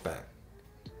Conor Benn.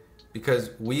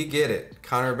 Because we get it.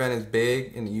 Conor Benn is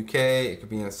big in the UK, it could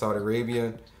be in Saudi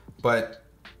Arabia, but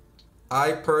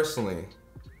I personally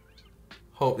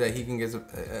hope that he can get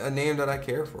a name that I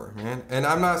care for, man. And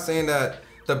I'm not saying that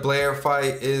the Blair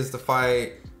fight is the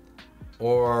fight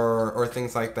or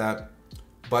things like that.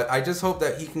 But I just hope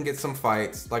that he can get some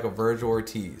fights like a Virgil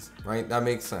Ortiz, right? That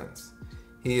makes sense.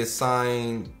 He is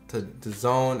signed to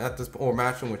DAZN at this, or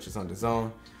Matchroom, which is on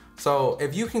DAZN. So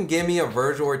if you can give me a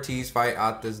Virgil Ortiz fight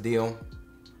out this deal,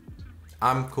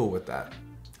 I'm cool with that.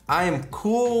 I am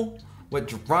cool with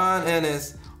Jaron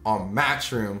Ennis on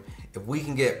Matchroom if we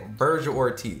can get Virgil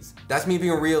Ortiz. That's me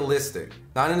being realistic.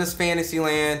 Not in this fantasy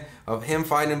land of him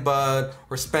fighting Bud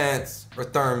or Spence or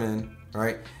Thurman,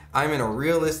 right? I'm in a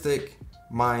realistic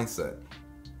mindset.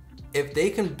 If they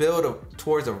can build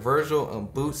towards a Virgil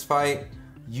and Boots fight,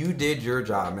 you did your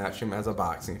job, Matchroom, as a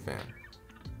boxing fan.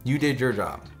 You did your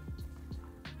job.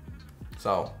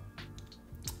 So,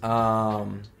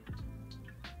 Cormel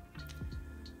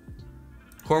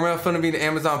finna be the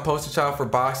Amazon poster child for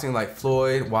boxing like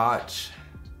Floyd. Watch.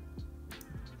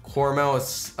 Cormel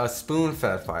is a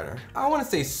spoon-fed fighter. I want to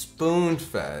say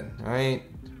spoon-fed, right?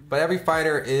 But every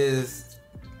fighter is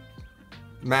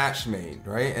match-made,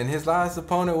 right? And his last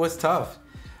opponent was tough.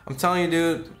 I'm telling you,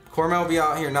 dude, Cormel be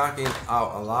out here knocking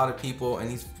out a lot of people, and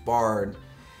he's sparred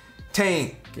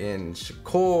Tank and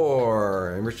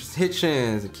Shakur and Richard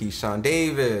Hitchens and Keyshawn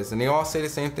Davis, and they all say the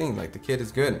same thing, like the kid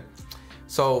is good.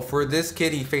 So for this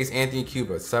kid, he faced Anthony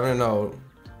Cuba, 7-0.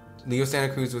 Leo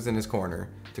Santa Cruz was in his corner.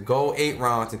 To go 8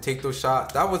 rounds and take those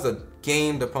shots, that was a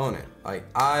gamed opponent. Like,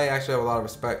 I actually have a lot of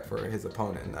respect for his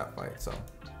opponent in that fight. So,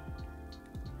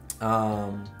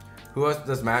 who else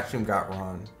does Matchroom got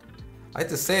wrong? I hate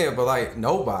to say it, but like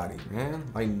nobody, man.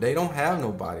 Like they don't have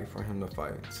nobody for him to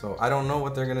fight. So I don't know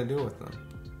what they're gonna do with them.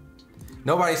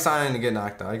 Nobody's signing to get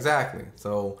knocked out. Exactly.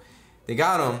 So they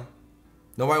got him.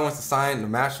 Nobody wants to sign the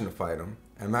Matchroom to fight him,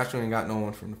 and Matchroom ain't got no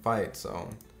one from the fight. So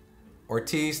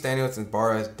Ortiz, Stanios, and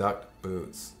Barras ducked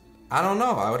Boots. I don't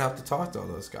know. I would have to talk to all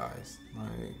those guys.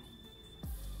 Like,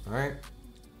 all right.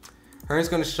 Hearn's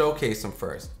gonna showcase him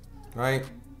first, right?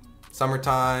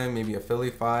 Summertime, maybe a Philly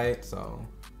fight. So.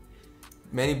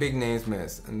 Many big names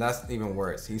missed, and that's even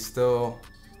worse. He's still,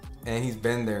 and he's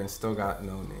been there and still got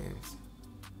no names.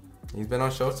 He's been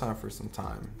on Showtime for some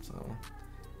time, so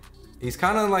he's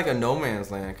kind of like a no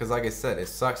man's land. Because, like I said, it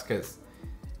sucks because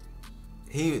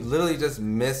he literally just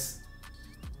missed.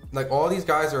 Like all these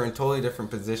guys are in totally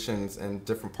different positions and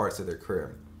different parts of their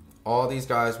career. All these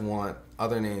guys want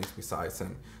other names besides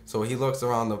him, so he looks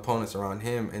around the opponents around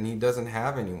him, and he doesn't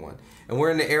have anyone. And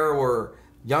we're in the era where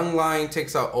young line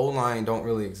takes out old line don't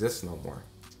really exist no more.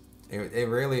 It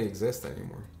rarely exists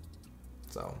anymore.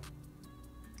 So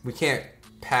we can't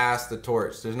pass the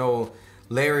torch. There's no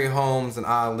Larry Holmes and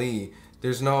Ali.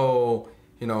 There's no,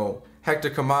 you know,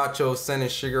 Hector Camacho sending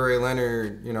Sugar Ray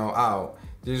Leonard, you know, out.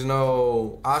 There's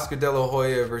no Oscar De La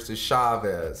Hoya versus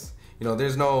Chavez. You know,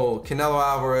 there's no Canelo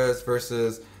Alvarez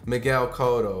versus Miguel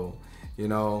Cotto, you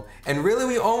know. And really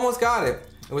we almost got it.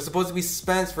 It was supposed to be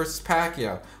Spence versus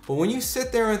Pacquiao. But when you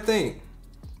sit there and think,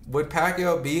 would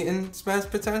Pacquiao beaten Spence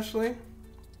potentially?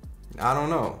 I don't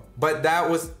know. But that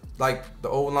was like the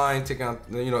old line taking out,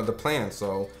 you know, the plan.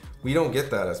 So we don't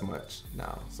get that as much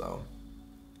now. So,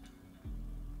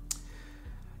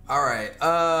 all right.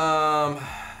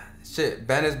 Shit,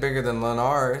 Ben is bigger than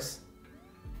Linares.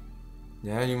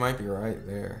 Yeah, you might be right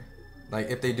there. Like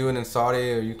if they do it in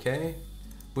Saudi or UK.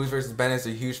 Boots versus Ben is a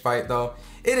huge fight, though.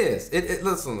 It is.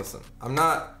 Listen. I'm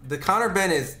not. The Conor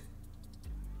Ben is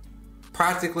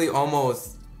practically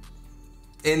almost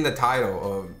in the title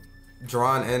of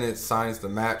Jaron Ennis signs the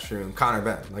Matchroom Conor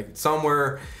Ben. Like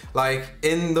somewhere, like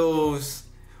in those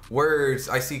words,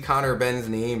 I see Conor Ben's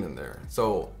name in there.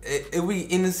 So it would be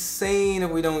insane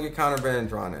if we don't get Conor Ben and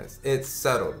Jaron Ennis. It's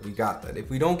settled. We got that. If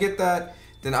we don't get that,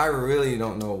 then I really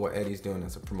don't know what Eddie's doing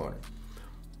as a promoter.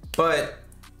 But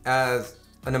as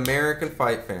an American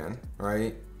fight fan,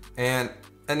 right? And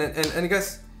I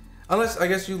guess, I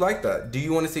guess you like that. Do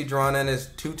you want to see Jaron Ennis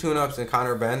 2 tune-ups and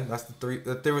Conor Ben? That's the 3.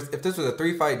 If this was a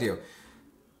 3-fight deal,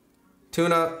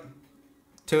 tune-up,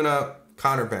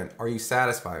 Conor Ben. Are you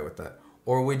satisfied with that,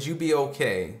 or would you be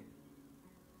okay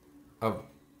of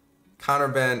Conor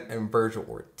Ben and Virgil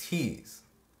Ortiz?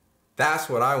 That's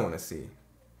what I want to see.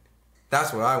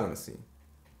 That's what I want to see.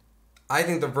 I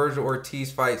think the Virgil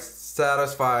Ortiz fight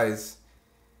satisfies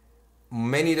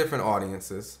many different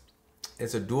audiences.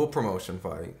 It's a dual promotion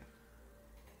fight.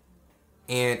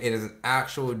 And it is an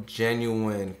actual,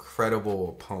 genuine, credible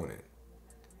opponent.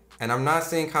 And I'm not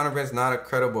saying Conor Ben's not a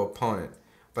credible opponent,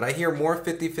 but I hear more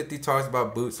 50-50 talks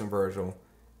about Boots and Virgil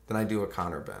than I do with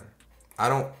Conor Ben. I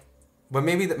don't, but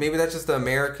maybe that's just the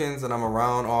Americans that I'm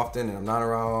around often and I'm not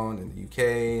around in the UK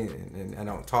and I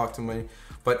don't talk to many.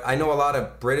 But I know a lot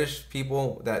of British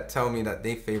people that tell me that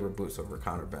they favor Boots over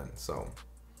Conor Ben. So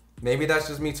maybe that's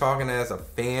just me talking as a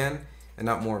fan and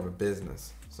not more of a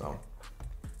business. So.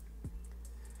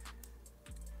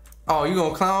 Oh, you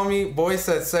gonna clown me? Boy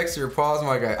said sexier. Pause,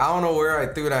 my guy. I don't know where I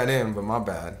threw that in, but my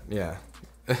bad. Yeah.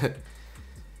 It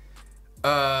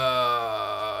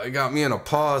got me in a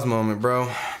pause moment,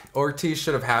 bro. Ortiz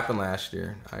should have happened last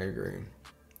year. I agree.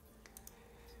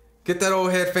 Get that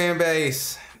old head fan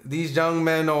base. These young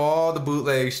men know all the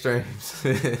bootleg streams.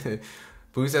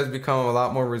 Boots has become a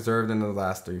lot more reserved in the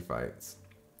last 3 fights.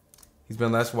 He's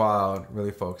been less wild,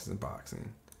 really focused in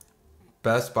boxing.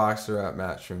 Best boxer at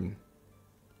Matchroom.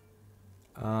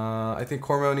 I think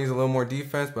Cormel needs a little more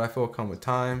defense, but I feel it'll come with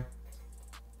time.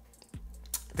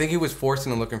 I think he was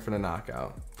forcing and looking for the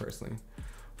knockout, personally.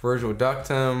 Virgil ducked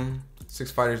him.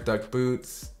 6 fighters ducked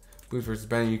Boots. Boots versus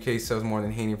Ben UK sells more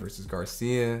than Haney versus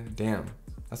Garcia. Damn,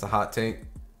 that's a hot take.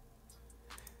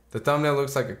 The thumbnail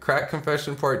looks like a crack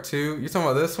confession part 2. You talking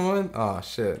about this one? Oh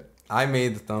shit, I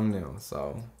made the thumbnail,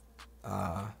 so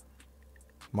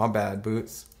my bad,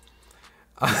 Boots.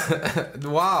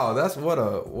 Wow, that's what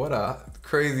a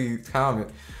crazy comment.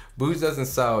 Boots doesn't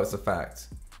sell, it's a fact.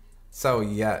 Sell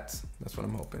yet. That's what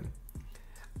I'm hoping.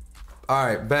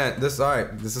 Alright, Ben, this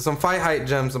is some fight hype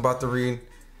gems I'm about to read.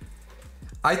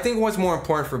 I think what's more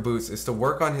important for Boots is to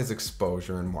work on his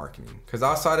exposure and marketing. Because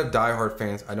outside of diehard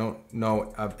fans, I don't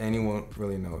know of anyone who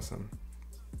really knows him.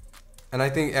 And I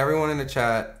think everyone in the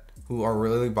chat who are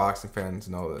really boxing fans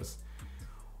know this.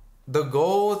 The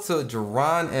goal to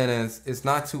Jaron Ennis is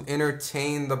not to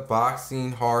entertain the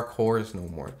boxing hardcores no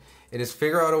more. It is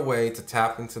figure out a way to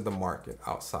tap into the market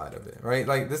outside of it, right?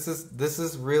 Like this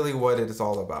is really what it is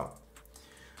all about.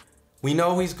 We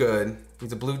know he's good.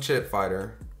 He's a blue chip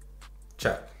fighter.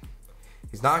 Check.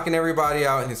 He's knocking everybody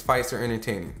out and his fights are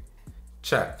entertaining.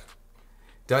 Check.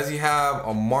 Does he have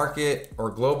a market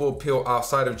or global appeal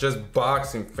outside of just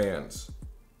boxing fans?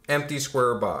 Empty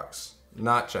square box.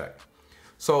 Not check.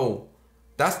 So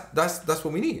that's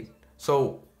what we need.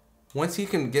 So once he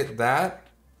can get that,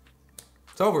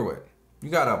 it's over with. You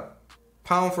got a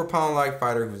pound for pound like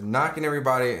fighter who's knocking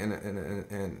everybody in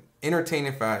an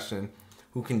entertaining fashion,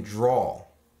 who can draw.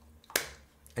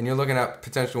 And you're looking at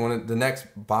potential one of the next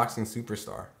boxing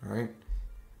superstar, right?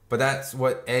 But that's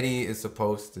what Eddie is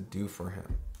supposed to do for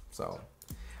him. So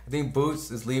I think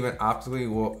Boots is leaving optically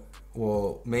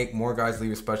will make more guys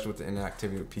leave, especially with the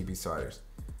inactivity of PB fighters.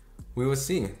 We will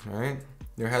see, all right?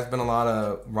 There has been a lot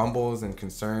of rumbles and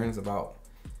concerns about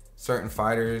certain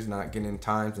fighters not getting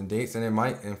times and dates, and it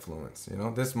might influence, you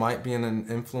know? This might be an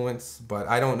influence, but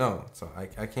I don't know. So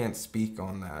I can't speak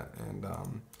on that. And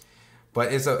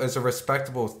but it's a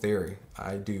respectable theory.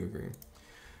 I do agree.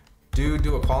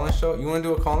 Do a call-in show? You want to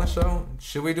do a call-in show?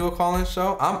 Should we do a call-in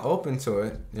show? I'm open to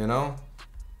it, you know?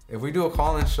 If we do a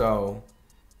call-in show,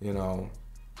 you know,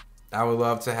 I would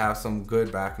love to have some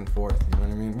good back and forth, you know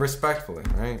what I mean? Respectfully,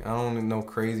 right? I don't need no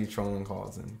crazy trolling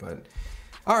calls in, but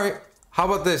all right. How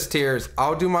about this, Tears?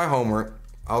 I'll do my homework.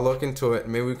 I'll look into it.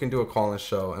 Maybe we can do a call-in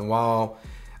show. And while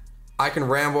I can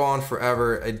ramble on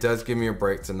forever, it does give me a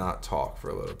break to not talk for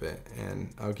a little bit.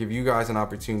 And I'll give you guys an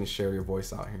opportunity to share your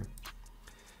voice out here.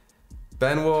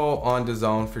 Ben will on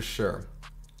DAZN for sure.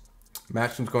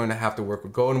 Matchroom's going to have to work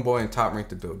with Golden Boy and Top Rank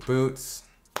to build Boots.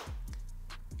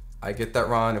 I get that,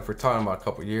 Ron. If we're talking about a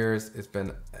couple years, it's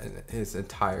been his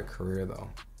entire career, though.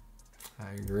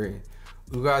 I agree.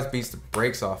 Ugas beats the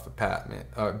brakes off of Pac-Man.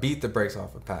 Beat the brakes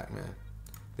off of Pac-Man.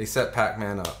 They set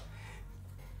Pac-Man up.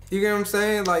 You get what I'm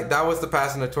saying? Like, that was the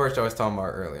passing the torch I was talking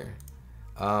about earlier.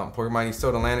 Pokemon, he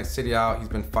sold Atlantic City out. He's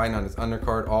been fighting on his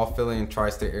undercard. All Philly and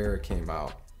Tri-State area came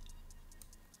out.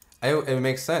 It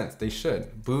makes sense. They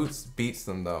should. Boots beats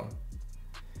them, though.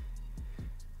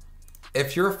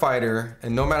 If you're a fighter,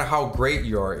 and no matter how great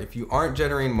you are, if you aren't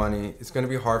generating money, it's going to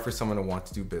be hard for someone to want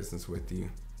to do business with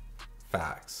you.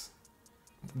 Facts.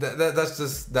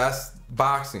 That's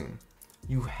boxing.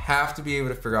 You have to be able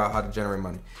to figure out how to generate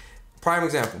money. Prime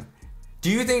example. Do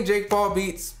you think Jake Paul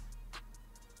beats?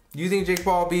 What is he, a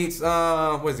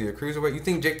cruiserweight? You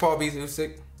think Jake Paul beats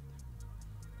Usyk?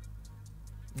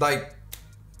 Like,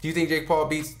 do you think Jake Paul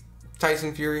beats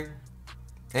Tyson Fury?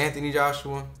 Anthony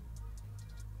Joshua?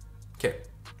 Okay.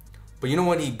 But you know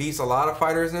what he beats a lot of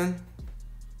fighters in?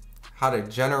 How to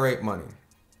generate money.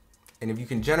 And if you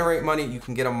can generate money, you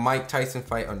can get a Mike Tyson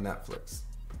fight on Netflix.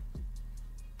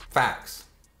 Facts.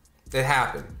 It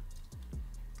happened.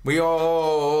 We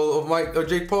all,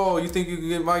 Jake Paul, you think you can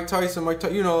get Mike Tyson,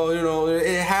 you know,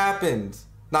 it happened.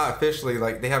 Not officially,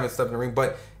 like they haven't stepped in the ring,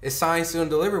 but it's signed, sealed,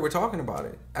 and delivered. We're talking about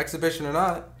it. Exhibition or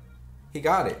not, he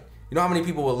got it. You know how many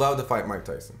people would love to fight Mike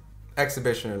Tyson?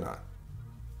 Exhibition or not.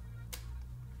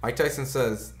 Mike Tyson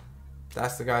says,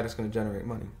 that's the guy that's going to generate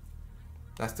money.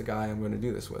 That's the guy I'm going to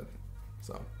do this with.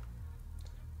 So,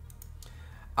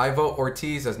 I vote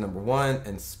Ortiz as number 1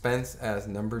 and Spence as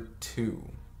number 2.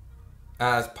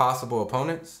 As possible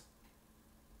opponents.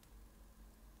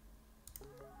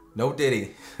 No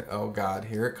Diddy. Oh God,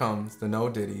 here it comes. The no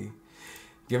Diddy.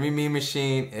 Give me Mean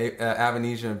Machine,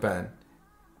 Avenesia, and Ben.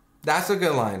 That's a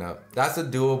good lineup. That's a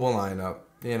doable lineup.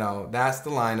 you know, that's the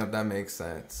lineup that makes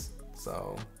sense.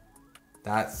 So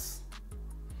that's.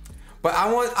 But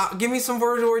I want, give me some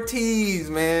Virgil Ortiz,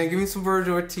 man. Give me some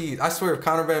Virgil Ortiz. I swear, if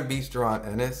Conor Benn beats Jaron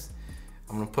Ennis,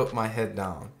 I'm gonna put my head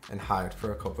down and hide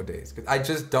for a couple days. Cause I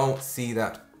just don't see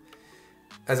that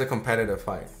as a competitive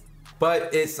fight.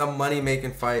 But it's a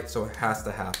money-making fight, so it has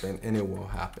to happen, and it will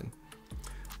happen.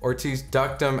 Ortiz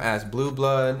ducked him as blue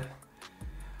blood.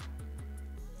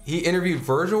 He interviewed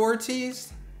Virgil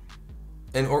Ortiz,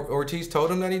 and Ortiz told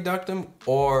him that he ducked him,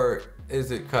 or is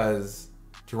it because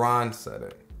Jaron said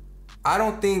it? I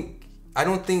don't think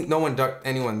no one ducked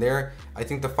anyone there. I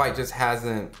think the fight just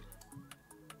hasn't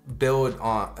it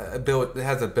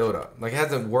has a build up. Like, it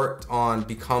hasn't worked on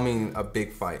becoming a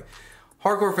big fight.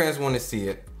 Hardcore fans want to see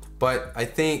it, but I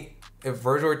think if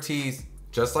Virgil Ortiz,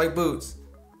 just like Boots,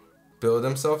 build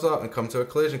themselves up and come to a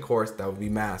collision course, that would be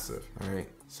massive, all right?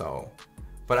 So,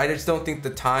 but I just don't think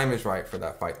the time is right for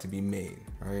that fight to be made,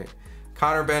 all right?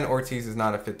 Conor Benn Ortiz is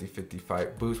not a 50-50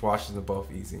 fight. Boots washes them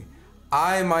both easy.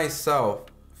 I myself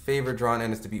favor Jaron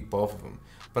Ennis to beat both of them,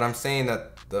 but I'm saying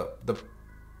that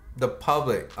the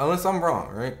public, unless I'm wrong,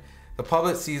 right? The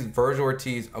public sees Virgil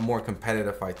Ortiz a more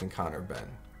competitive fight than Conor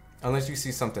Benn, unless you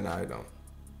see something I don't.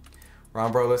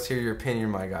 Ron, bro, let's hear your opinion,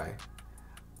 my guy.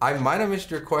 I might have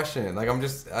missed your question. Like, I'm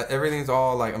just everything's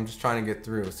all like I'm just trying to get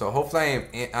through. So hopefully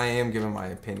I am giving my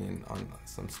opinion on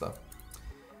some stuff.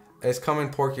 It's coming,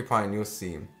 Porcupine. You'll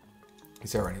see.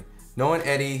 He's already. Knowing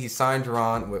Eddie, he signed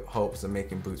Jaron with hopes of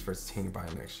making Boots versus Haney by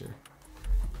next year.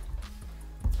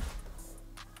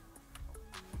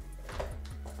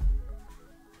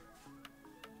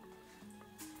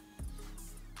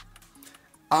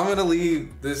 I'm gonna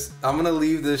leave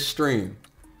this stream.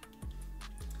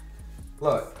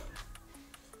 Look,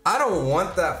 I don't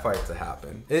want that fight to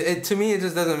happen. To me, it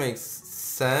just doesn't make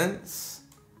sense.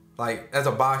 Like, as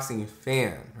a boxing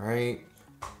fan, right?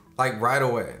 Like, right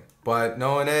away. But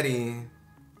knowing Eddie,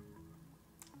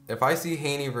 if I see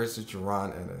Haney versus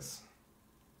Jaron Ennis,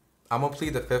 I'm gonna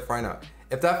plead the fifth right now.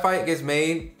 If that fight gets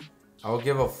made, I'll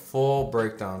give a full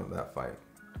breakdown of that fight.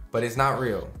 But it's not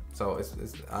real, so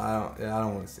I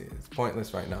don't want to see it. It's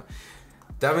pointless right now.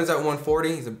 Devin's at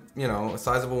 140. He's a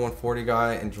sizable 140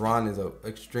 guy, and Jaron is a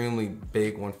extremely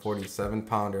big 147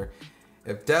 pounder.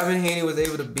 If Devin Haney was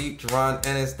able to beat Jaron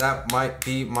Ennis, that might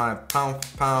be my pound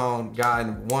for pound guy,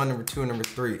 number 1, number 2, number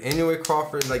 3. Anyway,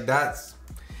 Crawford, like, that's,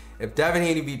 if Devin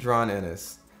Haney beat Jaron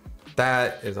Ennis,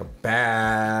 that is a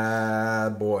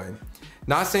bad boy.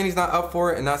 Not saying he's not up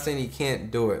for it, and not saying he can't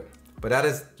do it, but that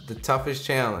is the toughest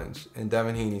challenge in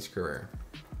Devin Haney's career,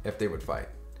 if they would fight.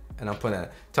 And I'm putting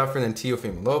that tougher than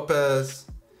Teofimo Lopez,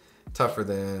 tougher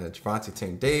than Gervonta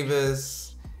Tank Davis.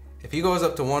 If he goes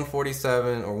up to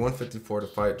 147 or 154 to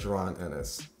fight Jaron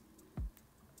Ennis,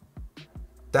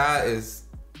 that is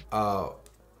a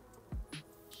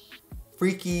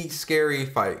freaky, scary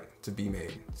fight to be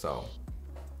made. So,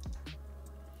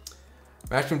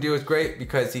 Matchroom deal is great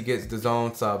because he gets the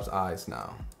zone subs eyes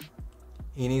now.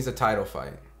 He needs a title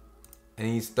fight. And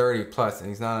he's 30 plus and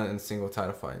he's not in a single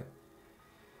title fight.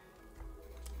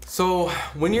 So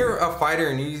when you're a fighter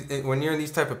and when you're in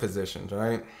these type of positions,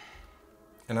 right?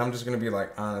 And I'm just gonna be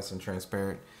like honest and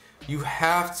transparent. You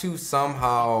have to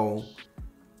somehow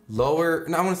lower,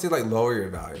 and I want to say like lower your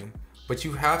value, but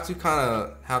you have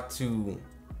to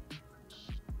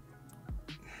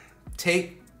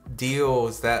take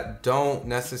deals that don't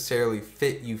necessarily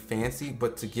fit you fancy,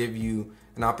 but to give you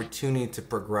an opportunity to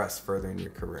progress further in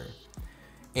your career.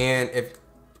 And if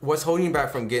what's holding you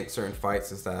back from getting certain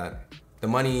fights is that the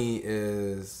money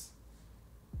is,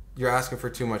 you're asking for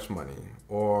too much money,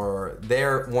 or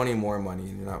they're wanting more money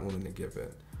and you're not willing to give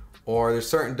it, or there's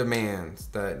certain demands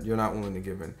that you're not willing to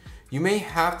give in. You may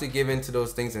have to give in to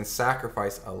those things and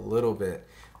sacrifice a little bit,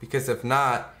 because if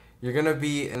not, you're gonna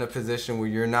be in a position where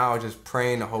you're now just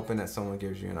praying and hoping that someone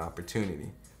gives you an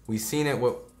opportunity. We've seen it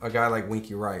with a guy like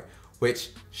Winky Wright, which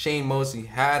Shane Mosley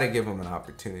had to give him an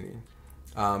opportunity.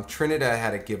 Trinidad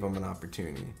had to give him an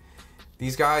opportunity.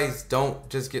 These guys don't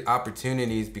just get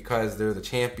opportunities because they're the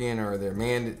champion or they're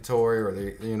mandatory or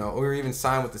they, or even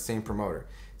signed with the same promoter.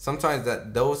 Sometimes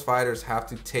those fighters have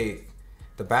to take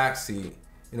the back seat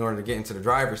in order to get into the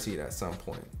driver's seat at some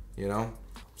point,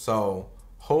 So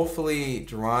hopefully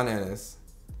Jaron Ennis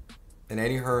and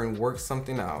Eddie Hearn work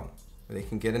something out where they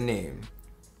can get a name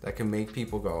that can make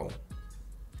people go,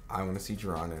 I want to see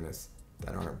Jaron Ennis,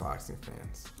 that aren't boxing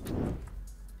fans.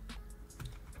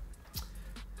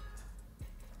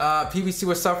 PBC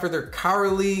will suffer their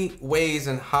cowardly ways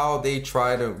and how they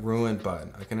try to ruin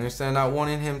Bud. I can understand not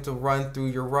wanting him to run through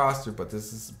your roster, but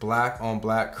this is black on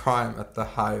black crime at the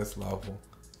highest level.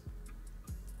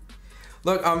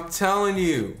 Look, I'm telling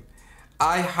you,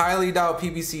 I highly doubt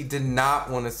PBC did not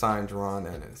want to sign Jaron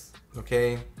Ennis.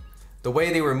 Okay? The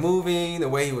way they were moving, the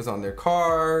way he was on their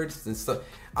cards and stuff,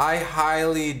 I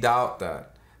highly doubt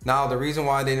that. Now, the reason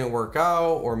why they didn't work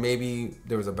out, or maybe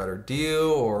there was a better deal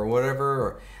or whatever,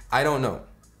 or I don't know.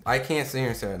 I can't sit here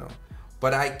and say I know.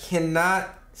 But I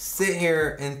cannot sit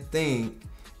here and think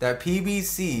that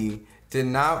PBC did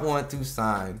not want to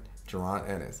sign Jaron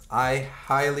Ennis. I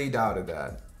highly doubted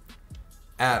that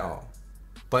at all.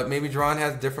 But maybe Jaron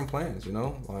has different plans, you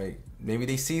know? Like, maybe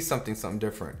they see something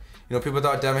different. You know, people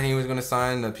thought Devin Haney was going to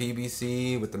sign the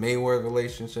PBC with the Mayweather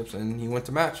relationships, and he went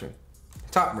to Matchroom.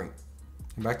 Top Ring.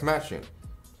 Came back to Matchroom.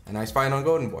 And now he's fighting on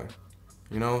Golden Boy.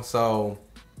 You know, so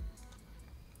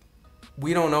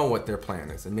we don't know what their plan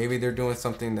is. And maybe they're doing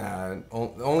something that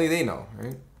only they know,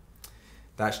 right?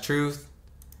 That's truth.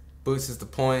 Boots is the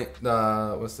point.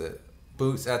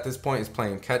 Boots at this point is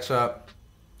playing catch up.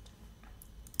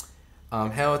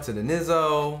 Hell to the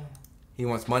Nizzo. He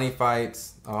wants money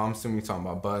fights. Oh, I'm assuming you're talking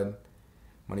about Bud.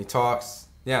 Money talks.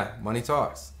 Yeah, money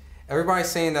talks. Everybody's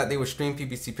saying that they would stream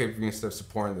PBC pay-per-view instead of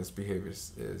supporting this behavior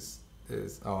is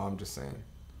I'm just saying.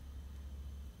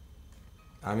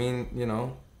 I mean, you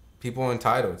know, people are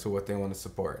entitled to what they want to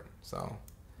support. So,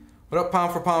 what up,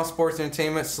 Pound for Pound Sports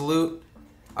Entertainment? Salute.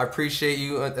 I appreciate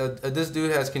you. This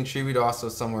dude has contributed also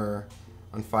somewhere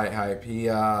on Fight Hype. He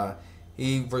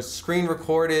was screen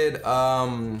recorded.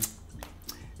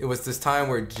 It was this time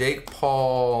where Jake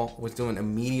Paul was doing a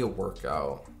media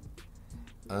workout.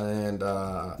 And,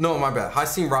 no, my bad.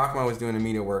 Hasim Rahman was doing a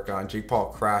media workout and Jake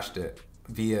Paul crashed it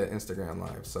via Instagram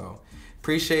Live. So,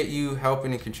 appreciate you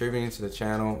helping and contributing to the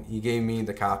channel. He gave me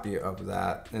the copy of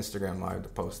that Instagram Live to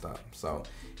post up. So,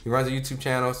 he runs a YouTube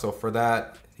channel. So, for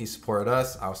that, he supported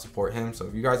us. I'll support him. So,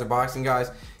 if you guys are boxing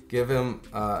guys, give him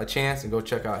a chance and go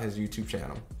check out his YouTube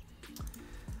channel.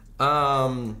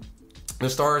 The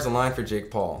stars aligned for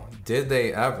Jake Paul. Did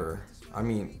they ever? I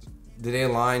mean, did they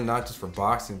align not just for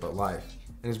boxing but life?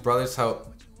 And his brother's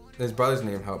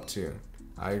name helped too.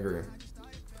 I agree.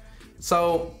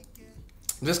 So,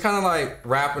 just kind of like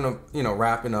wrapping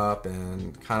up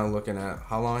and kind of looking at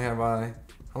how long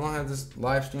have this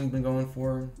live stream been going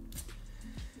for?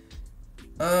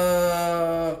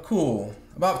 Cool.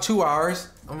 About 2 hours.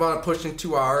 I'm about pushing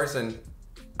 2 hours, and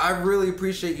I really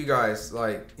appreciate you guys.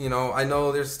 Like, you know, I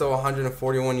know there's still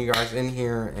 141 you guys in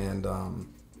here, and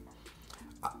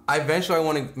I eventually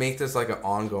want to make this like an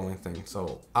ongoing thing.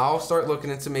 So I'll start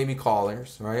looking into maybe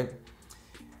callers, right?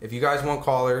 If you guys want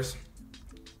callers,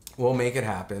 we'll make it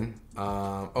happen.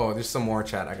 Oh, there's some more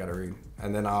chat I gotta read,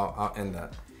 and then I'll end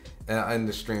that, end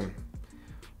the stream.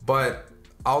 But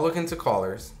I'll look into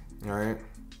callers, all right?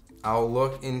 I'll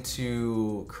look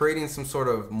into creating some sort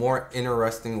of more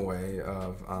interesting way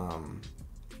of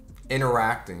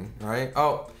interacting, right?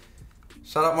 Oh,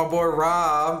 shout out my boy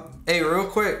Rob. Hey, real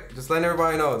quick, just letting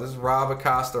everybody know, this is Rob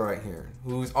Acosta right here,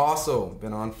 who's also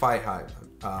been on Fight Hype.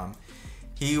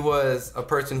 He was a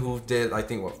person who did, I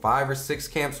think, what, 5 or 6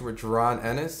 camps with Jaron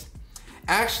Ennis.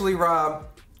 Actually, Rob,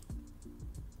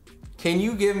 can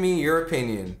you give me your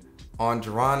opinion on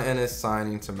Jaron Ennis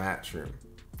signing to Matchroom?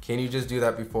 Can you just do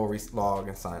that before we log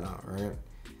and sign out, right?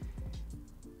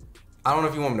 I don't know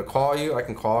if you want me to call you. I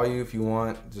can call you if you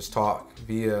want. Just talk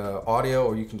via audio,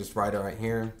 or you can just write it right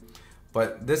here.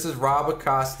 But this is Rob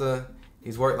Acosta.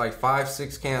 He's worked like 5,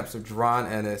 6 camps with Jaron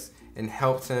Ennis and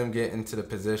helped him get into the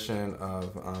position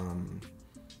of,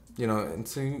 you know,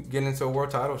 get into a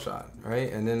world title shot,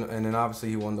 right? And then obviously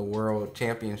he won the world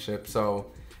championship.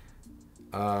 So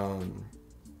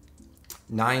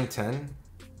 9-10.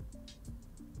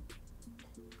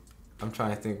 I'm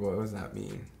trying to think, what does that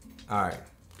mean? All right,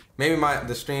 maybe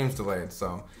the stream's delayed,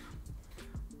 so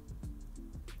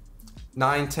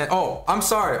 9-10. Oh, I'm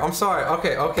sorry.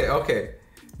 Okay.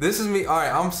 This is me. All right,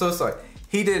 I'm so sorry.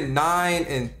 He did 9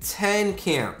 and 10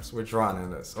 camps with Jaron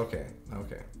Ennis. Okay.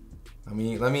 Let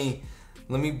me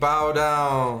bow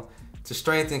down to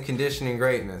strength and conditioning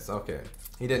greatness. Okay,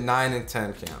 he did 9 and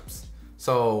 10 camps.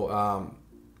 So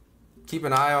keep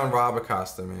an eye on Rob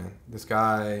Acosta, man. This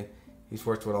guy. He's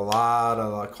worked with a lot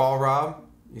of, call Rob.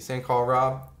 You saying call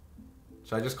Rob?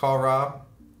 Should I just call Rob?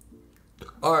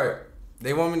 All right,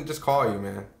 they want me to just call you,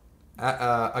 man.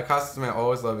 Acosta's man,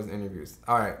 always love his interviews.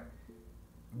 All right,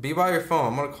 be by your phone.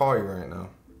 I'm gonna call you right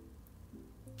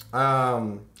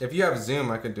now. If you have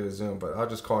Zoom, I could do a Zoom, but I'll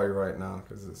just call you right now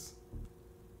because it's.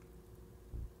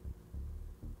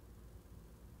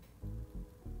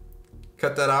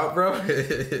 Cut that out, bro.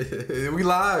 We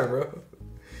live, bro.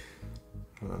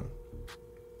 Hold on.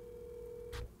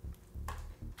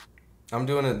 I'm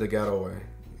doing it the ghetto way,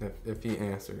 if he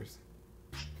answers.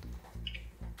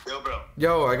 Yo, bro.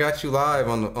 Yo, I got you live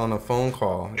on a phone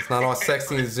call. It's not all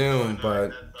sexy and Zoom,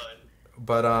 but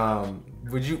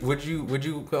would you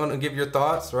want to give your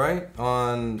thoughts, right,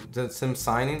 on just him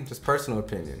signing? Just personal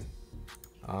opinion.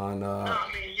 On No, I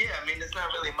mean, there's not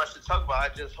really much to talk about. I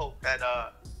just hope that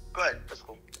go ahead, that's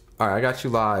cool. All right, I got you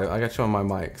live. I got you on my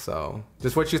mic. So,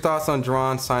 just what's your thoughts on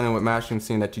Jaron signing with Matchroom,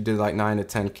 seeing that you did like 9 to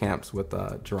 10 camps with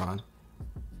Jaron?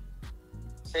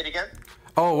 Say it again.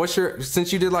 Oh,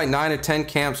 since you did like 9 to 10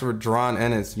 camps with Jaron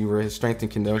Ennis, you were his strength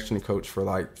and conditioning coach for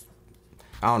like,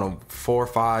 I don't know, 4 or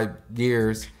 5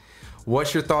 years.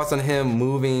 What's your thoughts on him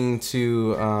moving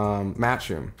to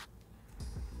Matchroom?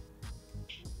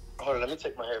 Hold on, let me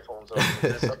take my headphones off.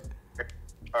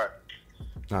 All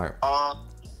right.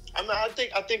 I mean, I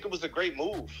think it was a great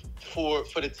move for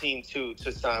the team to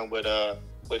sign with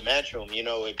Matchroom. You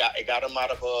know, it got him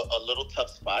out of a little tough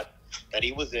spot that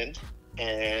he was in,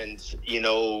 and you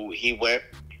know, he went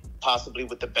possibly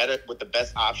with the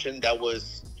best option that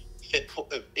was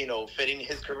fitting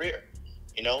his career.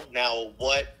 You know, now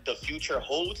what the future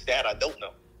holds, that I don't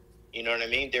know. You know what I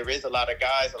mean? There is a lot of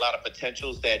guys, a lot of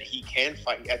potentials that he can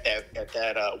fight at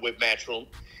that with Matchroom.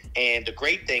 And the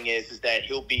great thing is that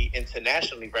he'll be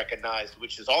internationally recognized,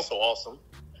 which is also awesome.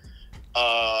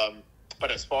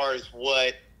 But as far as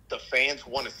what the fans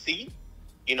want to see,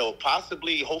 you know,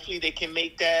 hopefully they can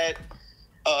make that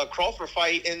Crawford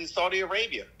fight in Saudi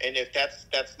Arabia. And if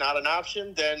that's not an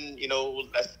option, then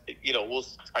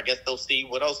I guess they'll see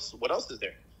what else is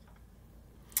there.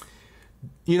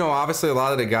 You know, obviously a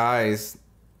lot of the guys,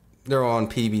 they're on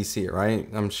PBC, right?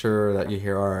 I'm sure that you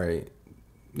hear, all right,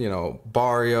 you know,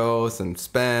 Barrios and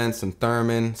Spence and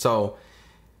Thurman. So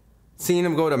seeing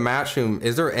him go to Matchroom,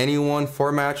 is there anyone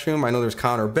for Matchroom? I know there's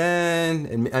Conor Ben,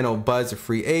 and I know Bud's a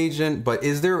free agent, but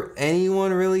is there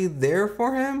anyone really there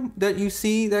for him that you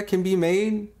see that can be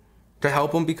made to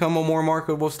help him become a more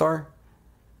marketable star?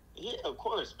 Yeah, of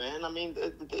course, man. I mean,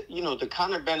 the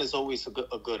Conor Ben is always a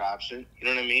good option. You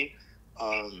know what I mean?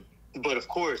 But of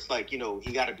course, like, you know,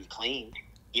 he got to be clean.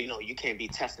 You know, you can't be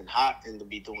testing hot and to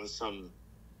be doing some,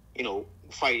 you know,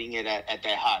 fighting it at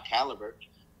that high caliber.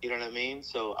 You know what I mean?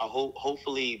 So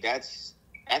hopefully that's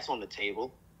on the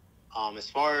table. As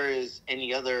far as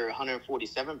any other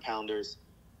 147 pounders,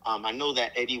 I know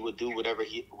that Eddie would do whatever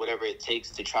it takes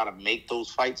to try to make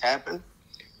those fights happen.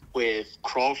 With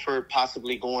Crawford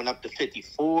possibly going up to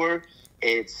 54,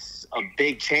 it's a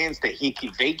big chance that he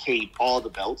could vacate all the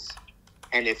belts.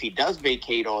 And if he does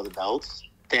vacate all the belts,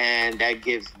 then that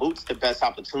gives Boots the best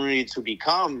opportunity to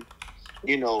become,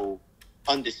 you know,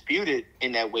 undisputed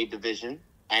in that weight division.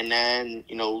 And then,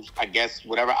 you know, I guess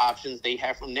whatever options they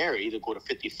have from there, either go to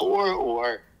 54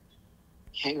 or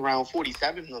hang around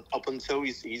 47 up until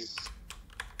he's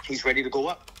ready to go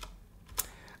up.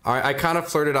 All right, I kind of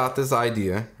flirted out this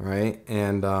idea, right?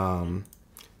 And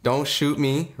don't shoot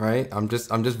me, right? I'm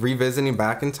just revisiting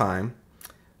back in time.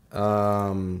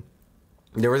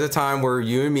 There was a time where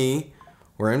you and me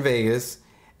were in Vegas,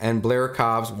 and Blair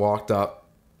Cobbs walked up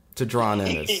to Jaron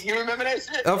Ennis. You remember that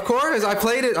shit? Of course, I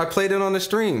played it on the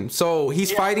stream. So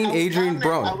he's fighting Adrian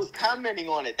Broner. I was commenting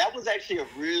on it. That was actually a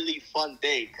really fun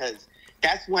day because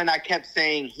that's when I kept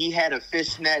saying he had a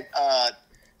fishnet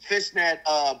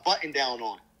button down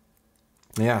on.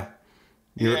 Yeah.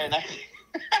 And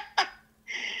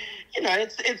you know,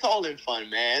 it's all in fun,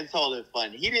 man. It's all in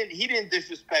fun. He didn't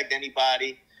disrespect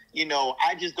anybody. You know,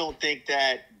 I just don't think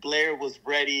that Blair was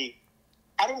ready.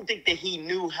 I don't think that he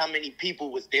knew how many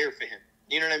people was there for him.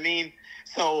 You know what I mean?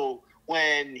 So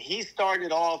when he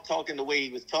started off talking the way he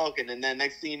was talking, and then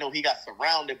next thing you know, he got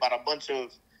surrounded by a bunch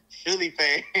of Philly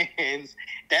fans,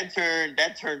 that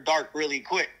turned dark really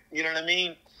quick. You know what I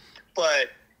mean? But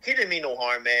he didn't mean no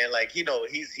harm, man. Like, you know,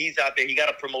 he's out there. He got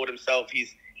to promote himself.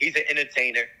 He's an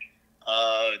entertainer.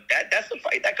 That's a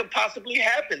fight that could possibly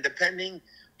happen depending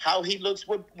how he looks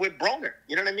with Broner.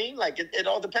 You know what I mean? Like, it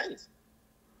all depends.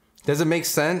 Does it make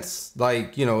sense?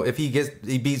 Like, you know, if he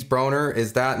beats Broner,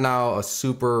 is that now a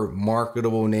super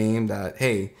marketable name that,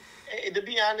 hey... To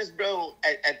be honest, bro,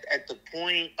 at the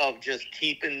point of just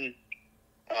keeping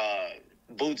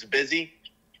Boots busy,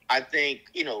 I think,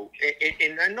 you know,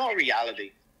 in all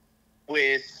reality,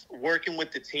 with working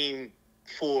with the team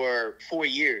for 4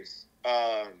 years,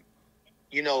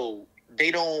 you know,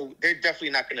 they're definitely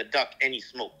not going to duck any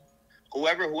smoke.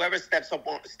 Whoever steps up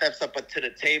to the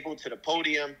table, to the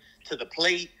podium, to the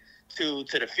plate, to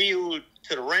the field,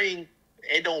 to the ring,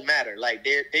 it don't matter. Like,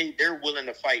 they're willing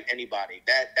to fight anybody.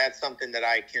 That's something that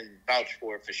I can vouch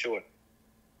for sure.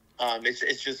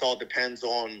 It's just all depends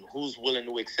on who's willing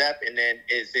to accept, and then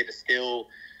is it still,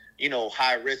 you know,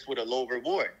 high risk with a low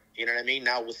reward. You know what I mean?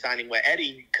 Now with signing with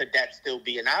Eddie, could that still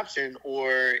be an option,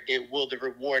 or will the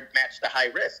reward match the high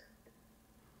risk?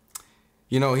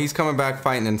 You know, he's coming back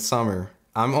fighting in summer.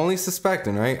 I'm only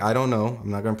suspecting, right? I don't know.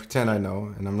 I'm not going to pretend I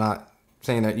know, and I'm not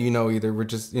saying that you know either. We're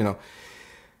just, you know,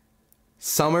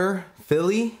 summer,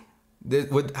 Philly.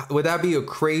 Would that be a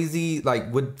crazy,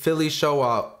 like, would Philly show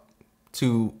up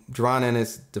to Jaron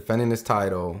Ennis defending his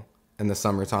title in the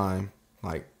summertime?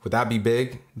 Like, would that be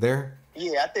big there?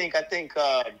 Yeah, I think,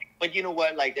 but you know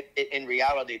what? Like, in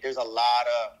reality, there's a lot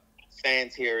of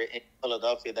fans here in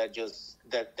Philadelphia that just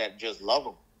love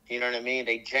him. You know what I mean?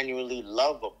 They genuinely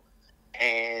love him,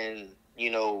 and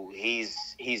you know,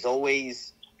 he's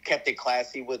always kept it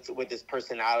classy with his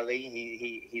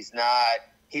personality. He's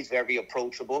very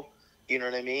approachable. You know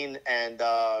what I mean? And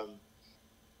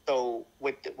so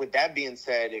with that being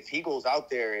said, if he goes out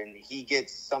there and he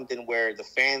gets something where the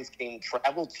fans can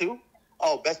travel to,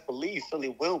 best believe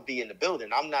Philly will be in the building.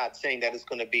 I'm not saying that it's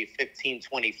going to be 15,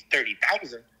 20,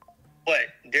 30,000, but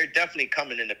they're definitely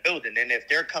coming in the building. And if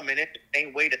they're coming in the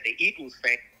same way that the Eagles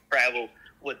fans travel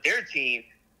with their team,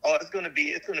 it's going to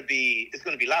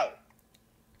be loud.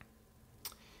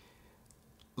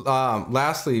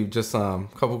 Lastly, just a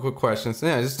couple quick questions.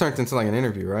 Yeah, it just turned into like an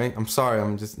interview, right? I'm sorry,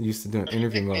 I'm just used to doing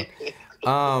interview mode.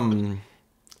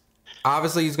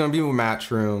 Obviously, he's going to be with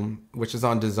Matchroom, which is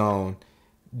on DAZN.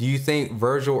 Do you think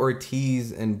Virgil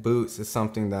Ortiz and Boots is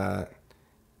something that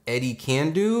Eddie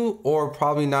can do, or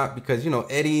probably not? Because, you know,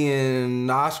 Eddie and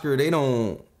Oscar, they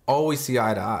don't always see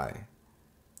eye to eye.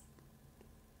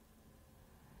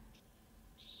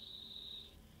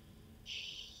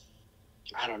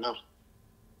 I don't know.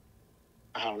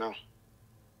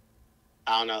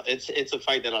 It's a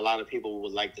fight that a lot of people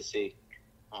would like to see.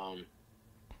 I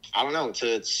don't know.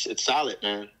 It's solid,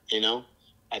 man. You know,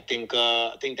 I think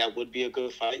that would be a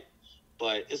good fight,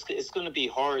 but it's going to be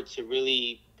hard to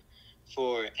really,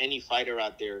 for any fighter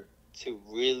out there to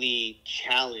really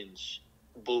challenge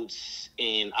Boots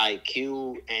in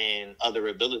IQ and other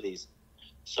abilities.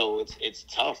 So it's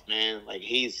tough, man. Like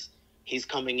he's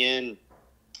coming in,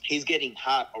 he's getting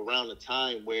hot around the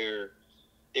time where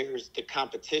there's the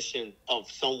competition of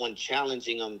someone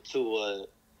challenging him to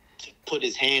put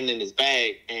his hand in his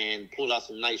bag and pull out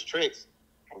some nice tricks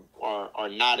are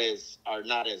not as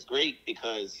great,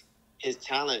 because his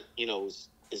talent, you know,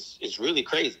 is really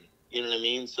crazy. You know what I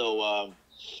mean? So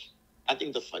I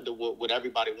think what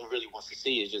everybody really wants to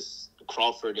see is just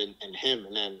Crawford and him,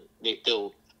 and then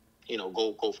they'll, you know,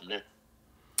 go from there.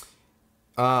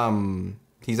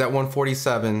 He's at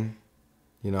 147.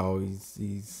 You know,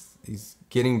 he's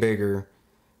getting bigger.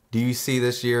 Do you see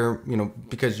this year, you know,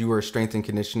 because you were a strength and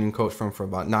conditioning coach for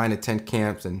about 9 to 10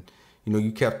 camps, and, you know,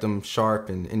 you kept him sharp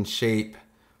and in shape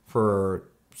for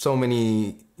so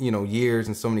many, you know, years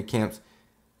and so many camps.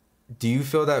 Do you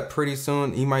feel that pretty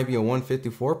soon he might be a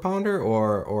 154 pounder,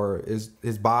 or is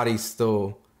his body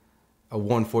still a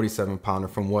 147 pounder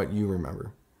from what you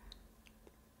remember?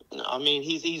 No, I mean,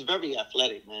 he's very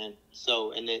athletic, man.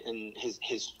 So and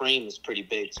his frame is pretty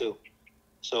big too.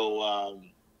 So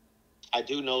I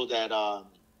do know that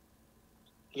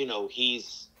you know,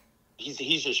 he's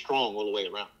just strong all the way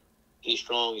around. He's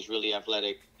strong. He's really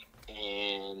athletic,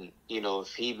 and you know,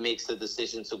 if he makes the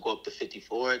decision to go up to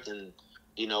 54, then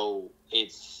you know,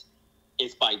 it's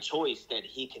by choice that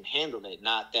he can handle it,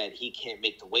 not that he can't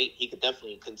make the weight. He could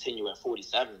definitely continue at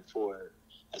 47 for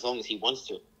as long as he wants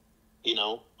to, you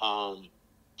know.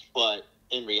 But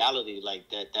in reality, like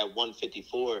that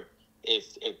 154,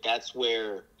 if that's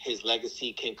where his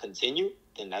legacy can continue,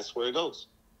 then that's where it goes.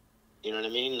 You know what I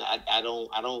mean? I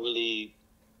don't really,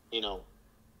 you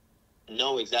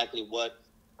know exactly what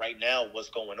right now what's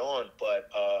going on, but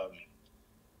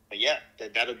yeah,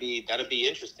 that'll be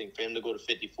interesting for him to go to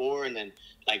 54, and then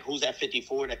like who's at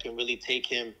 54 that can really take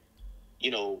him, you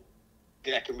know,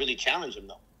 that can really challenge him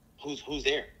though? Who's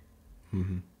there?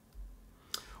 Mm-hmm.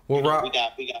 Well, you know, Rob, we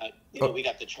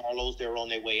got the Charlos. They're on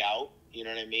their way out. You know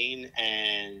what I mean?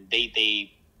 And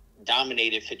they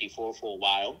dominated 54 for a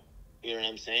while. You know what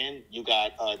I'm saying? You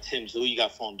got Tim Tszyu, you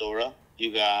got Fondora,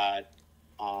 you got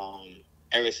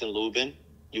Erickson Lubin,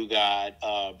 you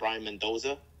got Brian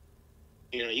Mendoza.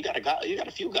 You know, you got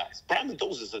a few guys. Brian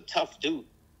Mendoza is a tough dude.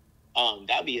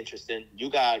 That'd be interesting. You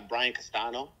got Brian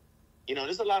Castano. You know,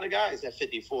 there's a lot of guys at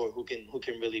 54 who can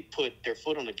really put their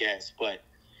foot on the gas. But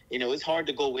you know, it's hard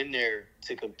to go in there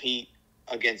to compete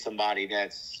against somebody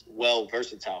that's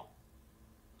versatile.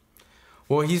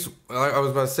 Well, I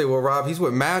was about to say, well, Rob, he's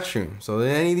with Matchroom. So are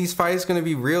any of these fights going to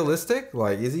be realistic?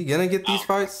 Like, is he going to get these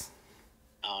fights?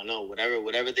 I don't know.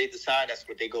 Whatever they decide, that's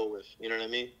what they go with. You know what I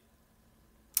mean?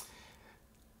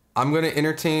 I'm gonna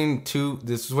entertain two.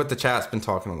 This is what the chat's been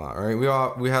talking a lot, right?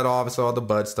 We had obviously all the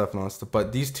Bud stuff and all that stuff,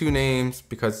 but these two names,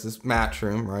 because it's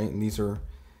Matchroom, right? And these are,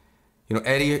 you know,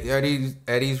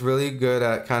 Eddie's really good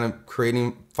at kind of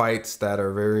creating fights that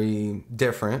are very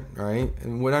different, right?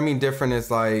 And what I mean different is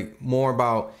like more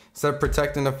about, instead of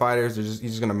protecting the fighters, you're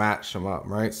just gonna match them up,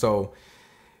 right? So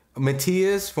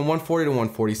Matias from 140 to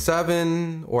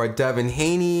 147, or Devin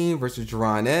Haney versus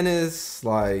Jaron Ennis.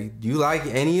 Like, do you like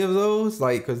any of those?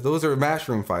 Like, because those are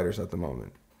Matchroom fighters at the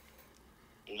moment.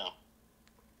 No.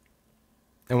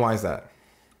 And why is that?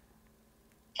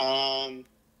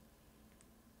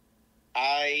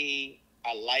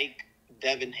 I like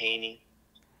Devin Haney.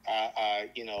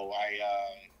 You know,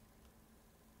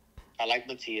 I like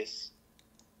Matias.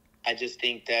 I just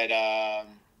think that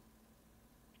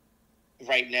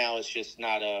right now it's just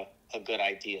not a good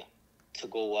idea to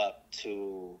go up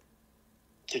to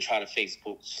try to face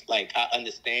Boots. Like, I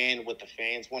understand what the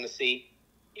fans want to see.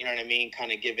 You know what I mean?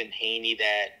 Kind of giving Haney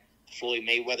that Floyd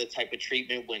Mayweather type of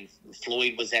treatment when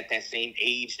Floyd was at that same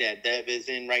age that Dev is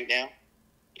in right now.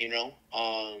 You know?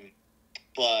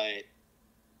 But,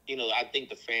 you know, I think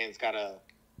the fans got to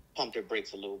pump their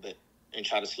brakes a little bit and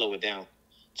try to slow it down.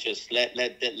 Just let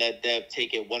Dev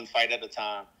take it one fight at a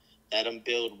time. Let him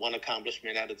build one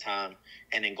accomplishment at a time,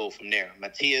 and then go from there.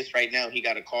 Matias, right now, he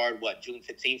got a card, June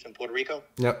 15th in Puerto Rico?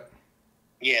 Yep.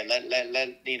 Yeah, let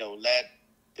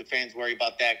the fans worry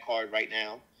about that card right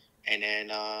now. And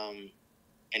then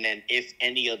if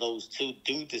any of those two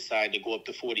do decide to go up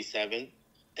to 47,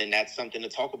 then that's something to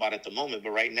talk about at the moment.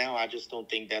 But right now, I just don't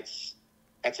think that's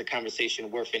a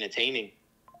conversation worth entertaining.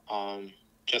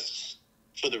 Just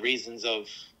for the reasons of,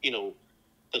 you know,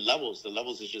 the levels. The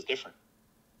levels is just different.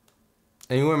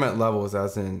 And you went at levels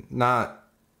as in not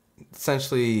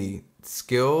essentially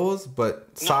skills,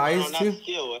 but size too? No, not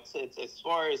skill. It's as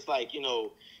far as like, you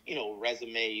know,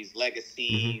 resumes,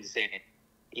 legacies, and,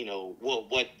 you know,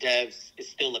 what Devs is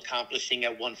still accomplishing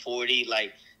at 140.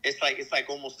 Like, it's like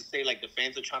almost to say like the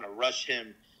fans are trying to rush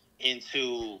him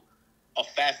into a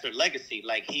faster legacy.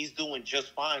 Like, he's doing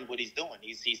just fine what he's doing.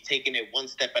 He's taking it one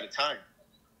step at a time.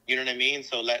 You know what I mean?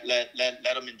 So let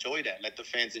them enjoy that. Let the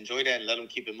fans enjoy that and let them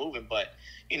keep it moving. But,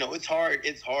 you know, it's hard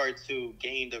to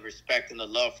gain the respect and the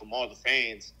love from all the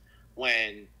fans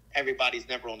when everybody's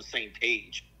never on the same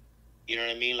page. You know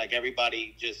what I mean? Like,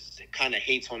 everybody just kind of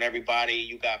hates on everybody.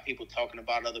 You got people talking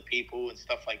about other people and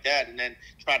stuff like that, and then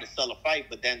try to sell a fight,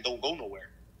 but then don't go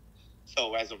nowhere.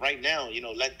 So as of right now, you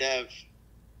know, let Dev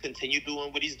continue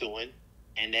doing what he's doing.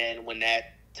 And then when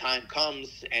that time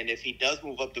comes, and if he does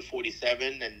move up to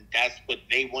 47 and that's what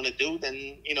they want to do,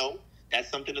 then, you know, that's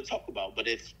something to talk about. But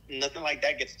if nothing like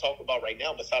that gets talked about right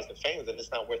now besides the fans, then it's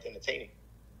not worth entertaining.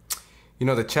 You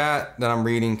know, the chat that I'm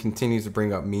reading continues to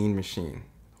bring up Mean Machine.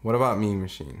 What about Mean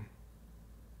Machine?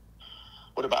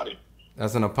 What about it?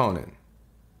 As an opponent.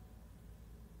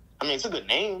 I mean, it's a good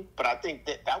name, but I think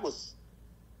they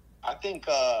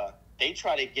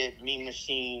try to get Mean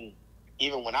Machine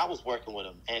even when I was working with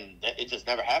him, and it just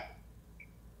never happened.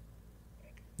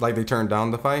 Like, they turned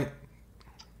down the fight?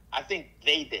 I think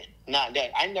they did. Not that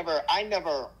I never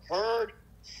heard,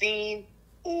 seen,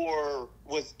 or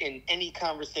was in any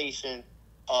conversation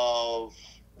of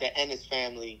the Ennis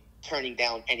family turning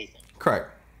down anything. Correct.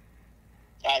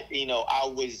 I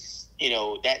was,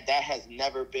 that has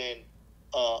never been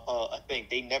a thing.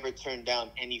 They never turned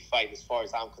down any fight as far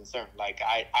as I'm concerned. Like,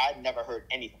 I never heard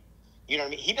anything. You know what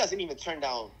I mean? He doesn't even turn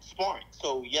down sparring.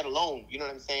 So, yet alone, you know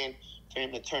what I'm saying, for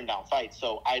him to turn down fights.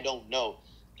 So, I don't know.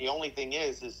 The only thing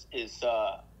is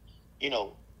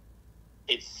Mean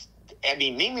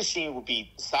Machine would be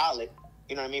solid.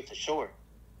 You know what I mean? For sure.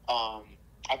 I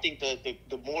think the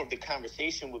more of the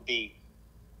conversation would be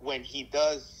when he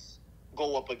does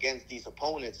go up against these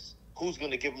opponents, who's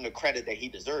going to give him the credit that he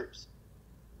deserves?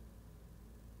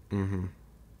 Mm-hmm.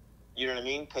 You know what I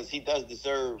mean? Because he does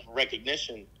deserve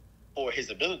recognition for his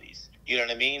abilities. You know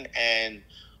what I mean? And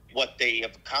what they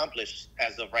have accomplished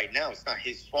as of right now, it's not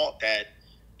his fault that,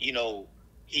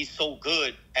 he's so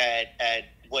good at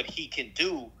what he can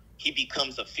do, he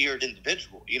becomes a feared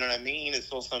individual. You know what I mean? It's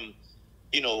so some,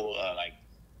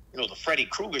 the Freddy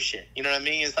Krueger shit. You know what I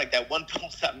mean? It's like that one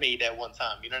post I made at one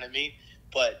time. You know what I mean?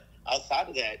 But outside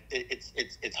of that,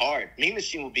 it's hard. Mean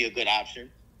Machine would be a good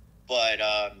option, but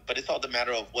it's all the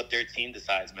matter of what their team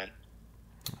decides, man.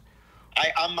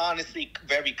 I'm honestly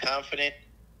very confident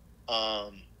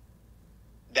that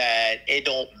it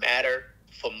don't matter,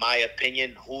 for my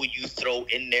opinion, who you throw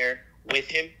in there with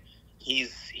him.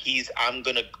 I'm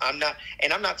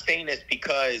not saying this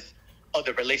because of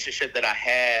the relationship that I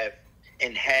have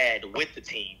and had with the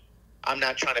team. I'm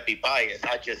not trying to be biased.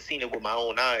 I just seen it with my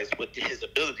own eyes with his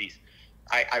abilities.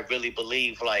 I really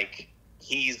believe like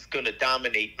he's gonna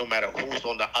dominate no matter who's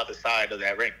on the other side of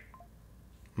that ring.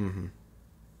 Mm-hmm.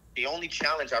 The only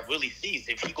challenge I really see is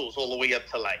if he goes all the way up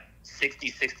to like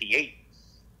 60, 68.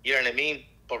 You know what I mean?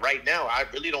 But right now, I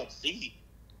really don't see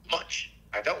much.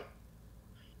 I don't.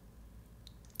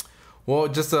 Well,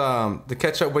 just to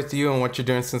catch up with you and what you're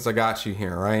doing since I got you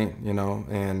here, right? You know,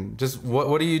 and just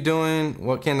what are you doing?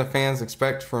 What can the fans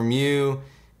expect from you?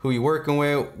 Who you working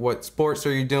with? What sports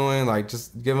are you doing? Like,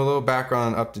 just give a little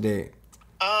background up to date.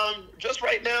 Just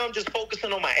right now, I'm just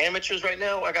focusing on my amateurs right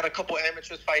now. I got a couple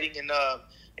amateurs fighting in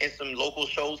some local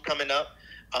shows coming up.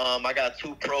 I got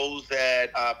 2 pros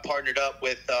that I partnered up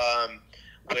with a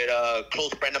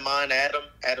close friend of mine,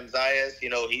 Adam Zayas. You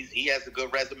know, he has a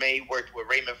good resume. He worked with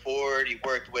Raymond Ford. He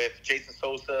worked with Jason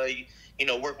Sosa. He, you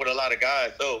know, worked with a lot of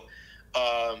guys. So,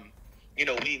 you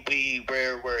know,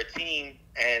 we're a team,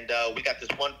 and we got this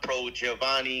one pro,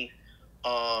 Giovanni.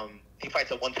 He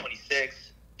fights at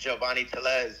 126. Giovanni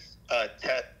Telez.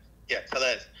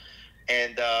 Telez.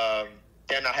 And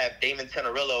then I have Damon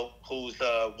Tenerillo, who's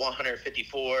a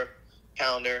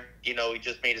 154-pounder. You know, he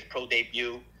just made his pro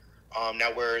debut.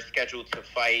 Now we're scheduled to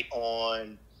fight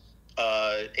in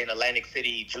Atlantic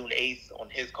City June 8th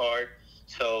on his card.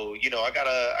 So, you know, I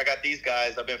got these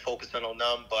guys. I've been focusing on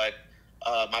them, but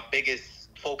my biggest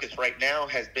focus right now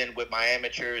has been with my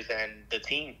amateurs and the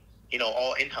team, you know,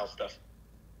 all in-house stuff.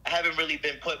 I haven't really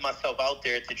been putting myself out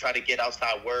there to try to get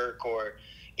outside work or,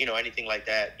 you know, anything like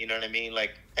that. You know what I mean?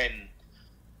 Like, and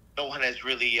no one has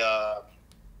really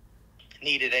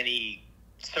needed any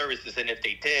services, and if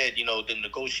they did, you know, the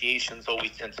negotiations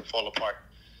always tend to fall apart.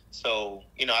 So,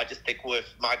 you know, I just stick with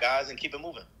my guys and keep it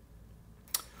moving.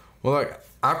 Well, look,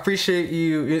 I appreciate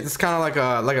you. It's kind of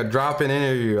like a drop-in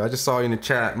interview. I just saw you in the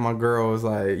chat. My girl was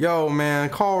like, "Yo, man,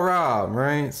 call Rob,"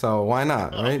 right? So why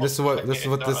not, right? This is what this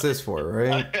is for,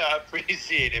 right? I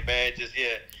appreciate it, man. Just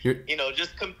you know,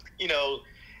 just you know,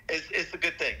 it's a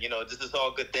good thing. You know, this is all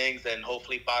good things, and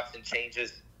hopefully boxing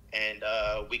changes, and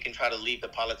we can try to leave the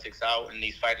politics out, and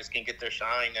these fighters can get their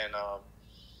shine, and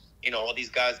you know, all these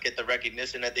guys get the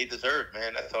recognition that they deserve,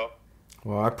 man. That's all.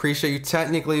 Well, I appreciate you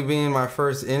technically being my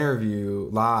first interview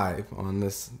live on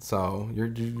this. So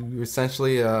you're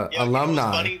essentially a alumni. You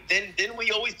know, funny. Didn't we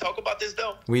always talk about this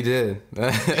though? We did.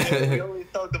 We always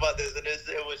talked about this, and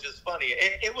it was just funny.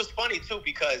 It was funny too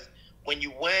because when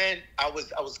you went, I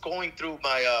was going through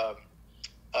my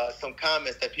some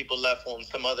comments that people left on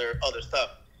some other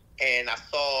stuff, and I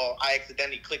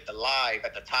accidentally clicked the live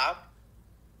at the top.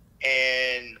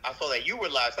 And I saw that you were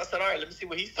live, so I said, all right, let me see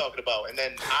what he's talking about. And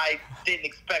then I didn't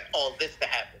expect all this to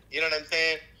happen. You know what I'm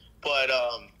saying? But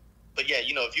yeah,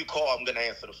 you know, if you call, I'm going to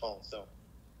answer the phone. So.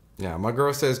 Yeah, my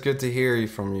girl says good to hear you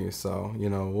from you. So, you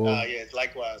know, yeah, it's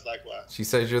likewise. She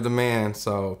says you're the man.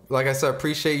 So, like I said,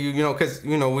 appreciate you, you know, because,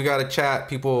 you know, we got to chat.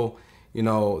 People, you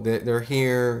know, they're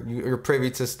here. You're privy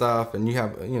to stuff, and you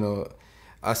have, you know,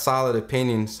 a solid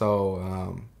opinion.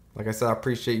 So, like I said, I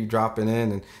appreciate you dropping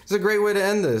in, and it's a great way to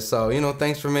end this. So, you know,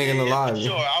 thanks for making the live.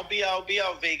 Sure, I'll be out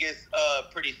Vegas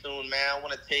pretty soon, man. I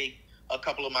want to take a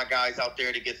couple of my guys out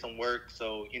there to get some work.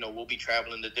 So, you know, we'll be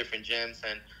traveling to different gyms,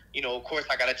 and you know, of course,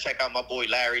 I gotta check out my boy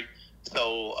Larry.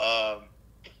 So,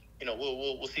 you know,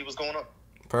 we'll see what's going on.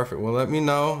 Perfect. Well, let me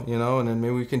know, you know, and then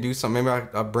maybe we can do something. Maybe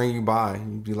I'll bring you by.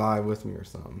 You'd be live with me or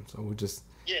something. So we'll just.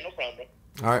 Yeah, no problem,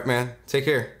 bro. All right, man. Take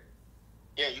care.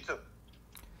 Yeah, you too.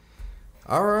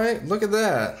 All right, look at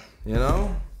that, you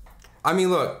know? I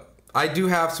mean, look, I do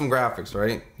have some graphics,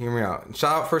 right? Hear me out.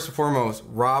 Shout out first and foremost,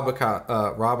 Rob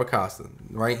Acosta,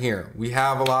 right here. We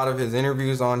have a lot of his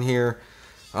interviews on here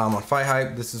on Fight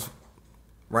Hype. This is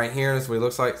right here. This is what he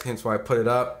looks like, hence why I put it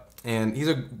up. And he's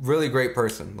a really great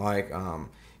person. Like,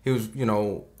 he was, you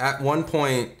know, at one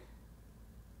point,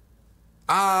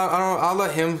 I'll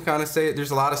let him kind of say it.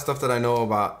 There's a lot of stuff that I know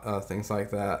about things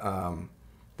like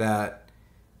that,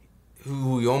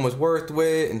 who he almost worked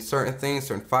with and certain things,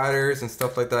 certain fighters and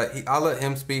stuff like that. I'll let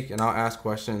him speak and I'll ask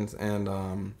questions. And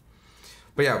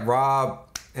but yeah, Rob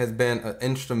has been an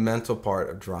instrumental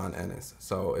part of Jaron Ennis.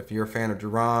 So if you're a fan of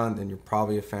Jaron, then you're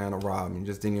probably a fan of Rob and you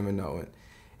just didn't even know it.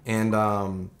 And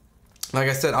like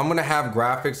I said, I'm gonna have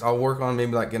graphics. I'll work on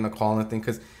maybe like getting a call-in thing,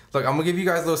 because look, I'm gonna give you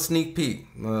guys a little sneak peek.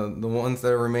 The ones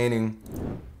that are remaining.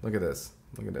 Look at this.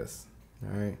 Look at this.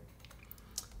 All right.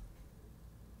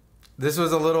 This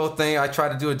was a little thing. I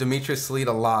tried to do a Demetrius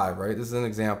Salita live, right? This is an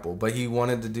example. But he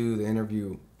wanted to do the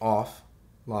interview off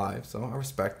live, so I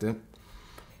respect it.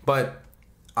 But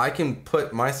I can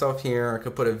put myself here. I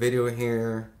could put a video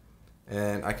here.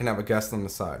 And I can have a guest on the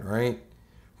side, right?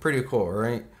 Pretty cool,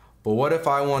 right? But what if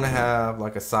I want to have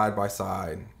like a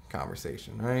side-by-side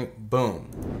conversation, right?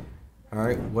 Boom. All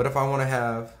right. What if I want to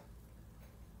have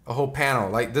a whole panel?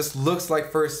 Like this looks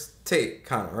like First Take,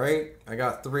 kind of, right? I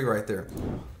got 3 right there.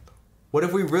 What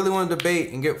if we really want to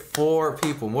debate and get 4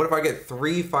 people? What if I get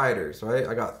 3 fighters, right?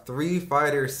 I got 3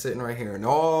 fighters sitting right here, and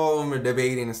all of them are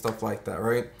debating and stuff like that,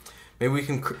 right? Maybe we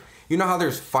can, you know how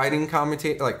there's fight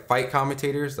commentators?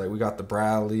 Like we got the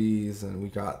Bradleys, and we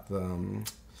got the,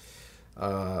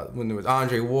 when there was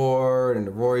Andre Ward and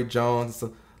the Roy Jones and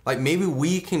stuff. Like maybe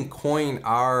we can coin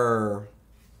our,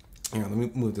 let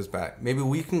me move this back. Maybe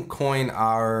we can coin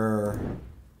our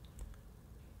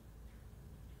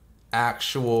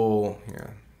actual,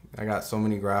 here, I got so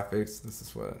many graphics. This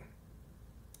is what,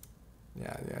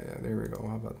 yeah, there we go.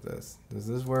 How about this? Does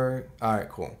this work? All right,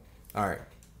 cool. All right.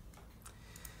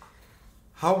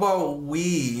 How about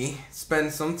we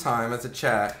spend some time as a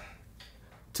chat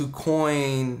to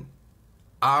coin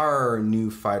our new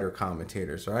fighter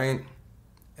commentators, right?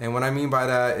 And what I mean by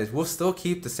that is we'll still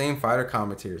keep the same fighter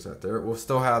commentators out there. We'll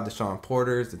still have the Sean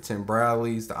Porters, the Tim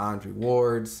Bradleys, the Andre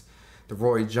Wards, the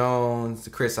Roy Jones,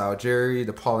 the Chris Algieri,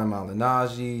 the Paulie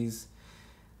Malignaggi's.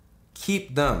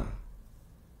 Keep them.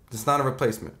 It's not a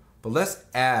replacement. But let's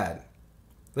add.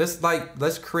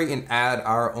 Let's create and add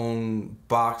our own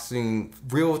boxing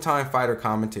real-time fighter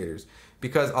commentators,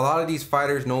 because a lot of these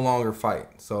fighters no longer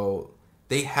fight. So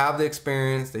they have the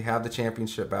experience, they have the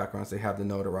championship backgrounds, they have the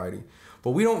notoriety.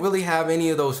 But we don't really have any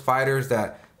of those fighters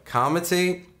that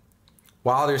commentate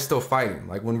while they're still fighting,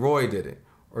 like when Roy did it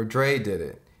or Dre did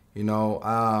it.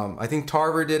 I think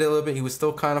Tarver did it a little bit. He was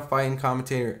still kind of fighting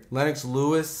commentator. Lennox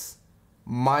Lewis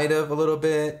might have a little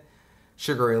bit.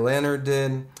 Sugar Ray Leonard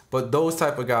did. But those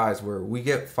type of guys where we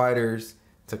get fighters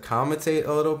to commentate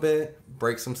a little bit,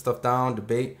 break some stuff down,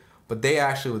 debate, but they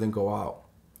actually would then go out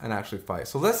and actually fight.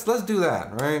 So let's do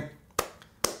that, right?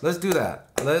 Let's do that.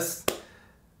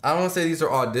 I don't want to say these are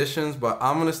auditions, but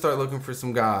I'm going to start looking for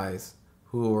some guys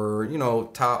who are,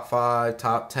 top 5,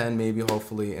 top 10 maybe,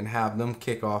 hopefully, and have them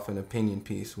kick off an opinion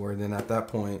piece where then at that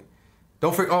point,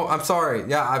 don't forget, oh, I'm sorry.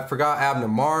 Yeah, I forgot Abner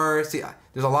Mars. See,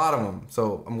 there's a lot of them.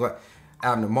 So I'm glad.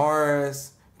 Abner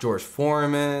Mars, George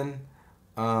Foreman.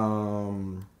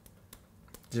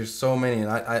 There's so many, and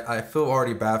I feel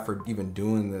already bad for even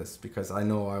doing this because I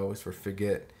know I always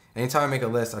forget. Anytime I make a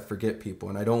list, I forget people,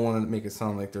 and I don't want to make it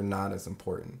sound like they're not as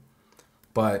important.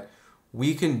 But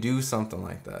we can do something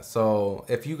like that. So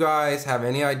if you guys have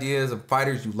any ideas of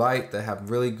fighters you like that have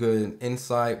really good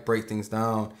insight, break things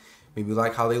down, maybe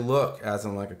like how they look as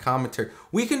in like a commentary,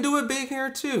 we can do it big here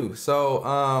too.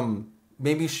 So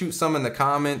maybe shoot some in the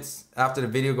comments after the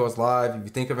video goes live if you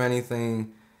think of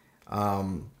anything.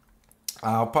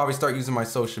 I'll probably start using my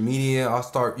social media. I'll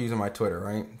start using my Twitter,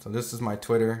 right? So this is my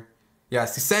Twitter. Yeah,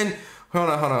 see, hold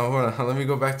on. Let me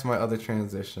go back to my other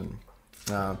transition.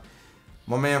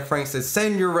 My man Frank says,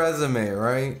 send your resume,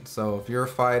 right? So if you're a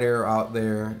fighter out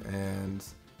there and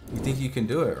you think you can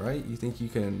do it, right? You think you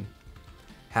can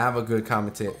have a good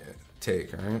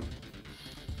take, right?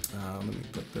 Let me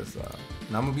put this up.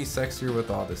 And I'm gonna be sexier with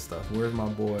all this stuff. Where's my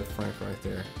boy Frank right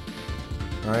there?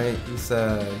 All right, he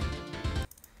said,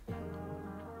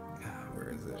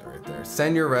 where is it? Right there.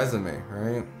 Send your resume,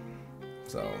 right?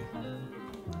 So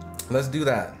let's do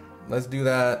that. Let's do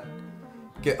that.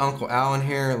 Get Uncle Al in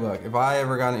here. Look, if I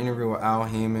ever got an interview with Al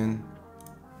Heyman,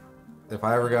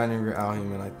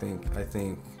 I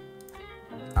think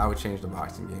I would change the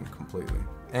boxing game completely.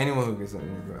 Anyone who gets an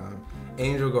interview with him.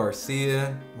 Angel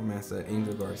Garcia. My man said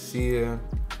Angel Garcia.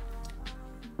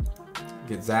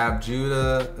 Get Zab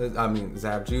Judah.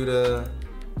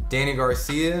 Danny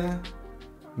Garcia.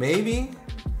 Maybe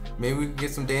we can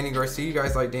get some Danny Garcia. You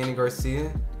guys like Danny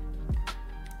Garcia?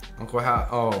 Uncle Al.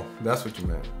 Oh, that's what you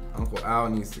meant. Uncle Al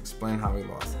needs to explain how he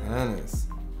lost Ennis.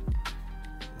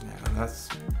 Yeah,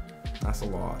 that's a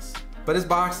loss. But it's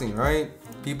boxing, right?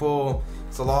 People,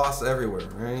 it's a loss everywhere,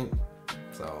 right?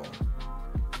 So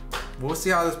we'll see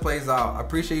how this plays out. I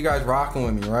appreciate you guys rocking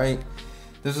with me, right?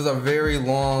 This is a very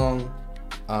long,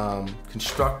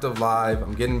 constructive live.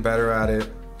 I'm getting better at it.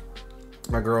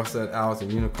 My girl said Al's a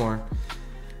unicorn.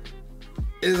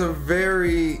 It is a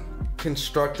very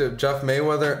constructive Jeff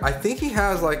Mayweather. I think he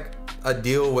has like a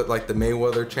deal with like the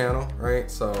Mayweather channel, right?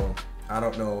 So I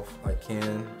don't know if I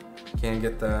can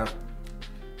get that.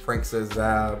 Frank says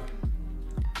Zab.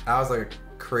 Al's like a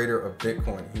creator of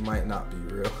Bitcoin. He might not be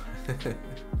real.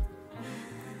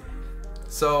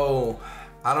 So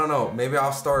I don't know. Maybe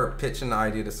I'll start pitching the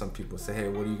idea to some people. Say, hey,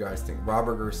 what do you guys think?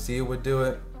 Robert Garcia would do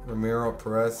it. Ramiro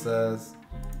Perez says,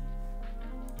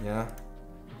 yeah.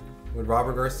 Would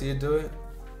Robert Garcia do it?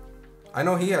 I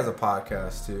know he has a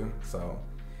podcast too. So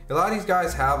A lot of these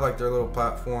guys have like their little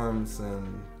platforms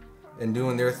and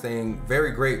doing their thing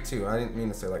very great too. I didn't mean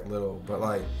to say like little, but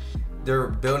like they're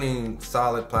building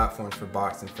solid platforms for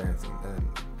boxing fans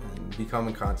and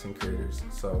becoming content creators.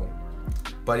 So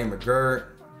Buddy McGirt,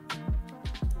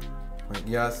 like,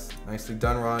 yes, nicely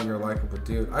done, Ron. You're a likable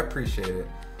dude. I appreciate it.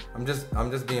 I'm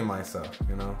just being myself,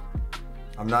 you know.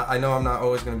 I know I'm not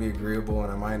always gonna be agreeable,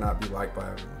 and I might not be liked by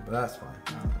everyone, but that's fine.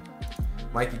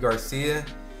 Mikey Garcia.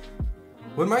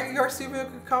 Would Mikey Garcia be a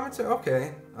good commentator?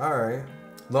 Okay, all right.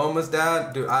 Loma's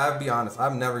dad, dude. I'll be honest.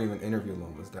 I've never even interviewed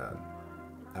Loma's dad,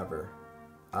 ever.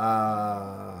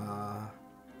 I'm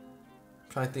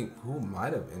trying to think who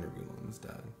might have interviewed Loma's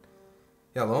dad.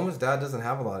 Yeah, Loma's dad doesn't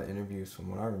have a lot of interviews from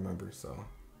what I remember, so.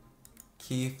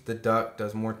 Keith the Duck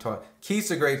does more talk.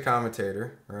 Keith's a great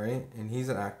commentator, right? And he's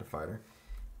an active fighter.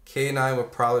 K9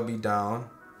 would probably be down.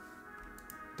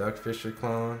 Doug Fisher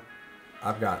clone.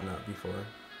 I've gotten that before.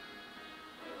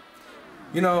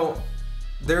 You know,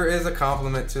 there is a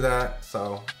compliment to that,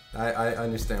 so I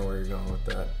understand where you're going with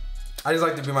that. I just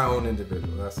like to be my own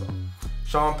individual, that's all.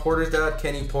 Sean Porter's dad,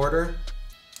 Kenny Porter.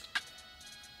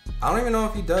 I don't even know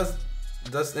if he does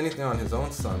anything on his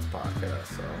own son's podcast,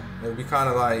 so it would be kind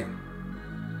of like,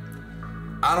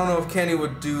 I don't know if Kenny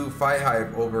would do Fight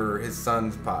Hype over his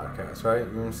son's podcast, right?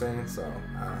 You know what I'm saying? So,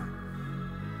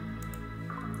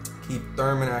 Keith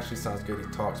Thurman actually sounds good.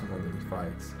 He talks more than he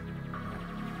fights.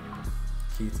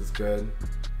 Keith is good.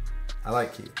 I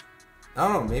like Keith. I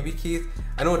don't know, maybe Keith.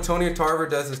 I know Antonio Tarver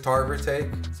does his Tarver take,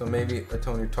 so maybe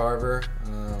Antonio Tarver.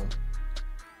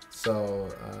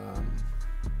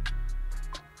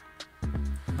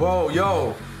 Whoa,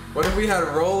 yo, what if we had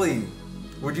Rolly?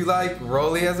 Would you like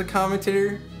Rolly as a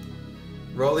commentator?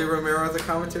 Rolly Romero as a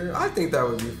commentator? I think that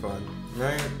would be fun,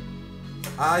 right?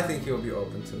 I think he'll be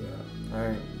open to that,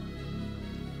 right?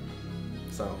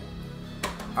 So,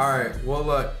 alright, well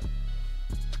look,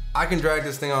 I can drag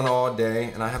this thing on all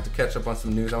day and I have to catch up on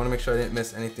some news. I want to make sure I didn't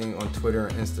miss anything on Twitter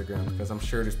and Instagram because I'm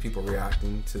sure there's people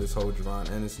reacting to this whole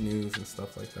Jaron Ennis news and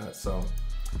stuff like that. So,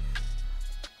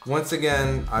 once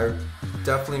again, I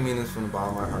definitely mean this from the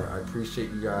bottom of my heart. I appreciate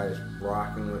you guys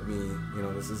rocking with me. You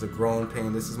know, this is a growing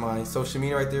pain. This is my social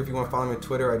media right there. If you want to follow me on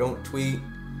Twitter, I don't tweet.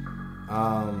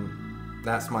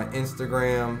 That's my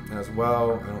Instagram as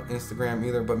well. I don't Instagram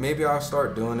either, but maybe I'll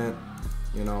start doing it,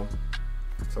 you know.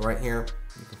 So right here,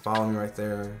 you can follow me right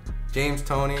there. James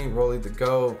Tony, Rolly the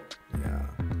GOAT. Yeah.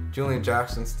 Julian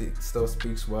Jackson still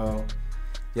speaks well.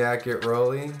 Yeah, get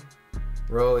Rolly.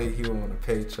 Rolly, he will want a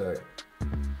paycheck.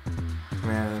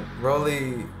 Man,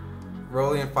 Rolly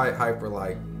and Fight Hype are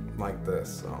like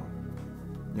this, so,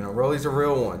 you know, Rolly's a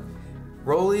real one.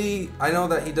 Rolly, I know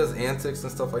that he does antics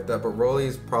and stuff like that, but Rolly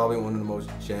is probably one of the most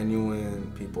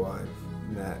genuine people I've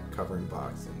met covering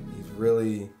boxing. He's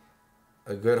really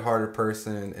a good-hearted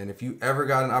person, and if you ever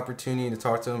got an opportunity to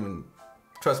talk to him, and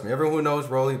trust me, everyone who knows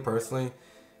Rolly personally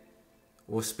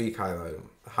will speak highly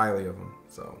of him.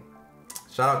 So,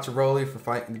 shout out to Rolly for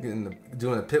doing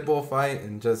a Pitbull fight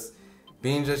and just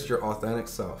being just your authentic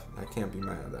self. I can't be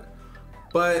mad at that.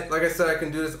 But like I said, I can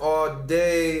do this all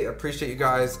day. Appreciate you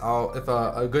guys. If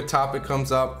a good topic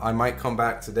comes up, I might come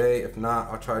back today. If not,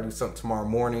 I'll try to do something tomorrow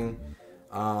morning.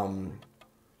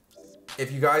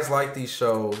 If you guys like these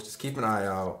shows, just keep an eye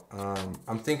out.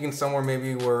 I'm thinking somewhere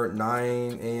maybe we're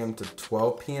 9 a.m. to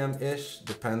 12 p.m. ish.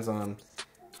 Depends on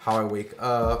how I wake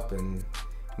up, and you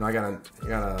know, I got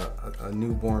a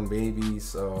newborn baby,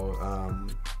 so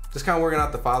just kind of working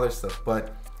out the father stuff.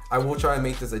 But I will try to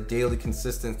make this a daily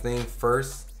consistent thing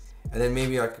first, and then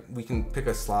maybe we can pick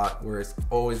a slot where it's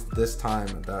always this time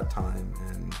at that time,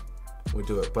 and we'll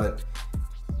do it. But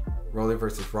Rolly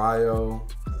versus Ryo,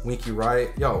 Winky Wright.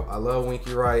 Yo, I love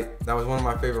Winky Wright. That was one of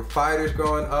my favorite fighters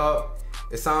growing up.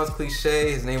 It sounds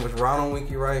cliche. His name was Ronald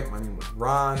Winky Wright. My name was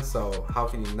Ron, so how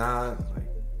can you not? Like,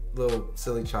 little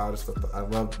silly childish stuff, but I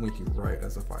love Winky Wright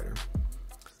as a fighter.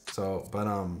 So, but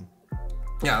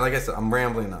yeah, like I said, I'm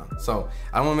rambling now. So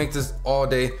I don't want to make this all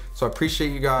day. So I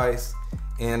appreciate you guys,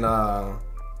 and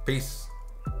peace.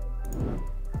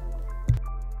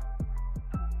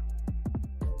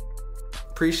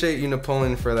 Appreciate you,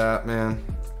 Napoleon, for that, man.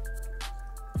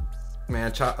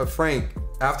 Man, Frank,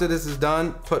 after this is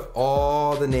done, put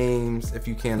all the names, if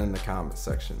you can, in the comment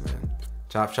section, man.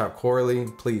 Chop Corley,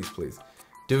 please.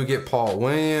 Do get Paul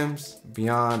Williams,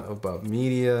 Beyond Above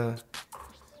Media.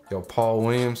 Yo, Paul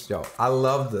Williams, yo, I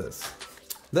love this.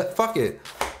 Fuck it.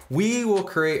 We will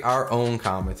create our own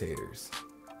commentators.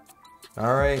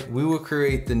 All right, we will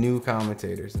create the new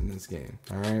commentators in this game.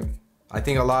 All right, I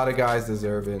think a lot of guys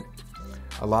deserve it.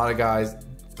 A lot of guys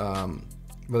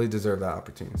really deserve that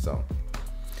opportunity. So,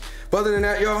 but other than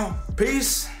that, y'all,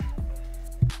 peace.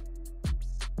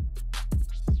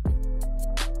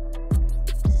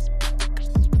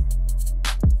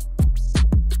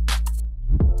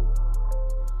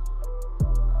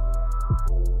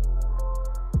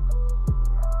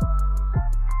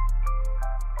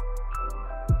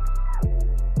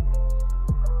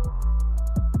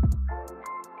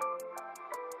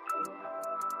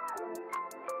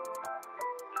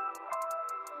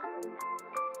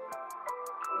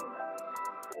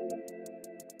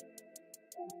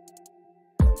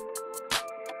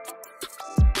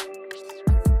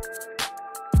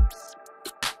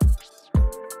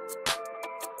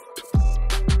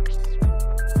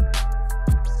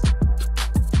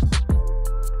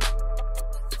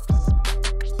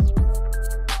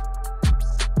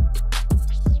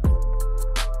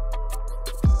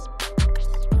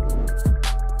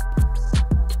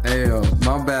 Hey yo,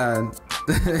 my bad.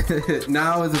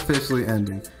 Now is officially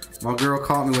ending. My girl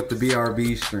caught me with the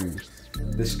BRB stream.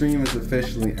 The stream is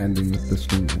officially ending with the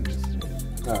stream ending.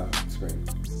 Screen.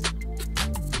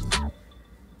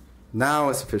 Now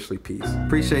it's officially peace.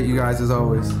 Appreciate you guys as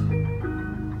always.